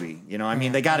 2-hour movie. You know, I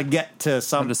mean, they got to get to I'm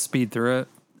some. to speed through it.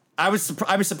 I was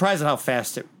surprised at how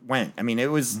fast it went. I mean,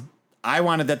 it was. I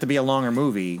wanted that to be a longer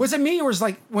movie. Was it me or was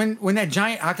like when that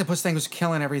giant octopus thing was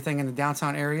killing everything in the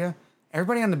downtown area?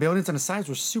 Everybody on the buildings on the sides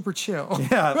were super chill.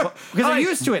 Yeah, well, because they're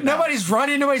used to it now. Nobody's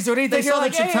running. Nobody's doing anything. They saw They're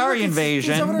the like, hey, Chitauri look, it's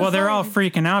invasion. over there Well, they're all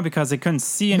fighting. freaking out because they couldn't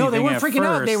see anything. No, they weren't at freaking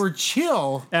out. first. They were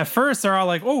chill. At first, they're all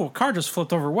like, "Oh, a car just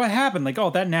flipped over. What happened?" Like, "Oh,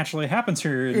 that naturally happens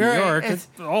here in New Right, York it's-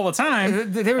 all the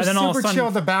time." They were And then all of a super sudden- chill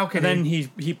at the balcony. And then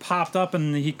he popped up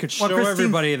and he could show Christine-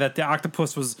 everybody that the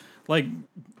octopus was like,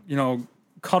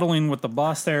 cuddling with the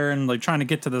bus there and like trying to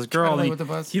get to this girl. Cuddling And with the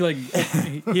bus. he like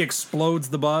he explodes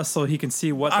the bus so he can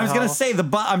see what. I was going gonna to say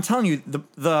I'm telling you,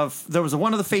 there was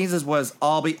one of the phases was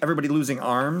everybody losing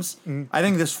arms. I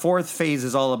think this fourth phase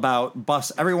is all about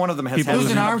bus. Every one of them has People had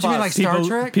losing a arms, you mean bus. like Star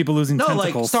Trek? people losing No, like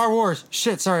tentacles. Star Wars.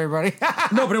 Shit, sorry, everybody.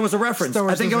 No, but it was a reference. Star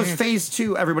Wars I think it was losing phase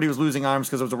 2. Everybody was losing arms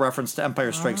because it was a reference to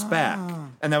Empire Strikes Back,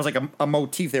 and that was like a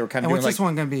motif they were kind of And doing. what's this Like,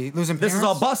 one going to be? Losing this parents? is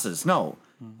all buses. No,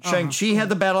 Shang-Chi had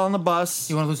the battle on the bus.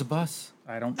 You want to lose a bus?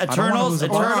 I don't. Eternals, I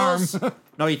don't wanna lose Or Eternals.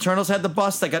 No, Eternals had the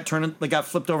bus that got turned. They got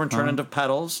flipped over and turned into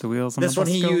pedals. The wheels on This the one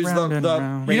bus he go used round and the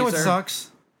round. You know what razor. sucks?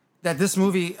 That this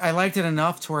movie, I liked it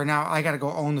enough to where now I got to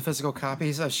go own the physical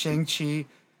copies of Shang-Chi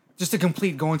just to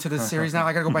complete going to the series now.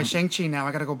 I got to go buy Shang-Chi now.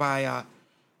 I got to go buy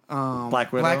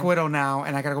Black Widow. Black Widow now,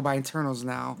 and I got to go buy Eternals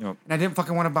now. Yep. And I didn't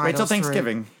fucking want to buy Wait till those three.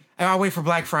 Thanksgiving. And I'll wait for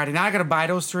Black Friday. Now I got to buy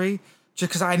those 3 just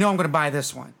because I know I'm going to buy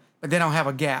this one. But then I'll have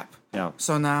a gap. Yeah.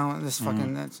 So now this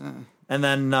fucking, that's... And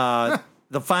then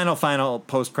the final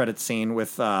post-credit scene with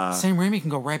Sam Raimi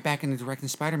can go right back into directing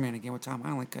Spider-Man again with Tom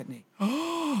Holland, couldn't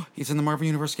he? He's in the Marvel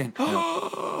Universe again.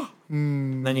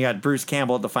 then you got Bruce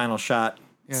Campbell at the final shot.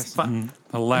 Yes.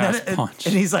 The last punch.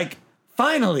 And he's like,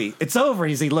 finally, it's over.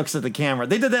 He looks at the camera.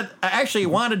 They did that. I actually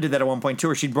wanted to do that at one point too,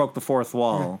 where she broke the fourth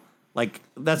wall. Like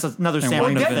that's another Sam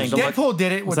WandaVision. Raimi thing. to look- Deadpool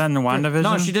did it. Was With, that in the WandaVision?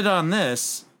 No, she did it on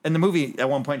this. In the movie, at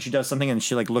one point, she does something and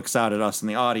she like looks out at us in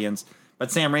the audience.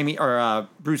 But Sam Raimi or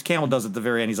Bruce Campbell does it at the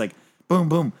very end. He's like, boom,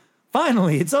 boom.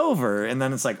 Finally, it's over. And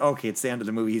then it's like, okay, it's the end of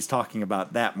the movie. He's talking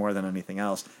about that more than anything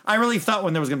else. I really thought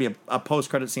when there was going to be a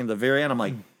post-credit scene at the very end, I'm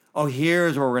like, oh,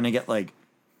 here's where we're going to get like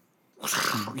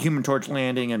Human Torch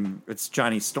landing and it's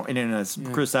Johnny Storm and it's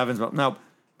Chris Evans. But nope.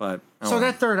 But so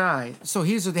that third eye. So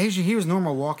he was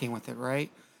normal walking with it, right?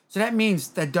 So that means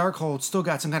that Darkhold still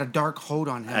got some kind of dark hold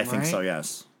on him, I think right? so,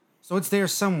 yes. So it's there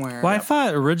somewhere. Well, I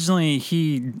thought originally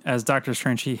he, as Doctor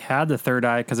Strange, he had the third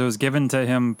eye because it was given to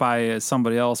him by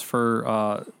somebody else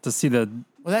for to see the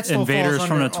that still invaders falls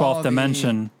from the under 12th all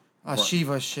dimension.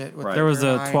 Shiva shit. With Right. There was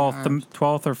their a eye 12th, arms.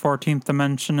 12th or 14th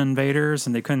dimension invaders,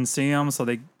 and they couldn't see him,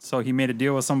 so he made a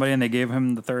deal with somebody, and they gave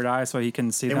him the third eye so he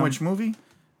can see In them. which movie?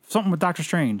 Something with Doctor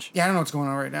Strange. Yeah, I don't know what's going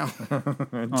on right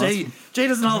now. Jay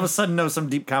doesn't all of a sudden know some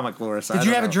deep comic lore. So Did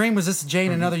you have a dream? Was this Jay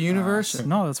in another universe?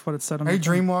 No, that's what it said on Are you the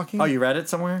dream walking? Oh, you read it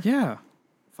somewhere? Yeah.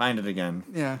 Find it again.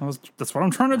 Yeah. That's what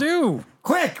I'm trying to do.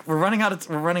 Quick! We're running out of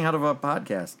a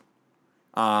podcast.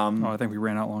 Oh, I think we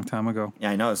ran out a long time ago.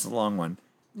 Yeah, I know it's a long one.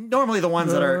 Normally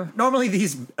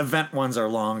these event ones are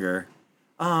longer.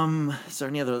 Is there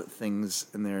any other things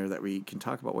in there that we can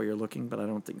talk about while you're looking? But I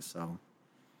don't think so.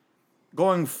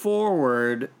 Going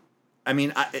forward, I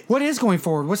mean, What is going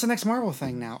forward? What's the next Marvel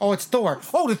thing now? Oh, it's Thor.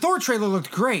 Oh, the Thor trailer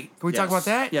looked great. Can we talk about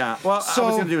that? Yeah. Well, I was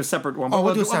going to do a separate one. But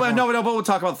we'll do a separate one. No, but we'll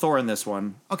talk about Thor in this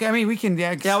one. Okay, I mean, we can...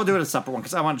 Yeah, Yeah, we'll do it a separate one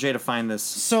because I want Jay to find this.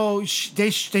 So they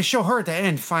show her at the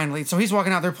end, finally. So he's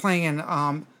walking out. They're playing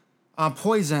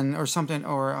Poison or something,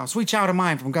 or Sweet Child of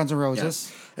Mine from Guns N'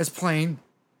 Roses. Is playing.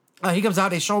 He comes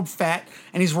out, they show him fat,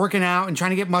 and he's working out and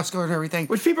trying to get muscular and everything.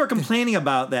 Which people are complaining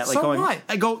about that. Like So going, what?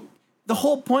 I go... The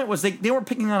whole point was they weren't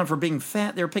picking on him for being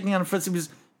fat. They were picking on him for it was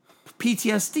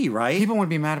PTSD, right? People want to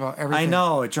be mad about everything. I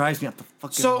know. It drives me up the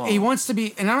fucking So wall. he wants to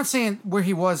be, and I'm not saying where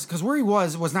he was, because where he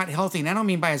was not healthy, and I don't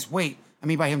mean by his weight. I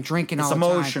mean by him drinking all the time.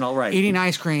 emotional, right. Eating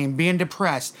ice cream, being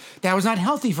depressed. That was not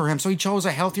healthy for him, so he chose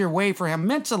a healthier way for him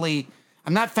mentally.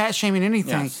 I'm not fat shaming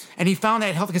anything. Yes. And he found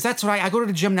that healthy, because that's what I go to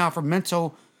the gym now for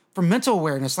mental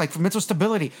awareness, like for mental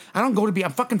stability. I don't go to be,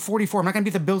 I'm fucking 44. I'm not going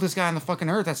to be the buildest guy on the fucking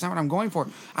earth. That's not what I'm going for.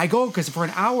 I go because for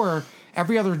an hour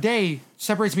every other day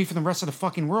separates me from the rest of the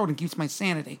fucking world and keeps my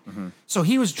sanity. Mm-hmm. So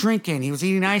he was drinking. He was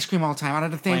eating ice cream all the time out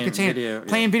of the thing container.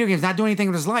 Playing video games, not doing anything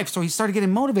with his life. So he started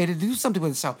getting motivated to do something with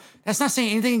himself. That's not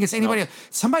saying anything against anybody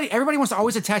else. Everybody wants to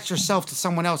always attach yourself to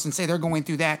someone else and say they're going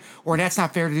through that or that's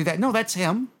not fair to do that. No, that's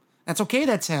him. That's okay,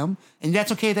 that's him. And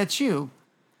that's okay, that's you.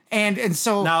 And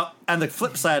so Now, on the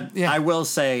flip side, Yeah. I will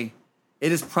say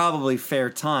it is probably fair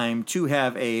time to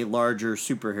have a larger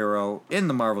superhero in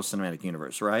the Marvel Cinematic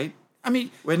Universe, right? I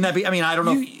mean, Wouldn't that be? I mean, I don't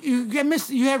know.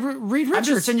 you have Reed Richards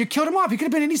just- and you killed him off. He could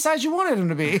have been any size you wanted him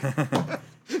to be.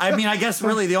 I mean, I guess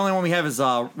really the only one we have is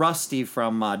Rusty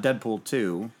from Deadpool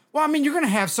 2. Well, I mean, you're gonna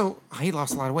have he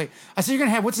lost a lot of weight. I said you're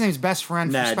gonna have what's his name's best friend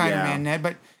from Ned, Spider-Man, yeah. Ned,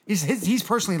 but he's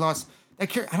personally lost that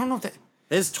character. I don't know if that.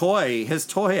 His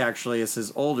toy actually is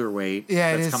his older weight.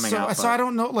 Yeah, that's it is. coming So, out. so I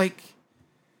don't know. Like,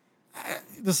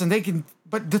 listen, they can.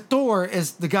 But the Thor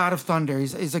is the god of thunder.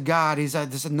 He's a god. He's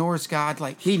a Norse god.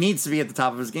 Like He needs to be at the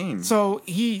top of his game. so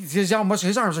his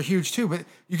arms are huge too. But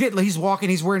you get he's walking.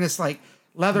 He's wearing this like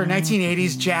leather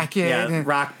 1980s jacket. Yeah, and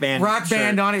rock band band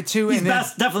shirt. on it too. He's and then,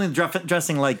 definitely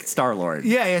dressing like Star-Lord.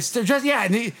 Yeah, yes, and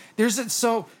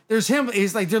there's him.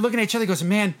 He's like they're looking at each other. He goes,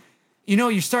 man, you know,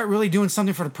 you start really doing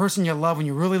something for the person you love when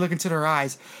you really look into their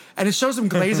eyes, and it shows them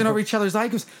glazing over each other's eyes. He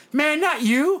goes, man, not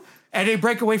you. And they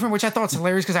break away from it, which I thought was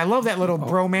hilarious because I love that little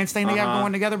bromance thing they got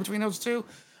going together between those two.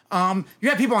 You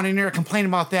have people on the internet complaining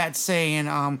about that, saying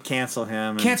Cancel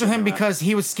him. because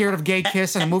he was scared of gay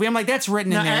kiss in a movie. I'm like, that's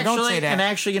written in there. Don't say that. And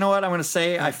actually, you know what I'm going to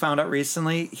say? I found out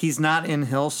recently he's not in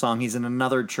Hillsong. He's in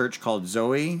another church called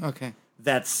Zoe. Okay.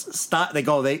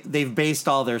 They've based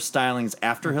all their stylings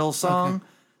after Hillsong. Okay.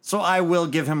 So I will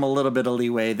give him a little bit of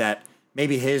leeway that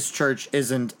maybe his church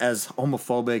isn't as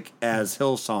homophobic as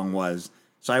Hillsong was.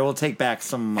 So I will take back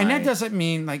some of my... And that doesn't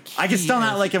mean like I can still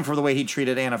not like him for the way he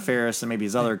treated Anna Faris and maybe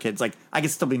his other kids. Like, I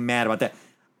can still be mad about that.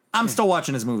 I'm still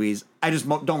watching his movies. I just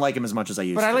don't like him as much as I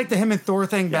used to. But I like the him and Thor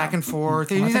thing back and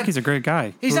forth. I think he's a great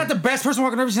guy. He's not the best person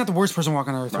walking on Earth. He's not the worst person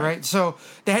walking on Earth, right? So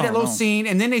they had that little scene,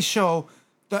 and then they show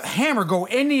the hammer go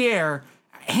in the air.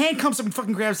 Hand comes up and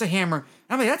fucking grabs the hammer.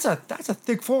 And I'm like, that's a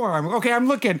thick forearm. Okay, I'm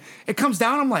looking. It comes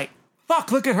down. I'm like,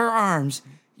 fuck, look at her arms.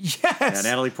 Yes. Yeah,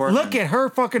 Natalie Portman. Look at her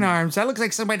fucking arms. That looks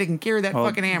like somebody that can carry that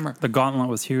fucking hammer. The gauntlet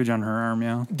was huge on her arm,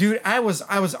 yeah. Dude, I was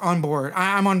on board.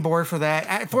 I'm on board for that.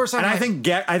 At first, And I think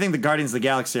the Guardians of the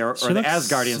Galaxy or the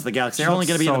Asgardians of the Galaxy are only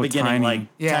going to be in the beginning, tiny. like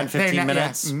Yeah, 10, 15 they're not-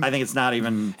 minutes. yeah. I think it's not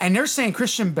even... And they're saying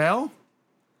Christian Bell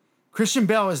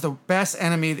is the best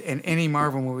enemy in any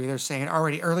Marvel movie. They're saying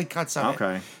already early cuts of it.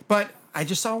 Okay. But I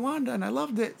just saw Wanda and I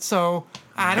loved it. So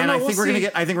I don't And know. I We'll think we're see. gonna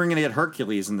get. I think we're gonna get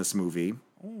Hercules in this movie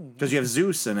because you have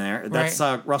Zeus in there. That's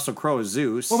Russell Crowe as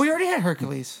Zeus. Well, we already had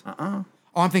Hercules. Oh,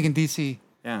 I'm thinking DC.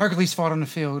 Yeah. Hercules fought on the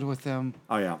field with them.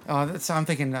 Oh yeah. So I'm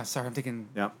thinking. Sorry, I'm thinking.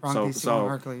 Yeah. Wrong So DC, wrong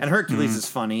Hercules. and Hercules is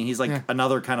funny. He's like Yeah.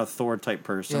 another kind of Thor type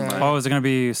person. Yeah. Right? Oh, is it going to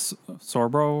be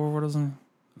Sorbro or what is it?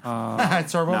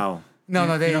 Sorbo? No.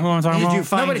 No, they. You know who I'm talking Did about? you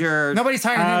find your? Nobody's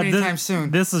hiring him anytime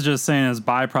soon. This is just saying as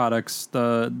byproducts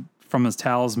from his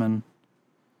talisman.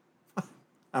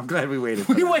 I'm glad we waited.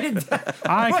 For We that. waited.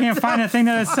 I can't find a thing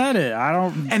that said it. I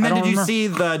don't. And then I don't did you remember. see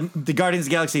the Guardians of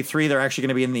the Galaxy 3? They're actually going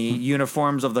to be in the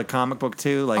uniforms of the comic book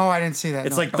too. Like Oh, I didn't see that.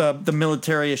 it's no. like the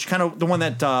military-ish kind of the one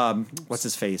that what's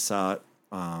his face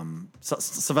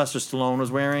Sylvester Stallone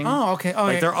was wearing. Oh, okay. Oh,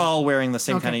 like yeah. they're all wearing the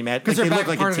same kind of mat. 'Cause Like, they're they look back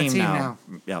like part a of the team, team now.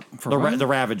 Yep. The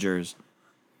Ravagers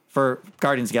for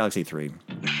Guardians of the Galaxy 3.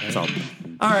 So,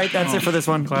 all right, that's it for this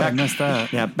one. Glad I missed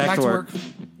that. Yeah, back to work.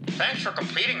 Thanks for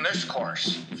completing this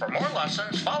course. For more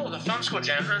lessons, follow the Film School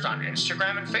Janitors on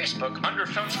Instagram and Facebook under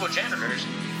Film School Janitors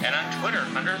and on Twitter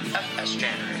under FS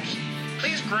Janitors.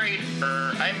 Please rate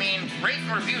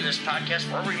and review this podcast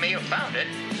wherever you may have found it,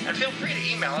 and feel free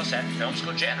to email us at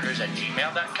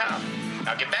filmschooljanitors@gmail.com.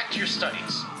 Now get back to your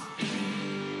studies.